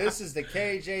pack. This is the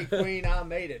KJ Queen I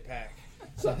Made It pack.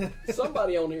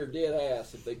 Somebody on here did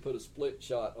ask if they put a split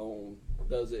shot on,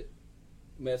 does it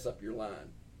mess up your line?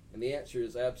 And the answer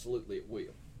is absolutely it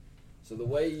will. So the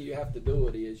way you have to do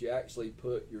it is you actually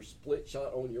put your split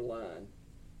shot on your line,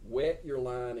 wet your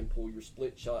line, and pull your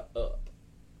split shot up.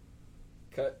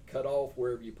 Cut off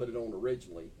wherever you put it on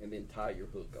originally, and then tie your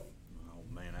hook on.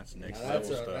 Oh man, that's next Now, level that's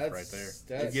a- stuff that's- right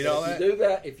there. that's- You get all If that? you do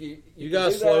that, if you You can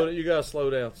gotta do slow. that, You gotta slow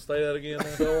down. Say that again. Now.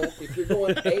 So if you're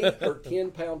going 8 or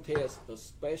 10 pound test,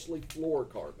 especially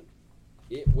fluorocarbon,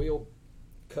 it will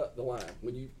cut the line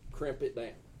when you crimp it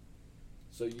down.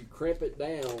 So you crimp it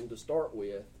down to start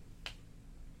with,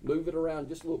 move it around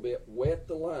just a little bit, wet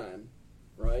the line,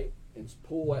 right, and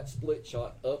pull that split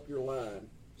shot up your line.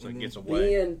 So it And gets then-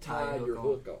 away, Then tie your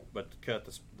hook on. but to cut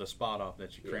the spot off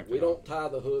that you Yeah, crimped we it don't on. tie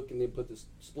the hook and then put the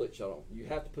split shot on. You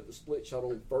have to put the split shot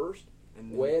on first,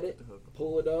 And then wet put it, the hook on.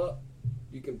 pull it up.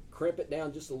 You can crimp it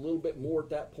down just a little bit more at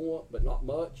that point, but not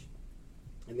much,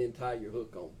 and then tie your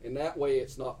hook on. And that way,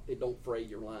 it don't fray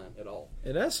your line at all.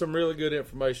 And that's some really good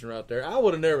information right there. I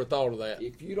would have never thought of that.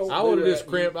 If you don't, I would have do just that,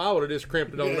 crimped. I would have just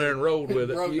crimped it on there and rolled with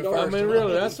it. Broke You the don't- I first mean, one.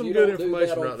 really, that's if some you good don't do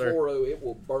information that right on there. 4.0, it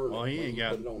will burn. Well, it he when ain't you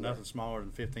got put it on nothing smaller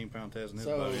than 15-pound test in his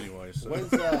So, boat anyway. So.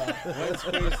 when's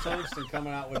Queen's Tungsten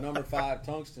coming out with number 5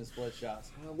 tungsten split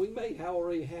shots? there. We may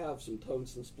already have some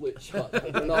tungsten split shots,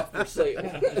 but they're not for sale.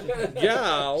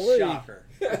 Golly. Shocker.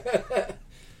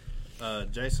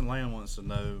 Jason Lamb wants to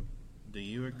know, do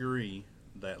you agree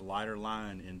that lighter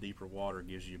line in deeper water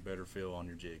gives you a better feel on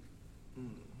your jig?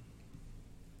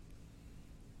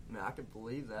 I mean, I could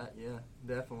believe that. Yeah,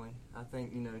 definitely. I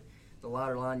think the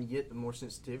lighter line you get, the more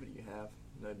sensitivity you have,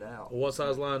 no doubt. What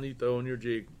size line do you throw on your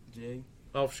jig? Jig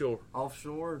Offshore.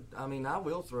 offshore. I mean, I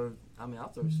will throw. I mean, I'll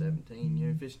throw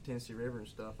 17. Fishing Tennessee River and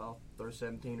stuff, I'll throw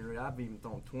 17, or I've even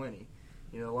thrown 20.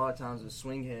 A lot of times a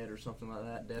swing head or something like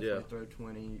that, definitely Yeah. throw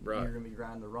 20. Right. You're gonna be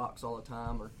grinding the rocks all the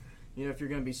time, or you know, if you're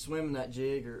going to be swimming that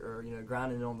jig or you know,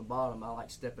 grinding it on the bottom, I like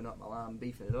stepping up my line,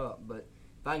 beefing it up. But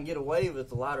if I can get away with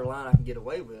the lighter line I can get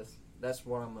away with, that's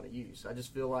what I'm going to use. I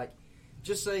just feel like,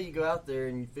 just say you go out there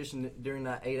and you're fishing during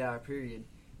that 8-hour period,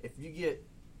 if you get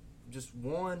just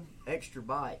one extra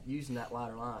bite using that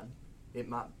lighter line, it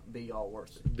might be all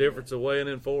worth it. Difference of weighing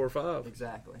in 4 or 5.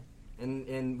 Exactly.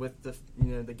 And with the,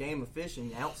 you know, the game of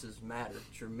fishing, ounces matter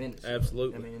tremendously.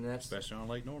 Absolutely. I mean, that's, especially on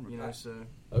Lake Norman. you know, so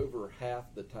Over half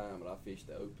the time that I fished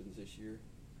the Opens this year,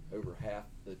 over half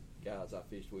the guys I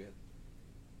fished with,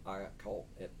 I got caught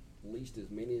at least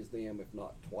as many as them, if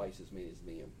not twice as many as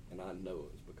them. And I know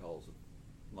it was because of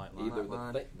Light line. either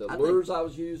line. the I lures I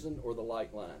was using or the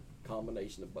light line.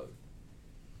 Combination of both.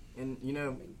 and you I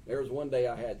know, mean, there was one day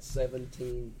I had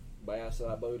 17 bass that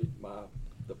I boated.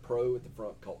 The pro at the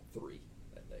front caught 3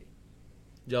 that day.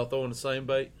 Y'all throwing the same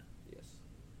bait? Yes.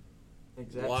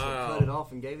 exactly. Wow. Cut it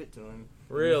off and gave it to him.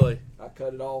 Really? I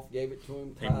cut it off, gave it to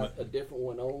him, Hey, tied a different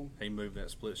one on, He moved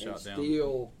that split and shot down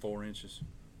still 4 inches.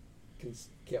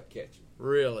 kept catching.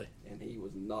 Really? And he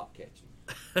was not catching.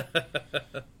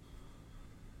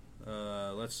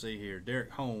 Let's see here.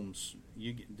 Derek Holmes,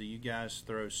 do you guys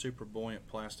throw super buoyant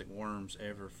plastic worms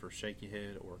ever for shaky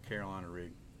head or Carolina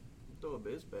rig? Throw a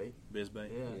biz bait. Bizbait?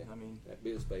 Yeah, I mean, That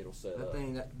biz bait will set that up.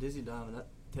 thing, that dizzy diamond, that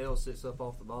tail sits up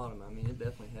off the bottom. I mean, it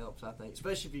definitely helps, I think.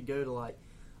 Especially if you go to, like,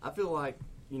 I feel like,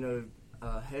 you know,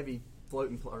 heavy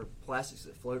floating or plastics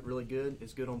that float really good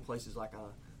is good on places like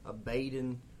a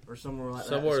Baden or somewhere like that.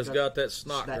 Somewhere that's got that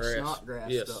snot that grass. snot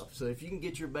grass Yes. stuff. So if you can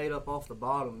get your bait up off the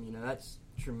bottom, you know, that's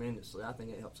tremendously. I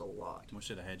think it helps a lot. We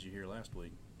should have had you here last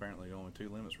week. Apparently only 2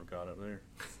 limits were caught up there.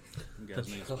 You guys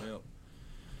need some help.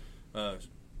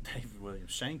 David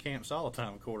Williams, Shane camps all the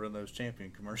time recording those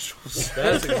champion commercials.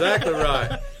 That's exactly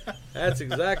right. That's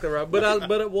exactly right.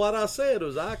 But what I said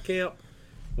was I camp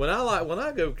when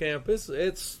I go camp.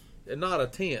 It's not a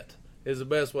tent is the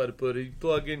best way to put it. You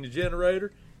plug in your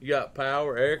generator. You got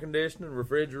power, air conditioning,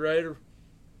 refrigerator,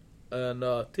 and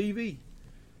TV.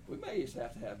 We may just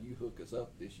have to have you hook us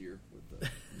up this year with the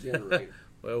generator.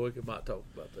 Well, we might talk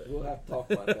about that. We'll have to talk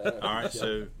about that. after All right, the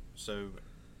show. so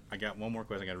I got one more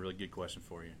question. I got a really good question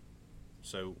for you.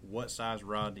 So, what size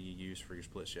rod do you use for your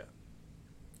split shot?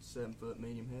 7 foot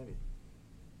medium heavy.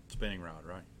 Spinning rod,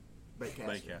 right? Bait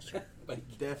caster. Bait caster.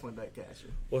 Definitely bait caster.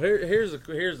 Well, here's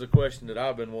the question that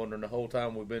I've been wondering the whole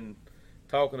time we've been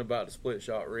talking about the split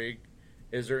shot rig.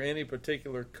 Is there any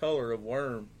particular color of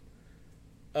worm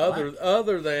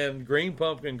other than green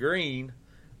pumpkin green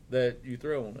that you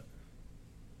throw on it?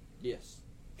 Yes.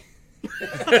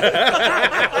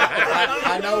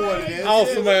 I know what it is.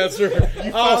 Awesome answer.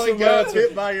 Awesome answer.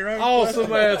 by your own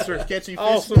Awesome answer. Catching fish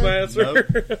Awesome today?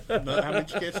 answer. No, how many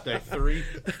did you catch today? 3? You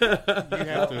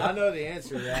have to. I know the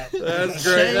answer to that. That's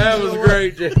great. That was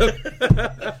great, Jeff.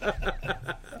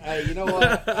 Hey, you know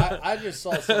what? I just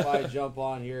saw somebody jump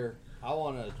on here. I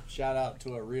want to shout out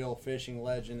to a real fishing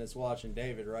legend that's watching.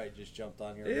 David Wright just jumped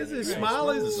on here. Is it Minute ago.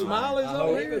 Smiley's? Smiley's I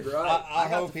over hope- here. David Wright. I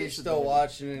got hope to he's fish with still David.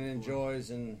 watching and enjoys,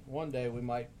 and one day we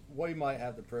might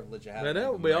have the privilege of having Man, that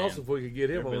him. would be Man. awesome if we could get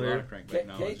him There'd be on a lot here. of crankbait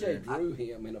knowledge there. KJ drew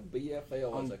him in a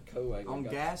BFL as a co-angler. On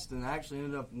Gaston, I actually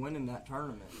ended up winning that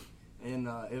tournament. And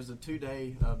it was a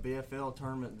 2-day BFL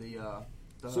tournament, the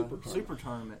Super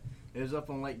tournament. It was up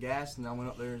on Lake Gaston. I went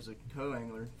up there as a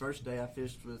co-angler. First day I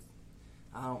fished with,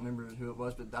 I don't remember who it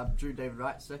was, but I drew David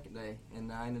Wright the second day, and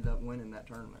I ended up winning that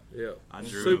tournament. Yeah. I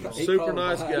drew Super, him. He super called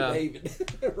nice behind guy. David.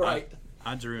 Right.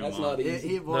 I drew him That's on. not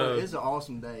easy. It was No. an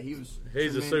awesome day. He was.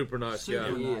 He's a tremendous- super nice guy.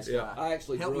 super He nice is. guy. I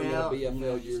actually Helped drew me him in a out, you BFL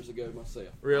know, years ago myself.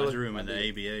 I Really? drew him in the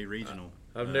ABA regional.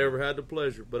 I've never had the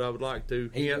pleasure, but I would like to.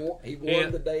 He Hint. won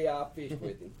hint. the day I fished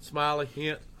with him. Smiley,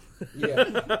 hint. Yeah,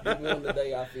 he won the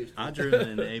day I fished with I him. drew him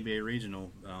in the ABA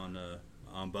regional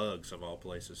on bugs of all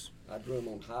places. I drew him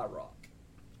on High Rock.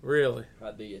 Really?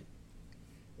 I did.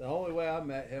 The only way I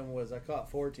met him was I caught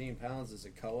 14 pounds as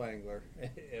a co-angler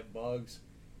at Bugs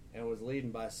and was leading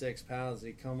by 6 pounds.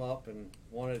 He come up and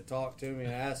wanted to talk to me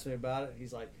and asked me about it.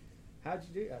 He's like, how'd you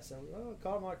do that? I said, well, I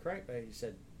caught him on a crankbait. He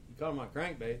said, you caught him on a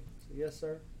crankbait? I said, yes,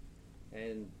 sir.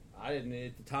 And I didn't,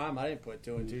 at the time, I didn't put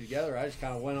 2 and 2 together. I just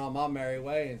kind of went on my merry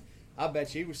way, and I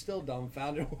bet you he was still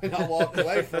dumbfounded when I walked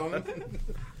away from him.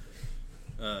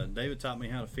 David taught me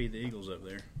how to feed the eagles up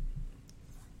there.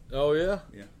 Oh, yeah?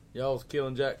 Yeah. Y'all was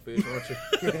killing jackfish, weren't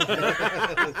you?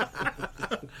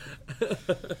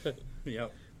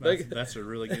 Yep, They- that's a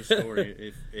really good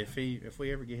story. If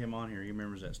we ever get him on here, he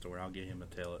remembers that story. I'll get him to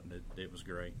tell it, and it was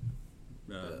great.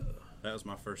 That was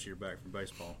my first year back from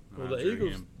baseball. Well, I the drew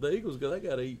Eagles, him. they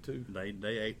got to eat, too. They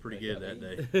ate pretty They good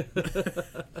gotta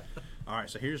that day. All right,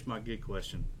 so here's my good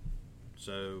question.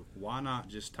 So why not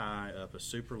just tie up a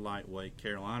super lightweight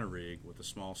Carolina rig with a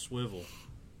small swivel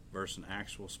versus an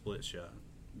actual split shot?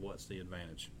 What's the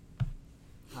advantage?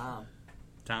 Time.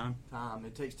 Time?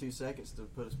 It takes 2 seconds to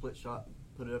put a split shot,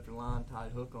 put it up your line, tie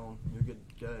the hook on, you're good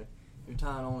to go. You're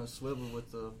tying on a swivel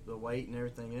with the weight and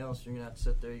everything else. You're going to have to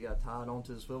sit there. You got to tie it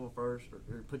onto the swivel first, or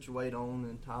put your weight on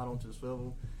and tie it onto the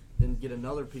swivel. Then get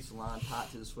another piece of line, tie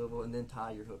it to the swivel, and then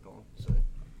tie your hook on. So,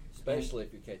 especially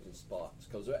if you're catching spots,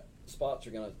 because spots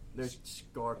are going they're to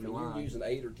scarred I your mean, line. you're using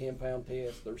 8 or 10 pound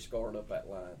test, they're scarred up that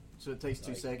line. So it takes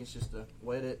 2 seconds just to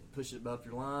wet it, push it above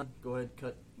your line, go ahead and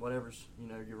cut whatever's,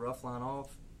 your rough line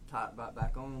off, tie it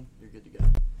back on, you're good to go.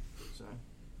 So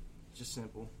it's just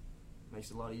simple.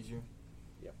 Makes it a lot easier.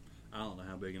 I don't know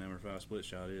how big an MR5 split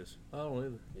shot is. I don't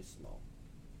either. It's small.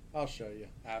 I'll show you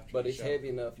after. But the it's show. heavy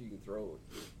enough you can throw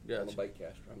it on a Gotcha. bait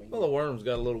caster. I mean, Well, the worm's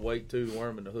got a little weight too. The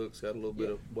worm and the hook's got a little bit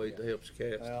Yeah, of weight yeah. that helps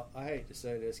you cast. Well, I hate to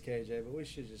say this, KJ, but we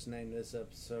should just name this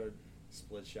episode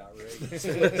 "Split Shot Rig."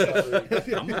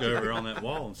 I'm gonna go over on that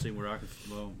wall and see where I can.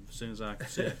 Well, as soon as I can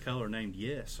see that color named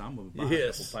Yes, I'm gonna buy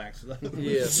Yes. a couple packs of those.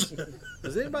 Yes.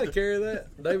 Does anybody carry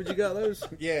that? David, you got those?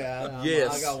 Yeah,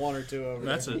 Yes. I got 1 or 2 over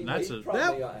That's there.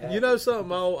 That, you know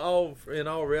something? All in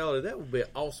all reality, that would be an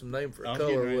awesome name for a I'm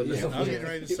color. getting ready, Wouldn't it? I'm getting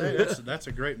ready to say that's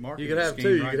a great marketing You could have scheme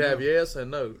 2. You right could now. have yes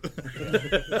and no.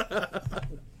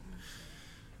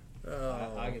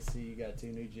 I can see you got 2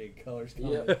 new jig colors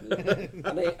coming.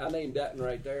 Yep. I named that one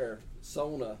right there.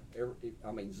 Zona,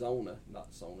 Zona,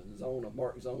 not Sona. Zona,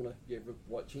 Mark Zona. You ever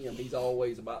watch him? He's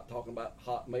always talking about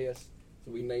hot mess.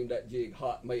 So we named that jig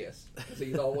Hot Mess. Because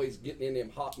he's always getting in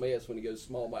them hot mess when he goes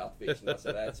smallmouth fishing. I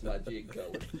said, that's my jig color.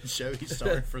 Joey,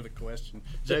 sorry for the question.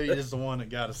 Joey is the one that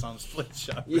got us on the split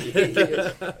shot.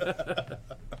 Yeah.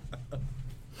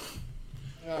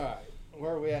 All right,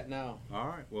 where are we at now? All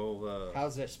right. Well,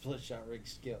 How's that split shot rig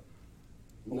skip?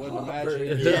 Wouldn't Not imagine. very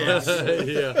it. good.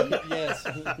 Yeah. Yes.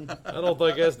 I don't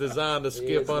think that's designed to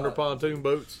skip It's under not. pontoon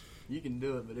boats. You can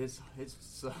do it, but it You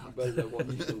sucks. better know what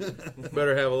you're doing.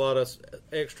 Better have a lot of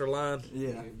extra line. Yeah.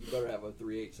 You better have a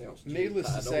 3/8 ounce jig. Needless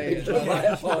to tied say, on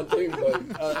that pontoon boat.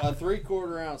 A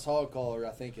 3/4 ounce hog collar,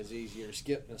 I think, is easier to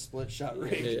skip than a split shot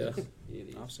rig. Yeah. It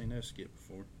is. I've seen those skip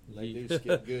before. They do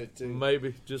skip good too.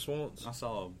 Maybe just once. I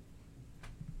saw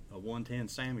a 110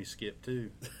 Sammy skip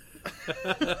too.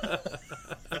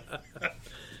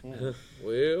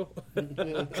 Well,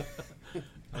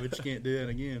 I bet you can't do that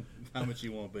again. How much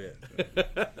you want to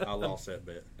bet? I lost that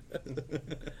bet.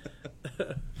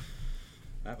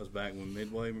 That was back when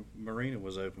Midway Marina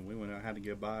was open. We went out and had to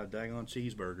go buy a daggone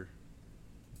cheeseburger.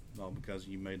 All because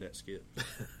you made that skip.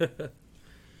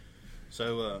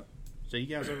 So you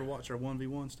guys ever watch our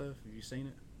 1v1 stuff? Have you seen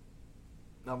it?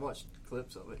 I've watched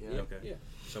clips of it, yeah. Okay. Yeah.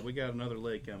 So we got another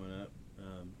leg coming up.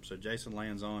 So Jason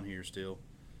Land's on here still.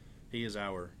 He is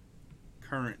our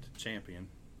current champion.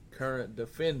 current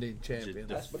defending champion.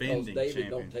 That's because Defending David champion.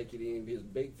 don't take it in his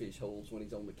big fish holes when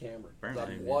he's on the camera.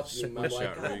 Apparently I'm watching him. I'm he's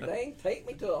like, shot rig. God dang, take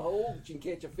me to a hole that you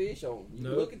can catch a fish on. You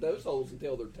Nope. look at those holes and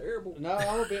tell they're terrible. No,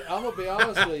 I'm gonna be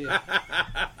honest with you.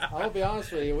 I'm gonna be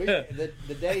honest with you.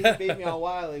 The day he beat me on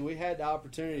Wiley, we had the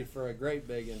opportunity for a great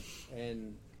biggin,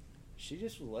 and she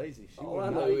just was lazy. She All I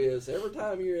wouldn't know eat. is every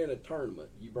time you're in a tournament,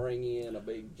 you bring in a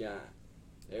big giant.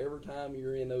 Every time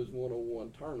you're in those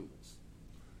 101 tournaments,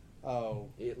 Oh,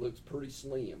 it looks pretty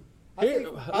slim. I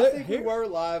think we Here- were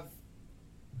live.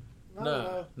 I don't No,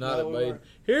 know. not No, at we Maiden. weren't.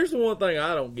 Here's the one thing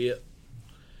I don't get.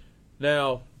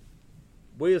 Now,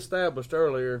 we established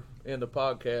earlier in the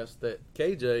podcast that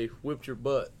KJ whipped your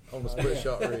butt on the split yeah.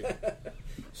 shot rig.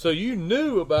 So you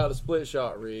knew about the split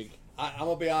shot rig. I'm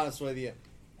gonna be honest with you.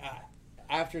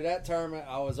 After that tournament,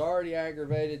 I was already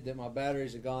aggravated that my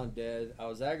batteries had gone dead. I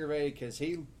was aggravated because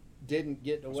he didn't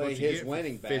get to That's weigh what you his get for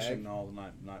winning bag. fishing all the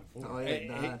night before. Oh,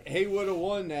 yeah. He would have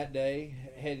won that day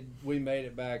had we made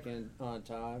it back in on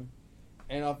time.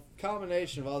 And a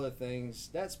combination of other things,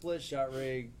 that split shot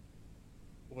rig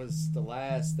was the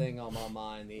last thing on my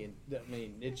mind. I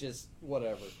mean, it just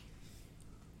whatever.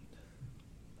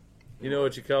 You know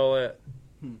what you call that?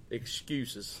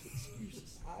 Excuses.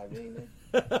 I mean,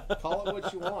 call it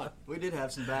what you want. We did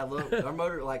have some bad luck. Our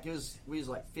motor, we was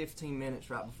like 15 minutes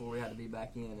right before we had to be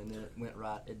back in, and then it went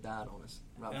right. It died on us.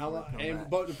 Right And before we come back.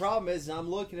 but the problem is, I'm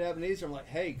looking at Ebenezer. I'm like,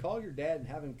 hey, call your dad and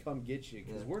have him come get you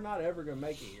because Yeah. we're not ever gonna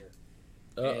make it here.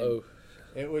 Uh-oh.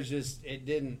 It was just, it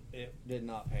did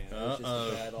not pan. It was Uh-oh.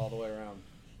 just bad all the way around.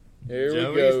 Here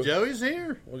we go. Joey's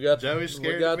here. We got Joey's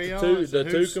scared we got to be the on, two so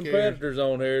the two who's scared? competitors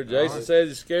on here. Jason right. says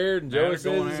he's scared, and Now Joey they're says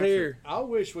going he's after here. I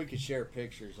wish we could share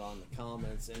pictures on the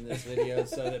comments in this video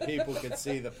so that people could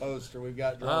see the poster we've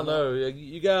got drawn I up. know.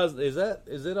 You guys, is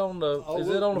it on the Oh, is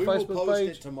it on the we will Facebook post page?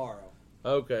 it tomorrow.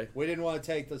 Okay. We didn't want to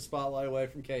take the spotlight away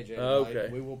from KJ. Okay.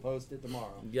 Tonight. We will post it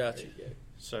tomorrow. Gotcha.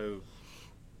 So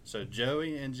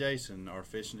Joey and Jason are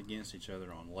fishing against each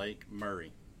other on Lake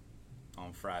Murray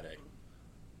on Friday.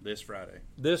 This Friday.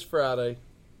 This Friday.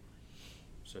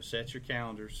 So set your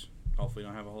calendars. Hopefully, you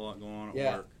don't have a whole lot going on at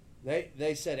Yeah. work.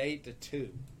 They said 8 to 2.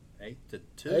 8 to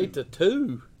 2. 8 to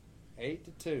 2. 8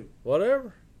 to 2.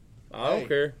 Whatever. I Hey, don't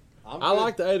care. I'm I good.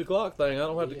 like the 8 o'clock thing. I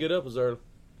don't have to get up as early.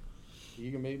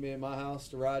 You can meet me at my house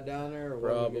to ride down there, or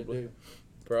what are we Probably. gonna do?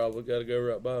 Probably got to go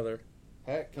right by there.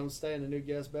 Heck, come stay in the new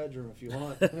guest bedroom if you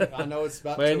want. I know it's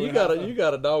about Man, 2 you and a half.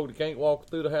 got a dog that can't walk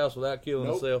through the house without killing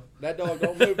Nope. himself. That dog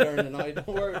don't move during the night. Don't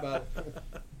worry about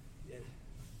it.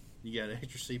 You got an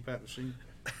extra CPAP machine?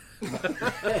 I'm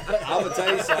gonna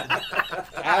tell you something.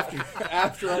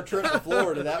 After our trip to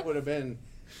Florida, that would have been,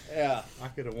 yeah. I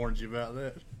could have warned you about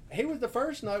that. He was the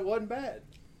first night wasn't bad.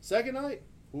 Second night,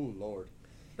 ooh Lord.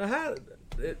 Now,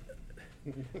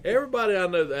 everybody I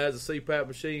know that has a CPAP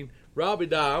machine, Robbie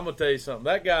Dye, I'm going to tell you something.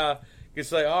 That guy can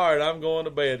say, all right, I'm going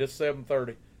to bed. It's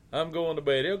 7:30. I'm going to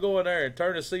bed. He'll go in there and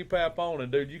turn the CPAP on,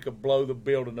 and, dude, you could blow the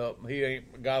building up. He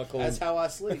ain't got a clue. That's how I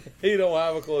sleep. He don't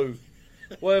have a clue.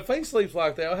 Well, if he sleeps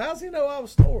like that, how's he know I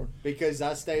was snoring? Because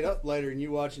I stayed up later than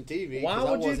you watching TV. Why 'cause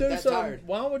I would you wasn't do that something? tired.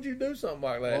 Why would you do something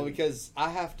like that? Well, because I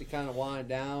have to kind of wind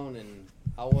down, and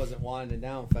I wasn't winding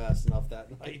down fast enough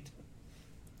that night.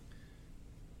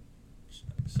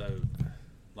 So,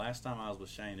 last time I was with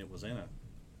Shane, it was in a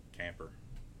camper.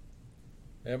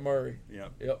 And Murray.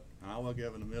 Yep. Yep. And I woke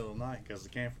up in the middle of the night because the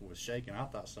camper was shaking. I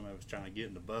thought somebody was trying to get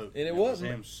in the boat. And it was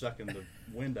wasn't. him sucking the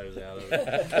windows out of it.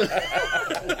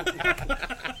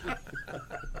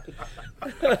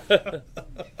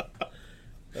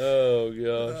 Oh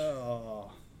gosh!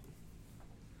 Oh.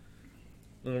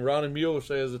 And Ronnie Mueller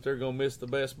says that they're going to miss the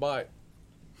best bite.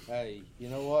 Hey, you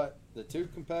know what? The two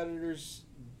competitors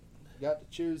got to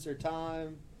choose their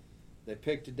time. They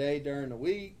picked a day during the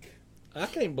week. I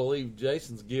can't believe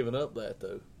Jason's giving up that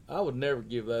though. I would never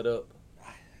give that up.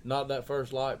 Not that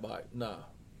first light bite. No.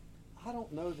 I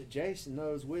don't know that Jason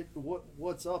knows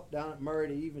what's up down at Murray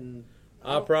to even.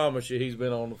 I promise you, he's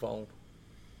been on the phone.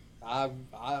 I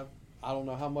don't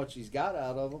know how much he's got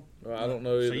out of them. I don't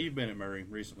know So either. you've been at Murray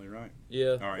recently, right?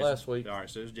 Yeah, All right. last week. All right,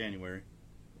 so it's January.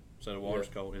 So the water's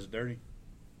cold. Is it dirty?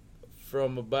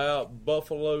 From about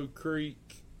Buffalo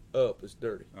Creek up, it's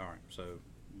dirty. All right, so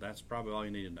that's probably all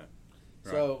you need to know.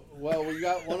 Right. So, well, we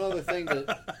got one other thing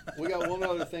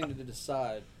to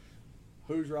decide.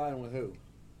 Who's riding with who?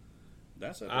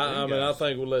 That's up to I them mean, I guys.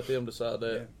 think we'll let them decide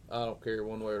that. I don't care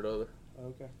one way or the other.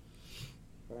 Okay,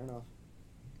 fair enough.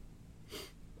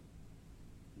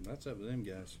 That's up to them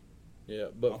guys. Yeah,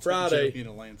 but I'll take Friday, Joey in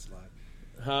a landslide.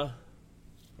 huh?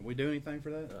 Can we do anything for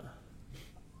that?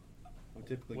 We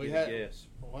typically We get had- a guess.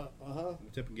 Well, We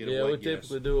typically get Yeah, a we weight guess.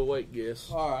 typically do a weight guess.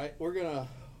 all right, we're gonna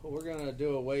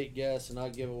do a weight guess, and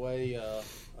I'll give away a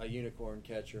unicorn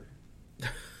catcher.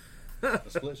 A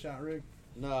split shot rig.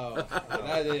 No,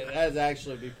 that'd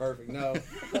actually be perfect. No,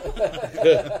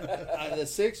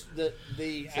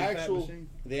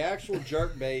 the actual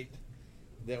jerk bait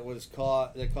that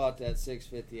caught that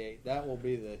 658. That will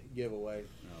be the giveaway.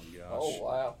 Oh gosh. Oh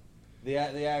wow! The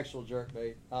actual jerk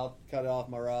bait. I'll cut it off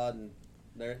my rod, and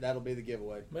that'll be the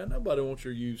giveaway. Man, nobody wants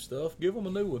your used stuff. Give them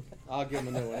a new one. I'll give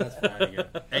them a new one. That's There fine. you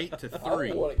go. 8 to I don't 3.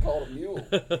 know what it called a mule.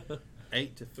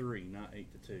 8 to 3, not 8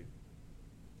 to 2.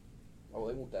 Oh,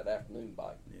 they want that afternoon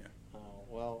bite. Oh,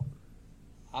 well,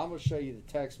 I'm gonna show you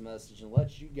the text message and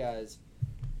let you guys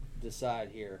decide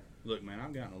here. Look, man,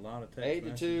 I've gotten a lot of text 8 to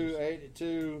messages. 2, 8 to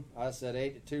 2. I said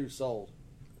 8 to 2 sold.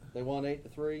 They want 8 to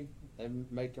 3. They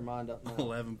make their mind up now.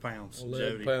 11 pounds.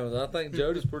 11 Jody. pounds. I think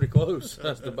Jody's pretty close.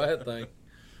 That's the bad thing.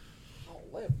 Oh,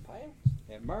 11 pounds.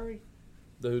 At Murray,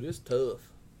 Dude, it's tough.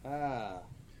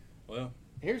 Well,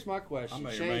 here's my question. I may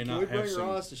or may Shane, can not we have bring some-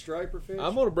 Ross to striper fish?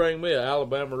 I'm going to bring me an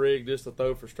Alabama rig just to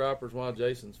throw for stripers while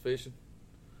Jason's fishing.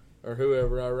 Or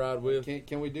whoever I ride with.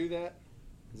 Can we do that?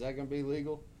 Is that going to be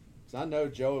legal? Because I know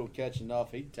Joey will catch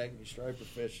enough. He'd take me striper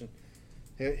fishing.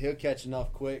 He'll catch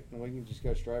enough quick, and we can just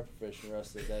go striper fishing the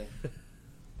rest of the day.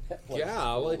 That place is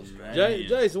Golly. full of Man.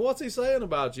 Jason, what's he saying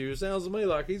about you? It sounds to me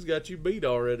like he's got you beat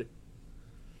already.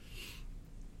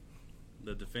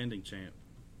 the defending champ.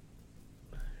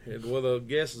 And well, the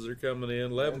guesses are coming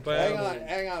in. 11 Okay. pounds.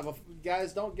 Hang on.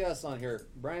 Guys, don't guess on here.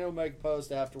 Brandon will make a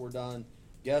post after we're done.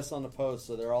 Guess on the post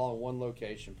so they're all in one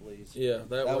location, please. Yeah,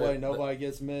 That way nobody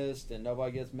gets missed and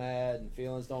nobody gets mad and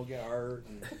feelings don't get hurt.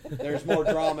 And there's more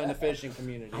drama in the fishing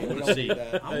community. I We wanna don't see- need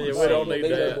that. I wanna Yeah, see- we don't need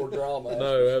There's that. more drama. that's No,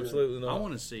 for sure. absolutely I not.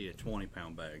 want to see a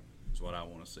 20-pound bag. Is what I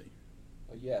want to see.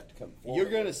 You have to come. to You're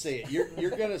Florida gonna with us. see it. You're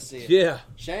gonna see it. Yeah,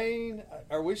 Shane,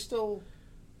 are we still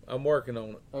I'm working on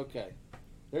it. okay?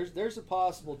 There's a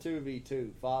possible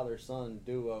 2v2 father-son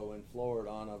duo in Florida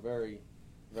on a very,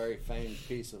 very famed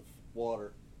piece of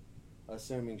water,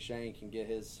 assuming Shane can get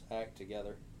his act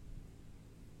together.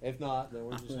 If not, then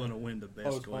we're I just want to win the best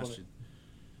postpone it. question.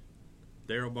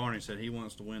 Daryl Barney said he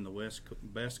wants to win the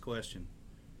best question.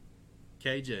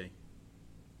 KJ,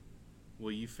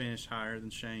 will you finish higher than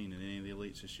Shane in any of the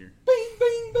elites this year? Bing,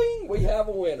 bing, bing. We have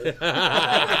a winner. Take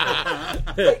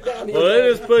down his Well, they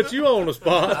just put you on the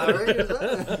spot. I reckon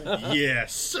that.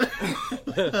 Yes.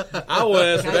 I will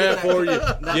answer that for you.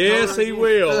 Yes, he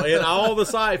will. In all the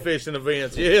sight fishing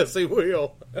events, yes, he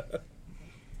will.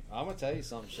 I'm gonna tell you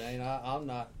something, Shane. I'm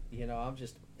not, I'm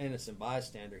just innocent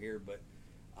bystander here, but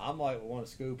I might want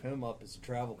to scoop him up as a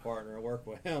travel partner and work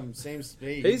with him. Seems to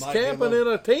be He's camping in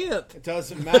a tent. It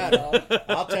doesn't matter.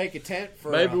 I'll take a tent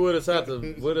for. Maybe we'll just have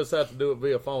to do it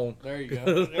via phone. There you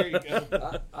go. There you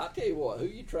go. I tell you what, who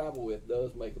you travel with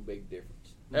does make a big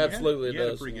difference. Absolutely, you it had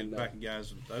a does. pretty good back of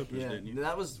guys with the opens, Yeah, didn't you?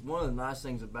 that was one of the nice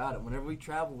things about it. Whenever we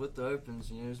traveled with the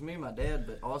Opens, it was me and my dad,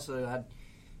 but also I had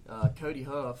Cody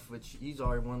Huff, which he's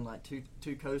already won like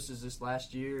two coasts this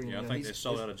last year. And, Yeah, I think they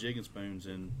sold out of jigging spoons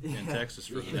in Texas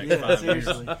for the next Yeah, 5 years.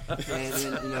 seriously.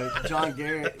 And then, John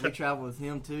Garrett, we traveled with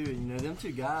him too. And, them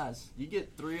two guys, you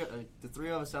get the three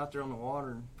of us out there on the water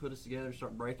and put us together,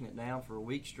 start breaking it down for a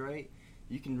week straight,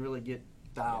 you can really get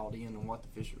dialed in on what the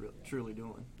fish are really, truly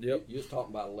doing. Yep. You're just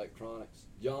talking about electronics.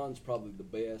 John's probably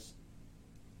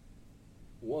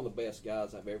one of the best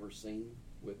guys I've ever seen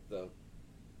with the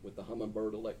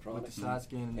Humminbird electronics. With the side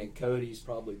scan And Cody's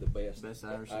probably the best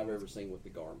I've ever seen with the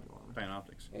Garmin.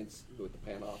 Panoptics. And with the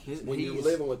Panoptics. His- When you're he's-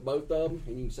 living with both of them,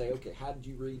 and you can say, okay, how did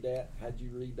you read that? How did you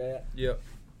read that? Yep.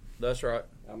 That's right.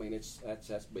 I mean, that's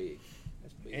big.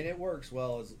 That's big. And it works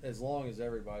well as long as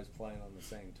everybody's playing on the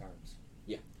same terms.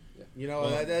 Yeah, yeah.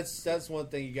 Well- That's one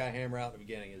thing you got to hammer out at the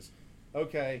beginning is,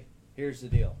 okay, here's the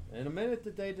deal. In a minute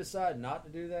that they decide not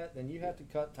to do that, then you have to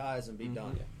cut ties and be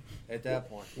done at that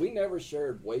point. We never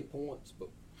shared waypoints, but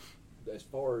as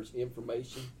far as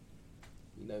information,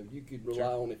 you could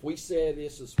rely on. If we said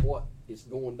this is what is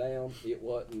going down, it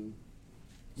wasn't.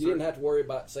 You didn't have to worry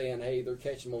about saying, "Hey, they're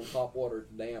catching them on top water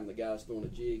at the dam. The guy's throwing a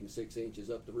jig and 6 inches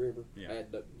up the river." Yeah.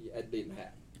 That didn't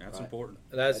happen. That's right? important.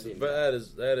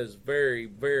 That is very,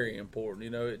 very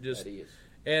important. It just That is.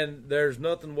 and there's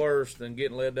nothing worse than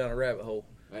getting led down a rabbit hole,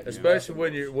 That- especially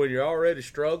when you're already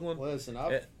struggling. Listen,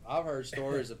 I've heard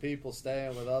stories of people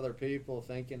staying with other people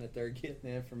thinking that they're getting the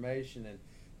information, and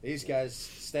these guys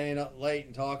staying up late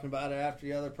and talking about it after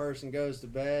the other person goes to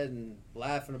bed and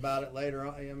laughing about it later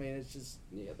on. I mean, it's just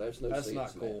Yeah, there's no That's sense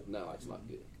not in cool. that. No, it's not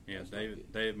good. Yeah, That's not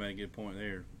good. Dave made a good point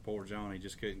there. Poor Johnny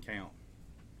just couldn't count.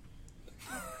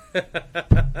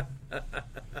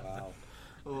 wow.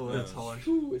 Oh, that's harsh.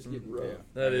 Ooh, it's getting rough. Yeah.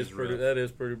 That is is pretty. rough. That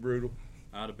is pretty brutal.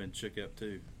 I'd have been shook up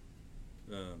too.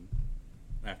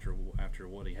 After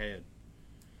what he had.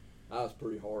 I was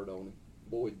pretty hard on him.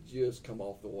 Boy, just come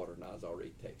off the water, and I was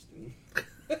already texting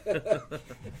him.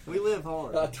 We live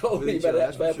hard. I told with him each other,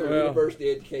 that that's for Bethel sure.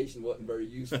 University education wasn't very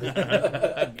useful. Well,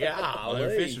 they're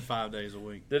Golly. fishing 5 days a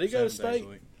week. Did he go to 7 days state? a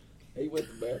week. He went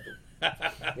to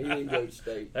Bethel. He didn't go to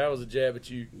state. That was a jab at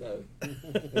you. No,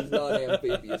 he's not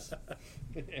amphibious.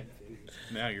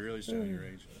 Now you're really showing your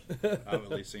age. I've at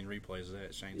least seen replays of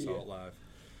that. Shane saw it live.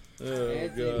 Oh,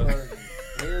 Anthony God. Burton,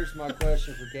 here's my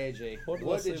question for KJ. What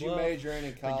What was he did you like? major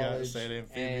in guy college? said And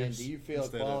amphibious do you feel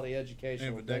instead of quality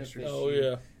education will ambidextrous. benefit Oh you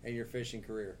yeah. in your fishing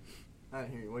career? I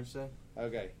didn't hear you. What'd you say?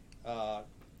 Okay.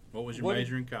 What was your What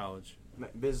major in college?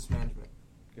 Business management.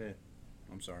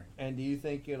 I'm sorry. And do you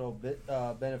think it'll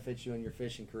benefit you in your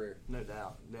fishing career? No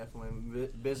doubt, definitely.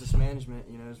 Business management,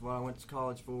 is what I went to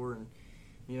college for,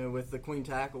 and with the Queen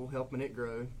Tackle helping it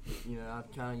grow, I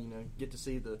kind of get to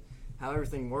see how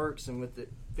everything works, and with the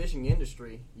fishing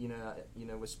industry,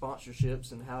 with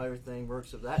sponsorships and how everything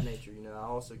works of that nature, I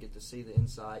also get to see the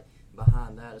insight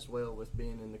behind that as well with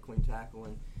being in the Queen Tackle,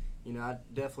 and I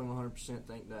definitely 100%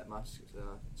 think that my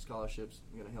scholarship's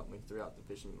going to help me throughout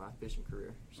my fishing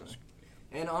career. So.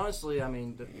 And honestly, I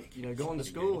mean, going to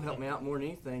school helped me out more than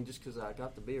anything, just because I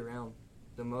got to be around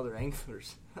them other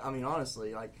anglers. I mean,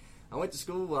 honestly, like I went to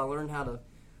school, I learned how to,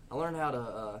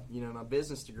 my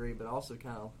business degree, but also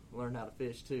kind of learned how to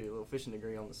fish too, a little fishing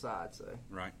degree on the side. So,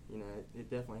 Right. it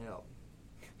definitely helped.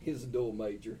 He's a dual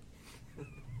major.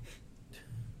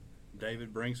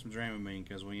 David, bring some Dramamine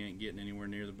because we ain't getting anywhere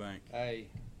near the bank. Hey,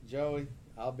 Joey,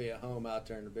 I'll be at home out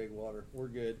there in the big water. We're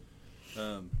good.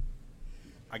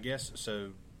 I guess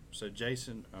so. So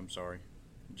Jason, I'm sorry,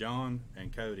 John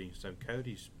and Cody. So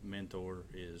Cody's mentor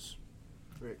is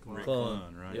Rick Clun. Rick Clun.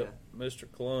 Clun, right? Yep,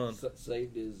 Mr. Clun.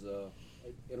 Saved his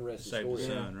interesting Saved his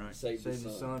story. son, right? Saved Saved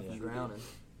his son Yeah. from drowning.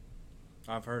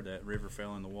 I've heard that River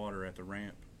fell in the water at the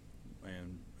ramp,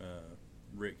 and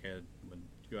Rick had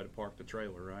you had to park the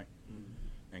trailer, right?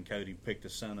 Mm-hmm. And Cody picked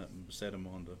his son up and set him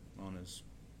on his.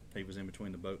 He was in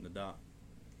between the boat and the dock.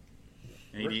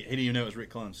 And he didn't even know it was Rick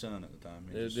Clun's son at the time.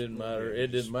 It didn't matter. It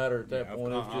didn't matter at that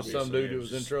point. It was just some dude that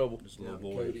was in trouble. Just a little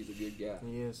Yeah. boy. Cody's a good guy.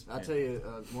 He is. I tell you,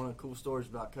 one of the cool stories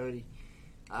about Cody.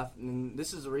 And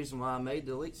this is the reason why I made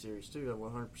the Elite Series too.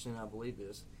 100% I believe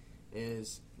this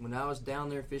is when I was down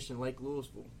there fishing Lake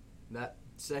Louisville. That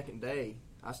second day,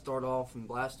 I start off and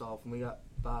blast off, and we got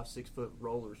 5-6 foot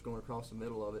rollers going across the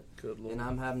middle of it. Good Lord. And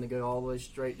I'm having to go all the way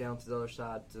straight down to the other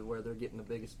side to where they're getting the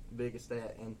biggest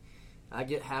at. And I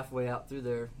get halfway out through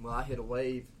there. Well, I hit a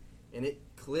wave, and it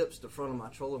clips the front of my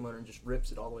trolling motor and just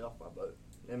rips it all the way off my boat.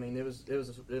 I mean, it was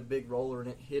a big roller, and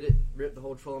it hit it, ripped the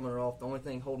whole trolling motor off. The only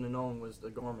thing holding it on was the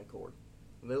Garmin cord.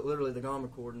 Literally the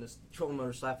Garmin cord, and this trolling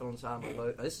motor slapping on the side of my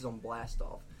boat. This is on blast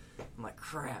off. I'm like,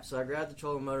 crap. So I grabbed the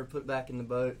trolling motor, put it back in the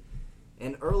boat.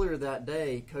 And earlier that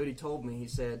day, Cody told me, he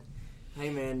said, hey,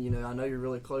 man, I know you're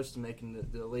really close to making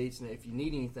the elites, and if you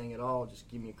need anything at all, just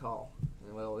give me a call.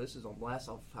 And, well, this is on blast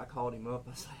off. I called him up.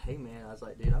 I was like, hey, man. I was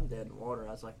like, dude, I'm dead in the water.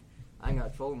 I was like, I ain't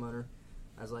got a trolling motor.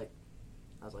 I was like,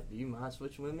 do you mind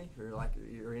switching with me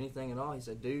or anything at all? He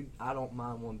said, dude, I don't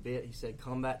mind one bit. He said,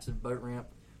 come back to the boat ramp,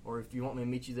 or if you want me to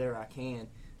meet you there, I can.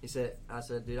 I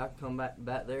said, dude, I can come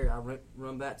back there. I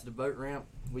run back to the boat ramp.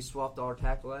 We swapped all our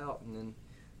tackle out, and then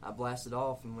I blasted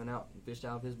off and went out and fished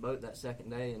out of his boat that second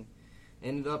day, and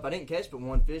ended up, I didn't catch but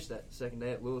one fish that second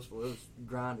day at Louisville. It was a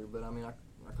grinder, but I mean, I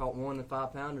caught one in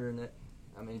 5-pounder, and it,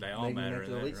 I mean, They all made me matter make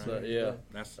in the that, elite right? series. Yeah.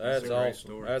 That's That's a great awesome.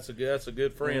 story. That's a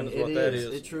good friend. Is It what that is.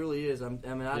 is. It truly is. I mean,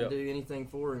 I'd Yep. do anything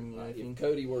for him. If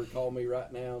Cody were to call me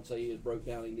right now and say he was broke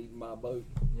down, he needed my boat,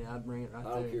 Yeah, I'd bring it right I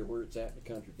don't there. care where it's at in the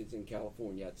country. If it's in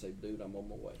California, I'd say, dude, I'm on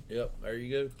my way. Yep. There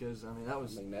you go. Because I mean, I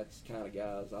mean, that's the kind of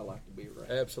guys I like to be around.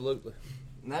 Absolutely.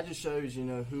 and that just shows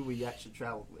who we actually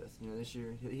traveled with. This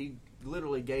year he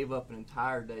literally gave up an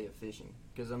entire day of fishing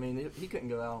because I mean he couldn't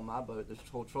go out on my boat. The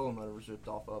whole trolling motor was ripped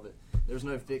off of it. There's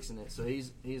no fixing it. So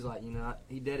he's like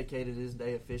he dedicated his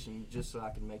day of fishing just so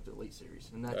I could make the Elite Series,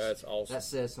 and That's awesome. that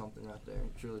says something right there.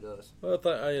 It truly does. Well,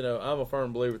 I'm a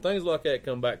firm believer. Things like that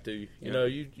come back to you.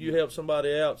 You help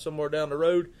somebody out somewhere down the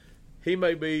road. He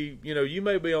may be, you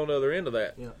may be on the other end of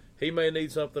that. Yeah. He may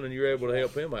need something, and you're able to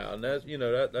help him out. And that's,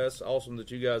 that's awesome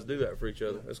that you guys do that for each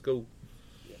other. That's cool.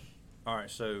 All right,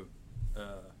 so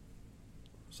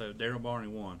Daryl Barney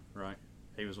won, right?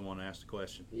 He was the one that asked the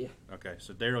question. Yeah. Okay,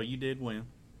 so Daryl, you did win.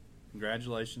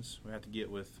 Congratulations. We have to get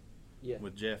with Yeah.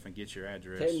 Jeff and get your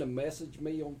address. Tell him to message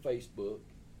me on Facebook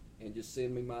and just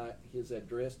send me his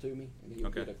address to me, and he'll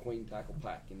Okay. get a Queen tackle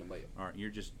pack in the mail. All right, you're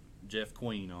just Jeff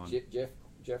Queen on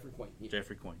Jeffrey Queen. Yeah.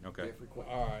 Jeffrey Queen. Okay. Jeffrey Queen.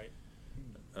 All right.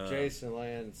 Uh, Jason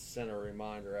Land sent a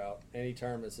reminder out. Any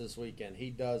tournaments this weekend? He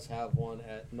does have one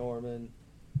at Norman.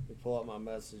 Let me pull up my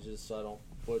messages so I don't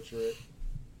butcher it.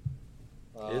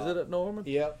 Is it at Norman?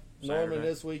 Yep. Norman Saturday.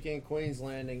 this weekend. Queens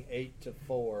Landing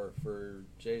 8-4 for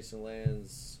Jason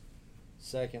Land's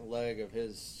second leg of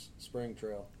his spring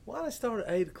trail. Why they start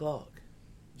at 8 o'clock?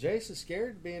 Jason's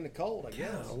scared to be in the cold, I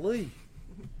guess. Golly.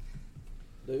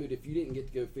 Dude, if you didn't get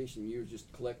to go fishing, you were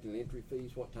just collecting entry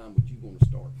fees, what time would you want to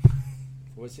start?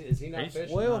 Is he not He's-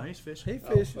 fishing? Well, no, he's fishing. He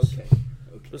fishes.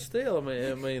 Oh, okay. But still,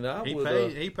 I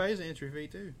would. He pays the entry fee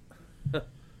too. All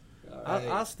right.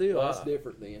 I still. Well, that's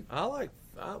different then.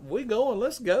 We going.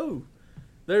 Let's go.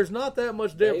 There's not that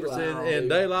much difference Daylight, in dude.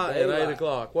 daylight at 8 Daylight.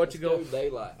 o'clock. What Let's you going? go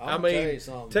daylight. I'll tell you mean,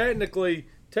 something.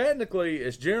 technically,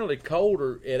 it's generally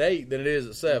colder at 8 than it is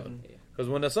at 7. Yeah. Because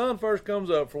when the sun first comes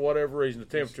up, for whatever reason, the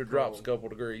temperature drops a couple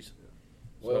degrees.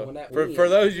 Well, So, when that for wind,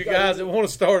 those of you gotta guys that want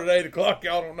to start at 8 o'clock,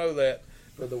 y'all don't know that.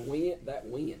 for the wind,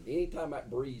 anytime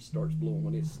that breeze starts blowing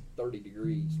when it's 30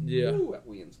 degrees, Yeah. woo, that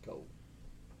wind's cold.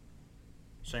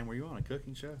 Shane, were you on a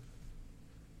cooking show?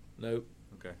 Nope.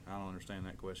 Okay, I don't understand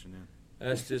that question then.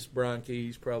 That's just Brian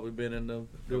Key's probably been in the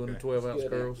doing Okay. the 12-ounce Good,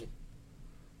 curls. ain't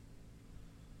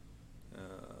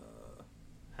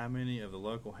How many of the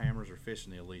local hammers are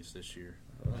fishing the elites this year?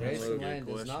 That's a Jason good Land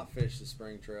does question. not fish the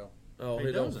spring trail. Oh, He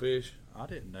he don't doesn't. fish. I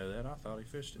didn't know that. I thought he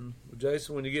fished it. Well,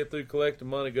 Jason, when you get through collecting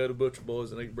money, go to Butcher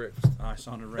Boys and eat breakfast. Ice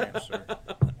on the ramp, sir.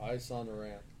 Ice on the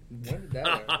ramp.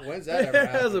 When's that ever There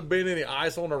happened? hasn't been any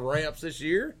ice on the ramps this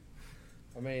year.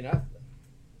 I mean,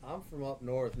 I'm from up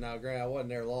north now. Granted, I wasn't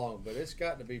there long, but it's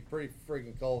got to be pretty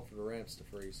freaking cold for the ramps to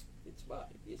freeze.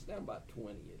 It's down about 20.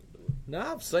 It'll do it.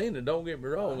 Now I've seen it. Don't get me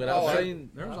wrong, and Oh, I've seen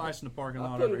There was ice in the parking I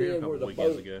lot put over it here a in where couple the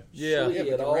weekends boat- ago. yeah, See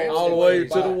it all the way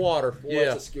to the water. Boy,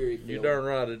 Yeah, it's a scary feeling. you're darn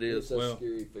right it is. It's a Well,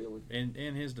 scary feeling.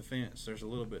 In his defense, there's a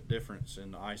little bit difference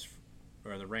in the ice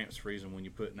or the ramps freezing when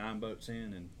you put 9 boats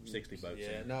in and 60 boats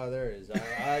Yeah, in. no, there is.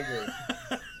 I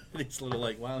agree. These little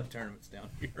Lake Wiley tournaments down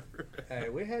here. Hey,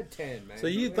 we had 10, man. So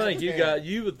you We think had 10.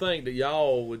 you would think that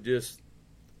y'all would just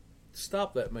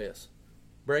stop that mess,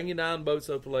 bring your 9 boats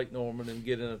up to Lake Norman and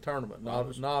get in a tournament, not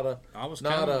a. I was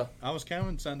Not counting. I was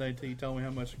counting Sunday until you told me how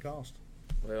much it cost.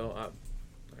 Well,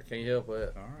 I can't help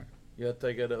that. All right. You got to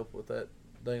take that up with that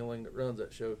dingling that runs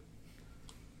that show.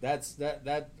 That's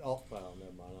that. Oh, well,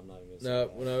 never mind. I'm not even gonna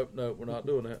say that. No, we're not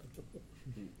doing that.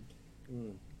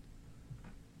 Mm.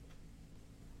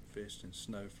 Fished in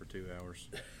snow for 2 hours.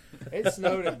 It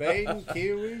snowed in Baden,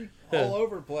 Kiwi, all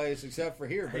over the place except for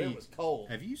here, but Hey, it was cold.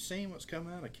 Have you seen what's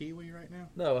coming out of Kiwi right now?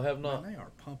 No, I have not. Man, they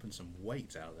are pumping some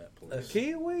weights out of that A place.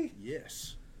 kiwi?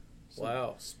 Yes.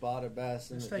 Wow. Spotted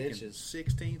bass in It's the taking ditches.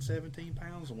 16, 17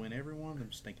 pounds to win every one of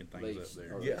them stinking things up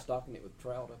there. Are Yeah. they stocking it with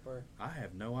trout up there? I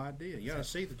have no idea. You got to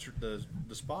see the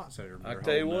spots that are. I they're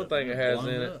tell you holding one up. thing it They're has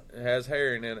blown in it. up. It has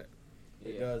herring in it.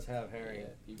 It does have herring. Yeah,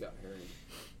 you got herring.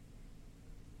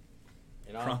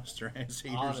 And Froster has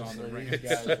heaters honestly, on the these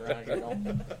guys around here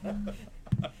don't.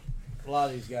 A lot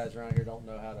of these guys around here don't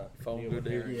know how to Phone deal good with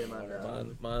to herring. hear. Yeah,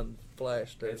 Mine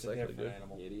flashed there a It's a second different ago.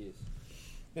 animal. It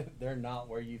is. They're not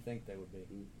where you think they would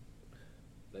be.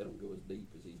 They don't go as deep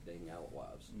as these dang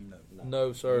alewives. No.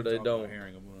 No, sir, We they talked about don't.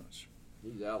 herring a bunch.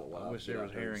 These alewives. I wish there get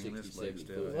was out there herring in 60, this lake 70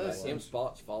 still. foot. Listen. Them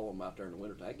spots follow them out there in the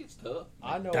wintertime. It gets tough.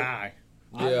 I know. Die.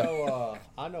 Yeah.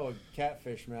 I know a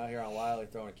catfisherman out here on Wiley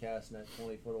throwing a cast net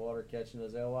 20 foot of water, catching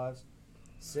those alewives,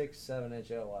 6-7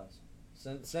 inch alewives.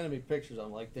 Sending me pictures.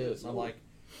 I'm like this. Good I'm Lord. like,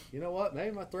 you know what?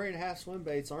 Maybe my 3.5 swim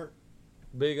baits aren't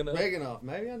Big enough. big enough.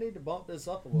 Maybe I need to bump this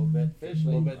up a little bit, fish a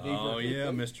little bit deeper. Oh yeah,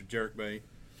 Mr. Jerkbait.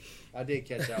 I did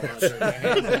catch that one. I took my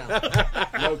hands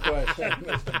down. No question.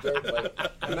 Mr.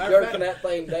 Jerkbait. He's Matter of jerking fact- that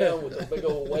thing down with a big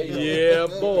old weight. Yeah,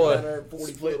 boy.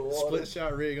 140 foot of water. Split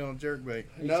shot rig on jerkbait.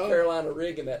 He's No. Carolina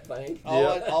rigging that thing.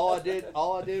 All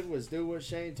I did was do what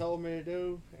Shane told me to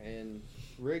do and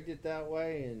rigged it that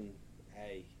way, and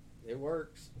hey, it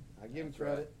works. I give him That's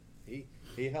credit.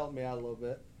 He helped me out a little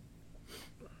bit.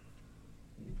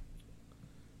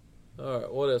 All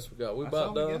right, what else we got? We That's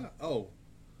about all we done? got. Oh,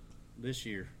 this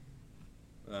year.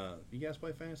 You guys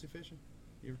play fantasy fishing?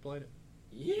 You ever played it?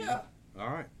 Yeah. All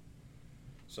right.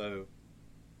 So,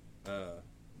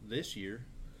 this year,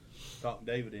 talked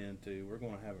David into, we're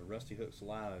going to have a Rusty Hooks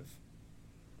Live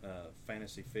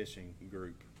fantasy fishing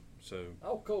group. So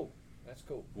Oh, cool. That's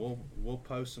cool. we'll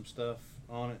post some stuff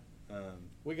on it.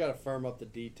 We got to firm up the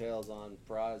details on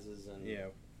prizes, and Yeah,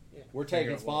 we're Figure taking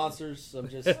out what- sponsors. So I'm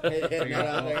just hitting it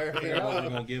out there. Figure out what we're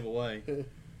going to give away.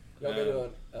 Y'all be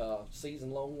doing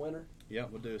season long winter? Yep,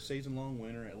 we'll do a season-long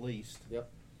winter at least.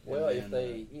 Well, And if then,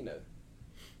 they,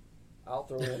 I'll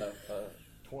throw in a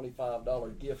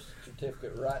 $25 gift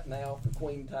certificate right now for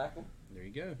Queen Tackle there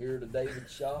you go. here to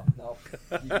David's shop. And I'll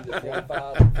give you the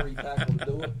 25 free tackle to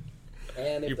do it.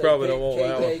 And if You they probably pick don't want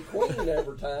that KJ Queen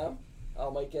every time,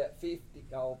 I'll make that 50.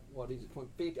 What is it?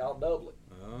 50. I'll double it.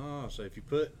 Oh, so if you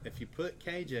put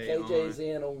KJ KJ's on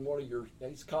in on one of your.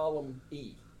 It's column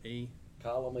E. E,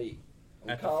 Column E. On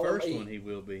at the column first E. one he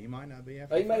will be. He might not be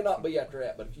after. He the may first not one. be after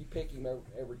that, but if you pick him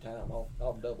every time,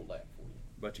 I'll double that for you.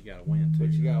 But you got to win too.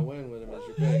 But you got to win with him as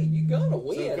your Hey, pick. you gonna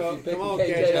win So if you pick come on,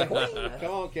 KJ KJ. Queen.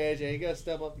 Come on, KJ. You got to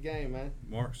step up the game, man.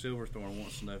 Mark Silverthorne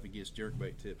wants to know if he gets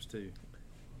jerkbait tips too.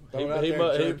 Throw it out there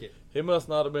and jerk it. He must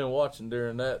not have been watching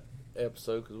during that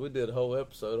episode because we did a whole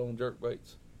episode on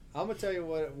jerkbaits. I'm gonna tell you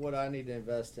what I need to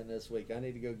invest in this week. I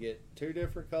need to go get 2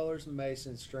 different colors of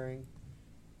mason string,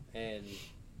 and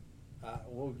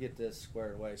we'll get this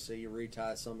squared away. So you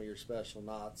retie some of your special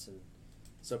knots, and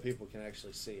so people can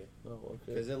actually see it. Oh, okay.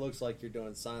 Because it looks like you're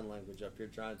doing sign language up here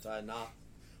trying to tie a knot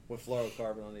with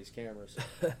fluorocarbon on these cameras.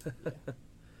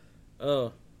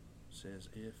 Says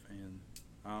if and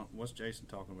what's Jason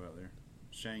talking about there?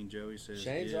 Shane Joey says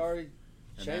Shane's if, already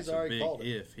and Shane's that's a already big called it.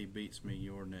 if he beats me,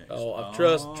 you're next. Oh,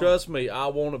 trust me, I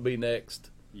want to be next.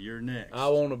 You're next. I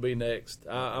want to be next.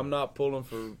 I'm not pulling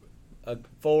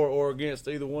for or against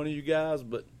either one of you guys,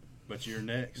 but you're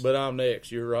next. I'm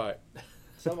next. You're right.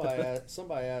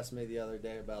 Somebody asked me the other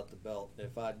day about the belt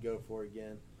if I'd go for it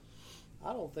again.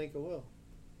 I don't think I will.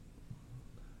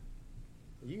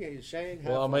 You get Shane.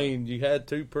 Well, I have fun. mean, you had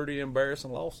 2 pretty embarrassing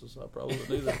losses. I probably would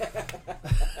do that.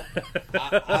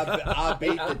 I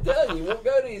beat I'm the telling you, won't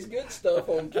go to his good stuff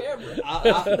on camera. I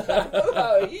know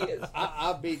how he is.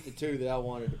 I beat the two that I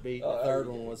wanted to beat. The Oh, third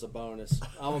yeah. one was a bonus.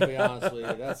 I'm gonna be honest with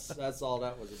you. That's all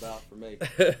that was about for me.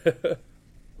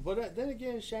 But then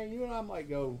again, Shane, you and I might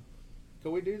go.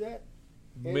 Can we do that?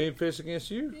 Me and fish against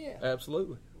you? Yeah.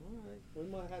 Absolutely. All right, we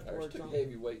might have to There's work two something.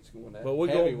 heavyweights going at But it. we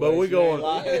Heavyweights, going. But we you ain't going.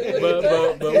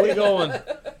 lying. But we going.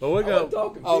 But we I wasn't going.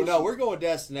 talking Oh no, fishing. we're going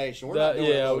destination. We're not doing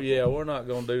it Yeah, local. yeah. We're not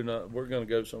going to do nothing. We're going to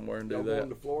go somewhere and do Y'all that. going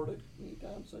to Florida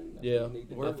anytime soon? That's Yeah, what you need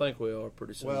to I do. think we are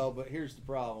pretty soon. Well, but here's the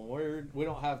problem: we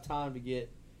don't have time to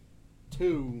get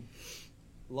 2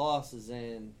 losses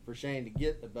in for Shane to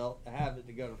get the belt to have it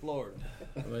to go to Florida.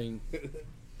 I mean,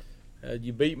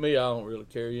 you beat me, I don't really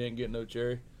care. You ain't getting no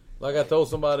cherry. Like I told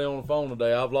somebody on the phone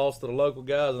today, I've lost to the local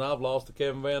guys and I've lost to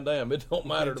Kevin Van Dam. It don't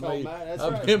matter to don't me. matter, that's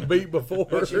I've right. been beat before.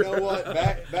 But you know what?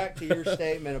 Back to your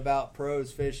statement about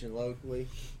pros fishing locally.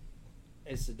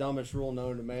 It's the dumbest rule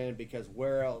known to man because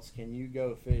where else can you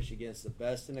go fish against the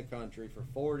best in the country for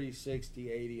 $40,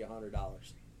 $60, $80,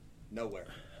 $100? Nowhere.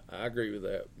 I agree with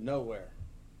that. Nowhere.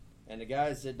 And the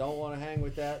guys that don't want to hang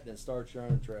with that, then start your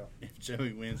own trail. If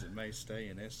Joey wins, it may stay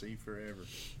in SC forever.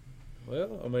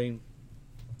 Well, I mean,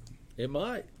 it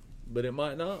might, but it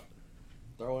might not.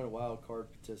 Throw in a wild card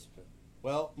participant.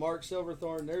 Well, Mark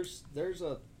Silverthorne, there's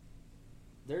a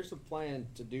plan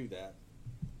to do that.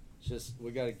 It's just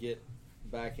we got to get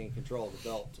back in control of the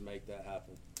belt to make that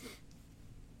happen.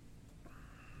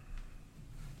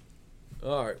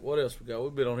 All right, what else we got?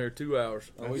 We've been on here 2 hours.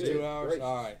 Are we That's 2 it. hours? Great.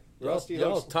 All right. Y'all, Rusty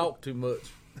y'all Hooks. talk too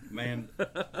much. Man,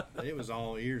 it was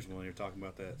all ears when they were talking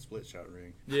about that split shot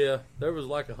rig. Yeah, there was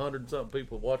like 100 and something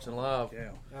people watching live. Yeah.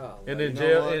 Oh, And man. then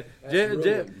You know what? That's Jeff, ruined.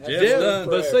 Jeff, That's Jeff's Jeff done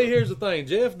but forever. see, here's the thing.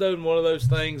 Jeff done one of those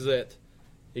things that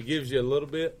he gives you a little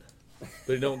bit,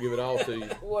 but he don't give it all to you.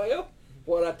 Well,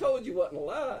 what I told you wasn't a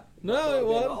lie. No, Might it have been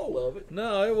wasn't. all of it.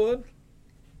 No, it wasn't.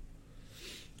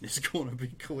 It's going to be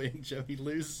quick. Joey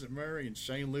loses at Murray and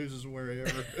Shane loses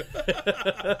wherever.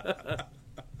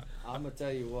 I'm going to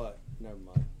tell you what. Never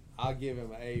mind. I'll give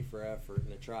him an A for effort in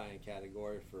the trying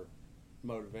category for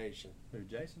motivation. Who,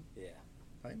 Jason? Yeah.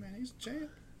 Hey, man, he's a champ.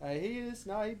 He is.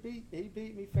 No, he beat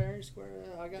me fair and square.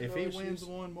 I got If no he issues. wins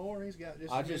one more, he's got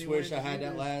just I as just many wish wins I as had he that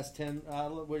does. last 10. I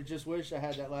would just wish I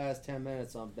had that last 10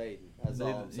 minutes on baiting. That's all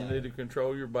I'm You saying. need to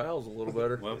control your bowels a little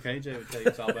better. Well, KJ would tell you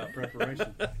it's all about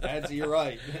preparation. That's you're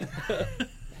right.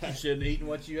 You shouldn't have eaten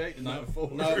what you ate the night before.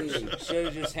 No, should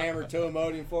have just hammered to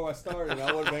Imodium before I started.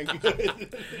 I would have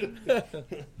been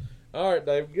good. All right,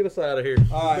 Dave, get us out of here.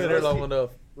 All right, We've been here long Rusty. enough.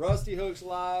 Rusty Hooks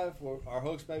Live. Our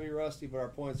hooks may be rusty, but our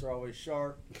points are always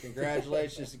sharp.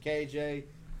 Congratulations to KJ.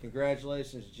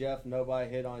 Congratulations, Jeff. Nobody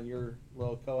hit on your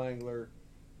little co-angler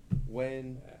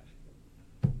win,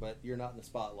 but you're not in the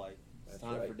spotlight. It's That's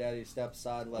time right. for Daddy to step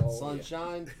aside and let the Oh, sun yeah.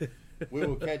 shine. We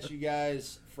will catch you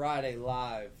guys Friday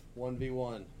live,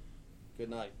 1v1. Good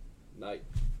night. Night.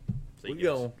 See We you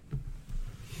guys. going.